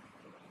தெரிஞ்சுக்கணும்.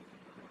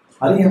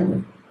 அறியாம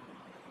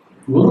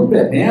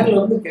குரு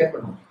நேரில் வந்து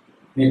கேட்கணும்.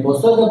 நீ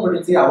புஸ்தகத்தை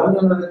படிச்சு அவன்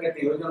சொன்னதை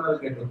கேட்டு இவன் சொன்னதை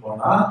கேட்டு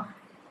போனா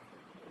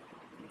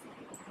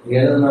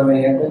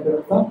எழுதினவன் ஏட்ட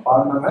கெடுத்தான்,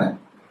 பாடினவன்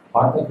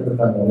பாட்டை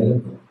கெடுத்தான்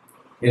எழுத்து.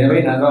 எனவே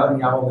நன்றாக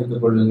ஞாபகம்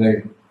வைத்துக் கொள்ளுங்கள்,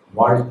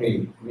 வாழ்க்கை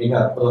மிக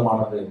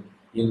அற்புதமானது.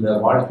 இந்த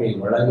வாழ்க்கை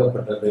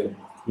வழங்கப்பட்டது.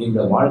 இந்த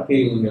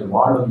வாழ்க்கையை நீங்கள்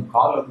வாழும்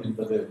காலம்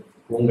என்பது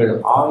உங்கள்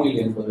ஆயுள்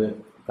என்பது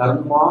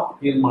கர்மா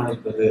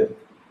தீர்மானிப்பது,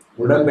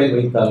 உடம்பை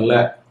வைத்து அல்ல.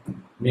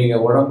 நீங்க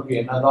உடம்புக்கு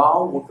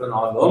என்னதான்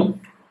ஊட்டினாலும்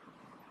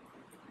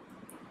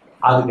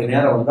அதுக்கு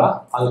நேரம் வந்தா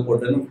அது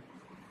போட்டு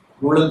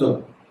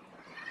விழுந்துடும்.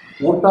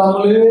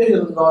 ஊட்டாமலே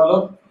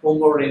இருந்தாலும்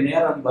உங்களுடைய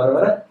நேரம் வர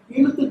வர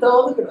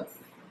இழுத்துட்டாவது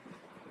கிடக்கும்.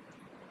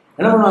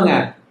 என்ன பண்ணுவாங்க,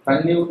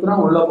 தண்ணி ஊத்துனா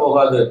உள்ள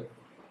போகாது.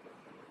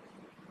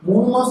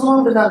 3 மாசமா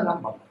அப்படிதான்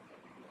இருக்காங்க.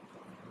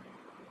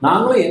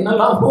 நாங்களும்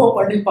என்னெல்லாமோ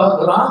பண்ணி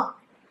பார்க்கிறோம்,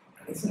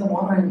 கடைசியில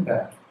போறாங்க.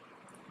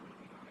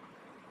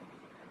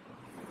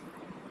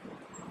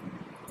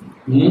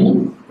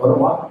 ஒரு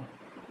வாரம்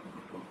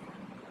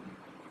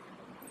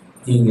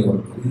நீங்க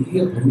ஒரு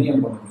பெரிய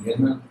புண்ணியம் பண்ணணும்.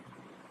 என்ன,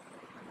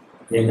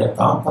 எங்க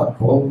தாத்தா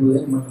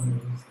போகவே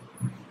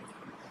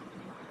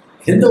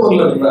எந்த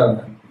ஊர்ல இருக்கிறாரு,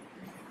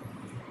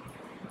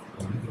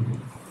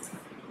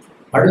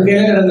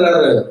 படுக்கையில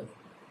கிடக்குறாரு,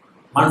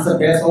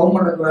 மனுஷன் பேசவும்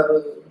மாட்டேங்கிறாரு,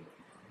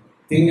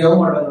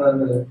 திங்கவும்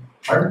மாட்டேங்கிறாரு,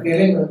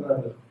 படுக்கையிலே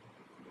கிடக்குறாரு.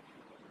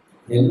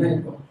 என்ன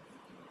இப்போ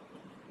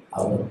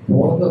அவர்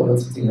போக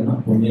வச்சுட்டீங்கன்னா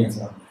புண்ணியம்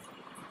சார்.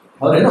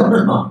 அவர் என்ன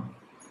பண்ணணும்,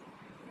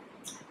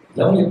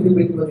 லெவல் எப்படி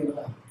போயிட்டு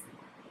பார்த்தீங்களா?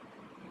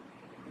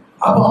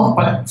 அப்போ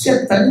பச்சை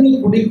தண்ணி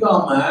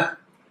குடிக்காம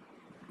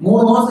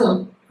 3 மாசம்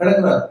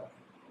கிடக்குறாரு.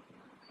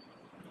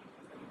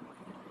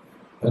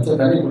 பச்சை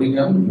தண்ணி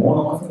குடிக்காம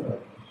 3 மாசம்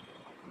கிடக்குறாரு.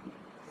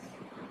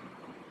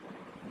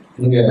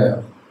 இங்க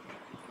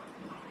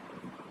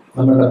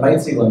நம்மளோட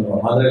பயிற்சிக்கு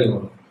வந்துடும், மதுரையில்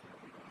வரும்.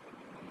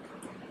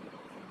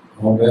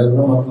 அவன் பேர்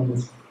கூட மறந்து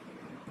போச்சு.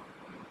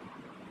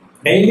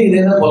 டெய்லி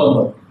இதே தான்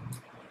புலம்பும்.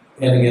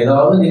 எனக்கு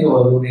ஏதாவது நீங்க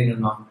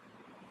உதவுறீங்கன்னா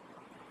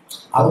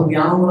அது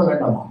ஞானம் கூட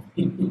வேண்டாமா?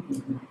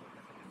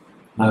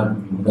 நான்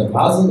இந்த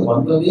கிளாஸுக்கு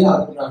வந்ததே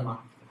அதுதான்ண்ணா,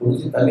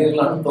 குடிச்சு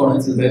தள்ளிடலான்னு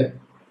தோணுச்சுது.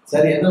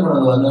 சரி என்ன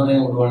பண்ணது, வந்தவனே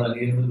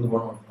விடுவாங்க இருந்து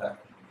போனோம்.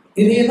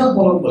 இதே தான்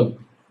புலம்பல்.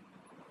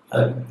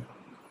 அது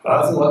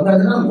கிளாஸுக்கு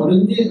வந்தாச்சுன்னா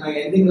முடிஞ்சு நான்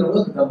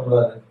எந்திக்கிறவங்க கிட்ட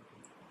போடுவாரு,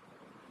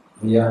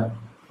 ஐயா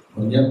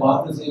கொஞ்சம்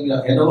பார்த்து செய்யுங்க.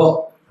 என்னவோ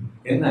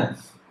என்ன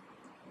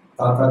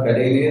தாத்தா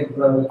கடையிலே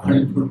இருக்கிறாரு,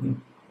 அனுப்பி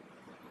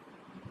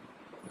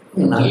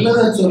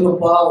நல்லதா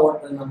சொல்லுப்பா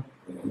ஓட்டுங்க.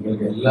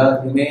 உங்களுக்கு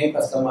எல்லாத்துக்குமே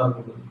கஷ்டமா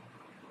இருக்குது.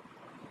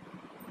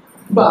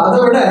 இப்ப அதை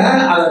விட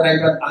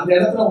அந்த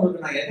இடத்துல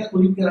உங்களுக்கு நான் என்ன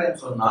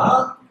குறிக்கிறேன்னு சொன்னா,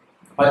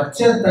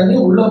 பச்சை தண்ணி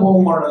உள்ள போக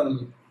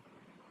மாட்டேங்குது,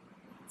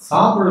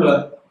 சாப்பிடல.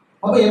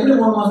 அப்ப எப்படி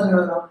 3 மாசம்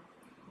கிடக்கும்?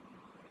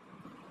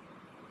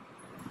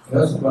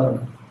 யோசிச்சு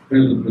பாருங்க.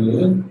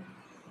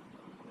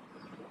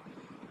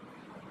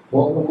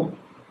 போகணும்.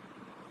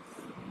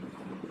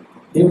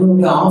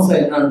 இவனுடைய ஆசை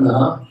என்னன்னா,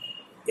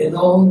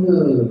 ஏதாவது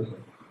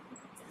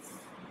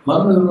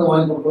மருந்து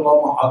வாங்கி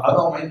கொடுக்கலாமா,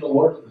 அதான் மைண்ட்ல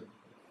ஓடுது.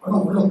 ஆனா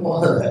உள்ள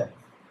போகாத.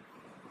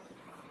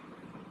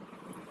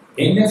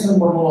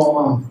 இன்ஜெக்ஷன்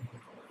பண்ணுவாமா,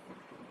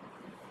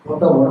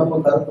 போட்ட உடம்பு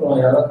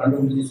கருத்துருவான். யாராவது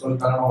கண்டுபிடிச்சு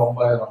சொல்லிட்டாங்கன்னா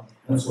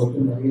 9,000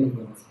 சொத்து நிறைய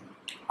இருக்கு.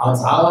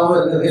 அவன் சாதாரண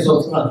இருக்கிறதே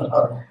சொத்து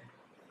நல்லா இருக்கும்,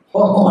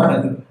 போக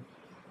மாட்டேங்குது.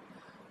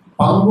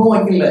 பங்கும்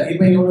வைக்கல.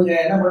 இப்ப இவனுங்க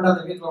என்ன பண்ண,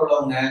 அந்த வீட்டுல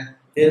உள்ளவங்க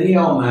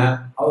தெரியாம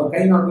அவர்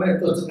கை நோட்டெல்லாம்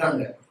எடுத்து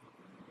வச்சிருக்காங்க.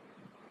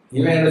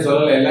 இவன் என்ன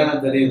சொல்லல, எல்லாம்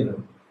எனக்கு தெரியுது.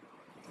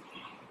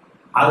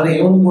 அதுல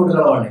இவனு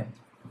போட்டுக்கிறவானே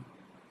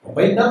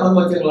போயிட்டா பங்கு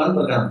வச்சுக்கலான்னு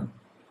இருக்காங்க.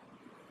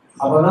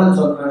 அப்பதான்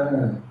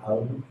சொன்னேன்,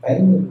 அவருக்கு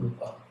டைம்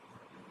இருக்குப்பா,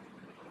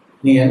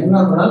 நீ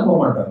என்ன பண்ணாலும் போக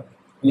மாட்டார்,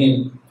 நீ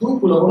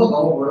தூக்குல கூட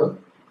கவலைப்படு,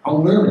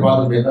 அவங்களும் நீ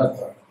பார்த்துட்டே தான்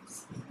இருப்பார்.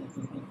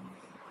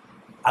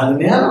 அது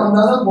நேரம்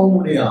வந்தாதான் போக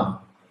முடியும்.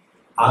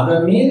 அதை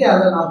மீறி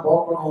அதை நான்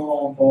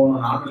போகணும்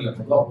நானும் இல்லை,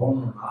 பொதுவாக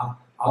போகணும்னா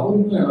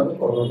அவருக்கும் எனக்கு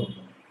தொடர்பு.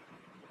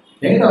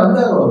 என்கிட்ட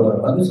வந்தார்,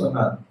 ஒருவர் வந்து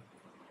சொன்னார்,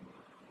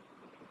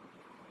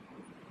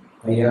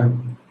 ஐயா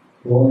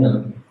போங்க,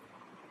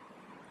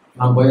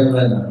 நான்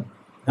போயிருந்தேன்.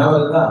 ஞாபகம்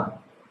வருதா?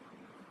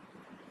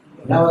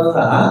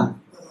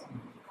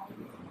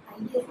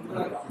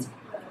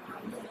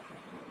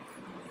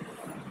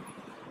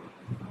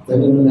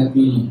 தெரியுங்க.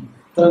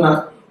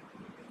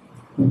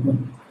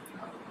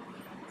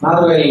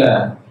 நார்வேல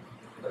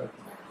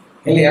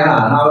இல்லையா,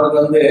 நான் அவருக்கு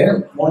வந்து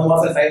 3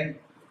 மாசம் டைம்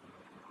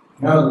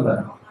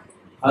ஞாபகம்.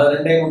 அது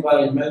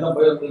 2.25 மேல தான்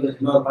போயிருந்தது.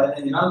 இன்னொரு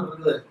 15 நாள்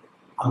இருக்குது.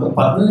 அந்த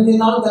 15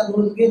 நாள்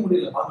தங்குறதுக்கே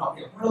முடியல.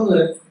 எவ்வளவு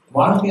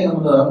வாழ்க்கையை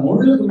நம்ம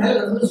முழுக்கு மேல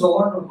இருந்து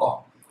சுகம் இருக்கோம்.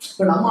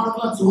 இப்ப நம்ம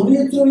ஆளுக்கெல்லாம்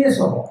சொரிய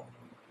சுகம்,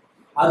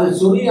 அது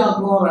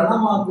சொரியாக்கும்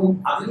ரணமாக்கும்,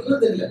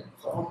 அதுக்கும் தெரியல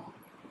சுகம்.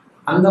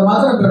 அந்த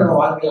மாதிரி நம்ம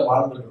வாழ்க்கையில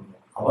வாழ்ந்துட்டு இருக்கோம்.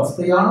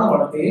 அவஸ்தையான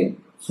வாழ்க்கையை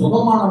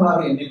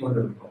சுகமானதாக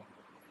எண்ணிக்கொண்டிருக்கோம்.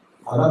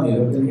 அதான்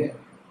மிகப்பெரிய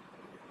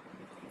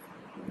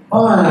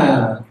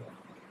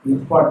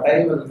இப்ப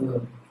டைம் இருக்குது.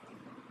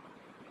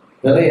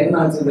 வேற என்ன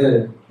ஆச்சுது,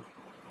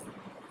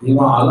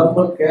 இவன்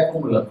அலம்பல் கேட்க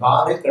முடியல,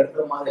 காதை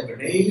கட்டுற மாதிரி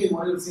டெய்லி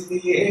மொழியில்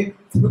சிந்தியே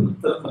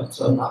திரும்ப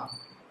சொன்னான்.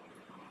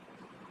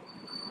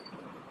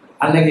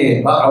 அன்னைக்கு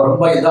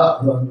ரொம்ப இதா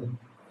வந்து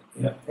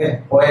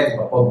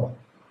போயாச்சுப்பா போகும்.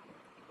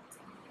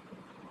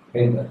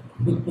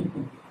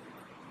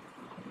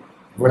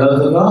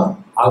 இவ்வளவுதான்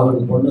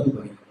அவருக்கு பொண்ணுக்கு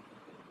போய்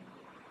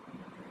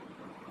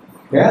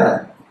வேற.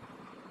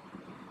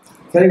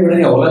 சரி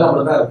விடுங்க, உலகம்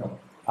அப்படிதான் இருக்கும்.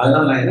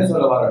 அதனால நான் என்ன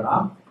சொல்ல வரேன்னா,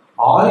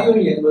 ஆயுள்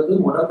என்பது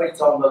உடம்பை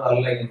சார்ந்தது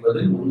அல்ல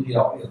என்பதில்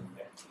உறுதியாக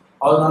இருந்தேன்.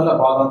 அதனால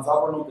பாதாம்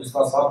சாப்பிடணும்,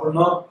 பிஸ்தா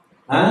சாப்பிடணும்,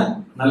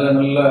 நல்ல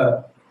நல்ல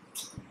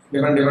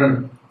டிஃப்ரெண்ட்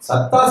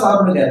சத்தா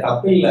சாப்பிடுங்க,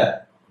 தப்பு இல்லை.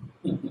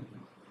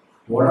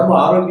 உடம்பு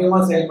ஆரோக்கியமா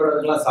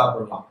செயல்படுறதுக்கெல்லாம்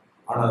சாப்பிடலாம்.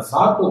 ஆனா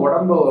சாப்பிட்டு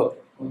உடம்பு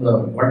இந்த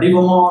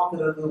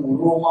வடிவமாக்குறது,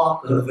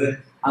 உருவமாக்குறது,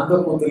 அந்த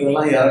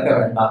கூத்துக்கெல்லாம் இறக்க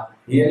வேண்டாம்.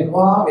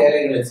 இயல்பா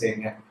வேலைகளை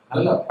செய்யுங்க.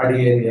 நல்ல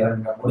படியேறி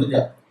இறங்க, முடிஞ்ச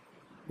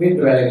வீட்டு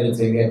வேலைகளை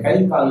செய்யுங்க. கை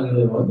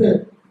கால்கள் வந்து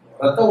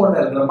ரத்த ஓட்டம்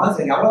இருக்கிற மாதிரி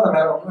செய்யுங்க. அவ்வளவுதான்,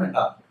 வேற ஒன்றும்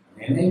வேண்டாம்.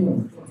 நினைவு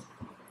முக்கியம்.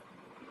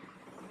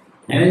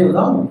 நினைவு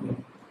தான் முக்கியம்.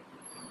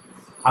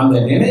 அந்த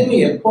நினைவு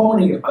எப்பவும்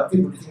நீங்க பத்தி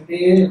பிடிச்சுக்கிட்டே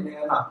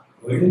இருந்தீங்கன்னா,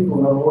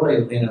 விழிப்புணர்வோட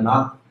இருந்தீங்கன்னா,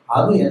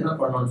 அது என்ன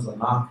பண்ணணும்னு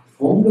சொன்னா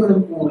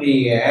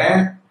உங்களுக்குரிய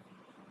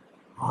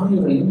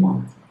ஆயுளையும்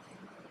மாற்றும்.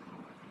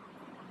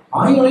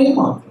 ஆயுளையும்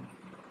மாற்றும்.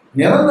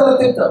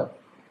 நிரந்தரத்தை தரும்.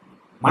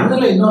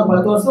 மண்ணில் இன்னொரு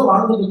 10 வருஷம்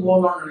வாழ்ந்துட்டு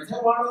போகலாம்னு நினைச்சா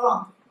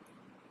வாழலாம்.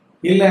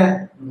 இல்ல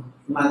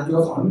 5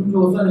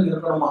 வருஷம் எனக்கு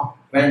இருக்கணுமா?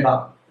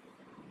 வேண்டாம்.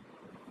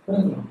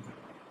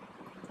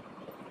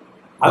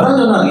 அதான்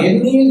சொன்னாங்க,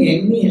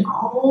 எண்ணி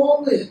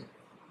ஆவோது.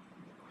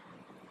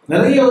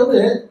 நிறைய வந்து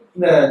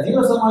இந்த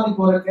ஜீவசமாதி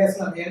போற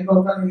கேஸ்ல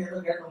எங்க நீங்க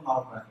எதுவும்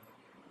கேட்டோம்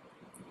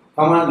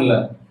கமாண்ட்ல,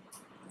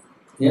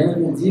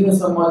 எனக்கு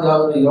ஜீவசமாதி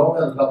ஆகுற யோகா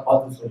இருக்கா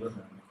பார்த்து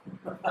சொல்லுங்க.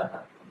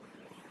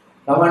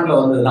 கமாண்ட்ல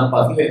வந்து நான்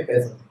பதிலே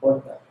பேச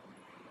போட்டேன்.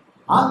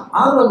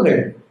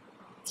 ஆர்வங்கள்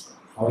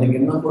அவனுக்கு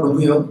என்ன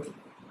கொடுமையோ,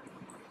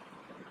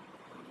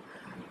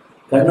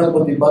 கண்ணை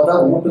பத்தி பார்த்தா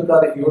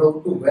வீட்டுக்காரங்க இவ்வளவு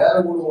விட்டு வேற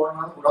வீடு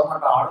ஓடனாலும் விட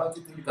மாட்டான், ஆட வச்சு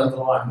தூக்கி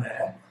தந்துருவான்னு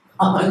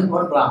அவன்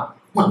பண்றான்.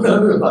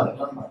 மன்னர்கள்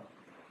பார்த்துக்கலாம்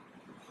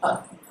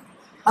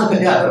அங்க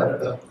யாரும்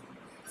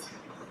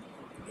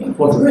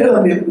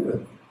இருக்குது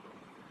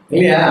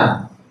இல்லையா?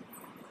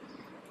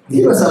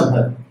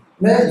 ஜீவசமாதி,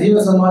 இந்த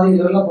ஜீவசமாதி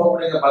இதெல்லாம்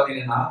போகக்கூடிய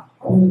பாத்தீங்கன்னா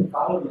அவங்களுக்கு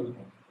காலம்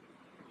இருக்கும்.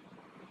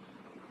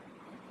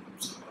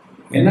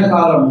 என்ன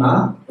காலம்னா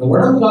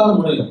உடம்பு காலம்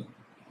முடியும்.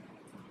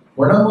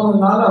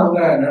 உடம்புனால அவங்க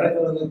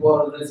நடக்கிறது,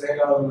 போறது,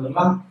 செயலாகிறது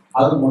எல்லாம்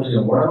அது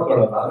முடியும்.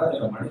 உடம்புகளோட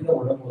மனித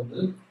உடம்பு வந்து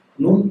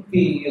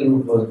 120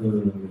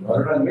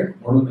 வருடங்கள்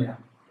முழுமையா,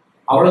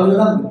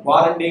 அவ்வளவுதான்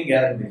வாரண்டி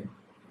கேரண்டி.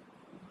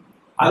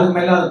 அதுக்கு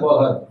மேல அது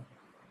போகாது.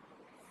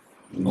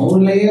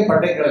 நூல்லையே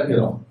பட்டை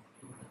கிளப்பிடும்.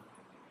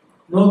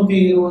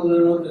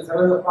 120 சில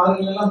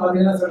பாதைகள் எல்லாம்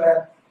பாத்தீங்கன்னா சில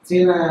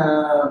சீன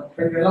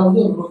பெண்கள்லாம்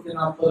வந்து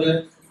 140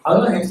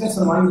 அதெல்லாம்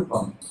எக்ஸ்டென்ஷன்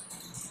வாங்கியிருப்பாங்க.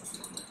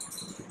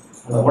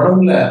 அந்த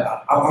உடம்புல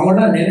அவங்களோட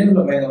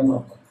நினைவுல பயங்கரமா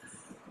இருக்கும்.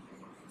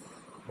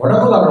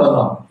 உடம்புல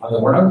அவ்வளவுதான். அந்த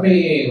உடம்பை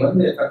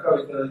வந்து தக்க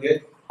வைக்கிறதுக்கு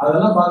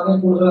அதெல்லாம்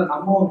பார்க்க கூடுதலா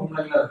நம்ம ஒரு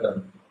முன்னாடிலாம் இருக்காது.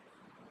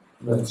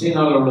 இந்த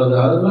சீனாவில் உள்ளது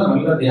அதெல்லாம்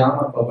நல்ல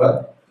தியான பவர்,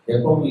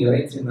 எப்பவும்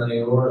இறை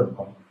சிந்தனையோடு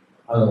இருக்கும்.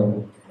 அது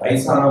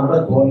வயசானவிட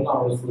தோல்லாம்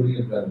அவ்வளவு சுருகி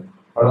இருக்காது,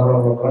 பல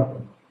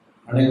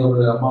அன்னைக்கு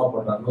ஒரு அம்மாவை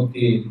போட்டாங்க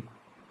 160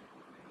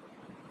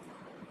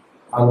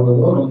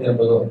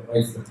 180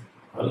 வயசு.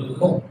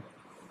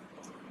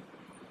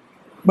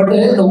 பட்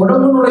இந்த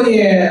உடம்பினுடைய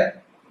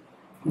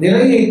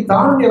நிலையை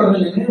தாண்டி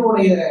அவர்கள்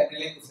நினைவுடைய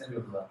நிலைக்கு சென்று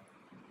விடுவார்.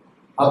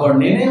 அப்ப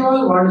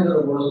நினைவால் வாழ்கிற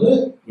பொழுது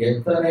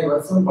எத்தனை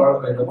வருஷம் வாழ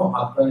வேண்டுமோ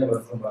அத்தனை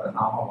வருஷம் வரை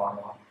நாம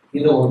வாழலாம்.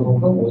 இதை ஒரு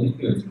பக்கம்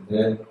ஒதுக்கி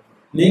வச்சுட்டு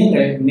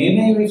நீங்கள்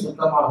நினைவை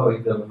சுத்தமாக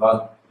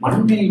வைத்திருந்தால்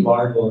மண்ணில்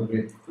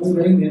வாழ்பவர்கள்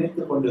உங்களை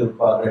நினைத்துக்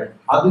கொண்டிருப்பார்கள்.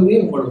 அதுவே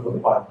உங்களுக்கு ஒரு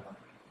வாழ்க்கை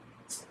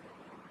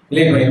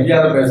இல்லைங்க.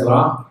 எம்ஜிஆர்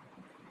பேசுறோம்,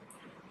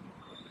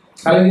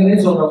 கலைஞரே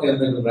சொல்றவங்க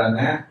இருந்துட்டு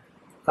இருக்காங்க,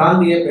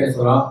 காந்தியே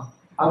பேசுறோம்,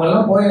 அவங்க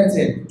எல்லாம்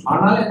போயாச்சு.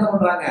 ஆனாலும் என்ன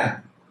பண்றாங்க,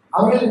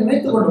 அவர்களை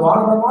நினைத்துக் கொண்டு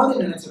வாழ்ற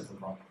மாதிரி நினைச்சிட்டு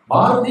இருக்கோம்.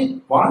 பாரதி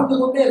வாழ்ந்து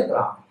கொண்டே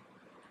இருக்கிறான்.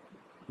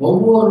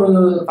 ஒவ்வொரு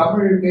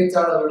தமிழ்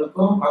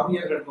பேச்சாளர்களுக்கும்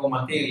கவிஞர்களுக்கும்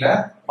மத்தியில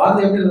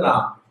பாரதி எப்படி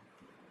இருக்கிறான்,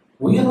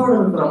 உயிரோடு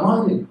இருக்கிற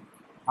மாதிரி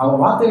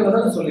அவன் வார்த்தைகளை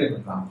தானே சொல்லிட்டு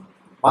இருக்கான்.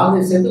 பாரதி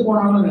செத்து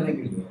போனாலும்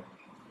நினைக்கிறீங்க,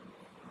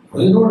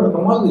 உயிரோடு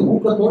இருக்கிற மாதிரி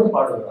ஊக்கத்தோடு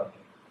பாடுகிறார்.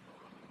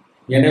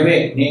 எனவே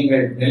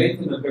நீங்கள்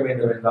நிலைத்து நிற்க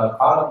வேண்டும் என்றால்,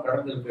 காலம்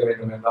கடந்து இருக்க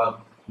வேண்டும் என்றால்,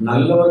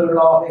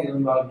 நல்லவர்களாக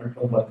இருந்தால்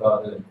மட்டும்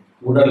பத்தாது,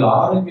 உடல்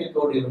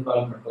ஆரோக்கியத்தோடு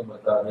இருந்தால் மட்டும்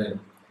பத்தாது,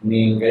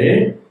 நீங்கள்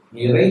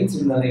இறை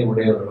சிந்தனை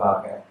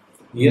உடையவர்களாக,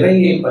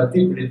 இறையை பற்றி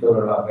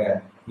பிடித்தவர்களாக,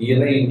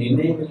 இறை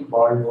நினைவில்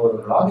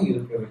வாழ்பவர்களாக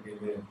இருக்க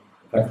வேண்டியது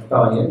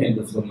கட்டாயம்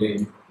என்று சொல்லி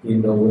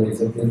இந்த உரை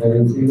சற்று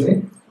நிறைவு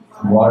செய்கிறேன்.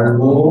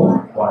 வாழ்வோம்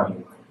வாழ்வோம்.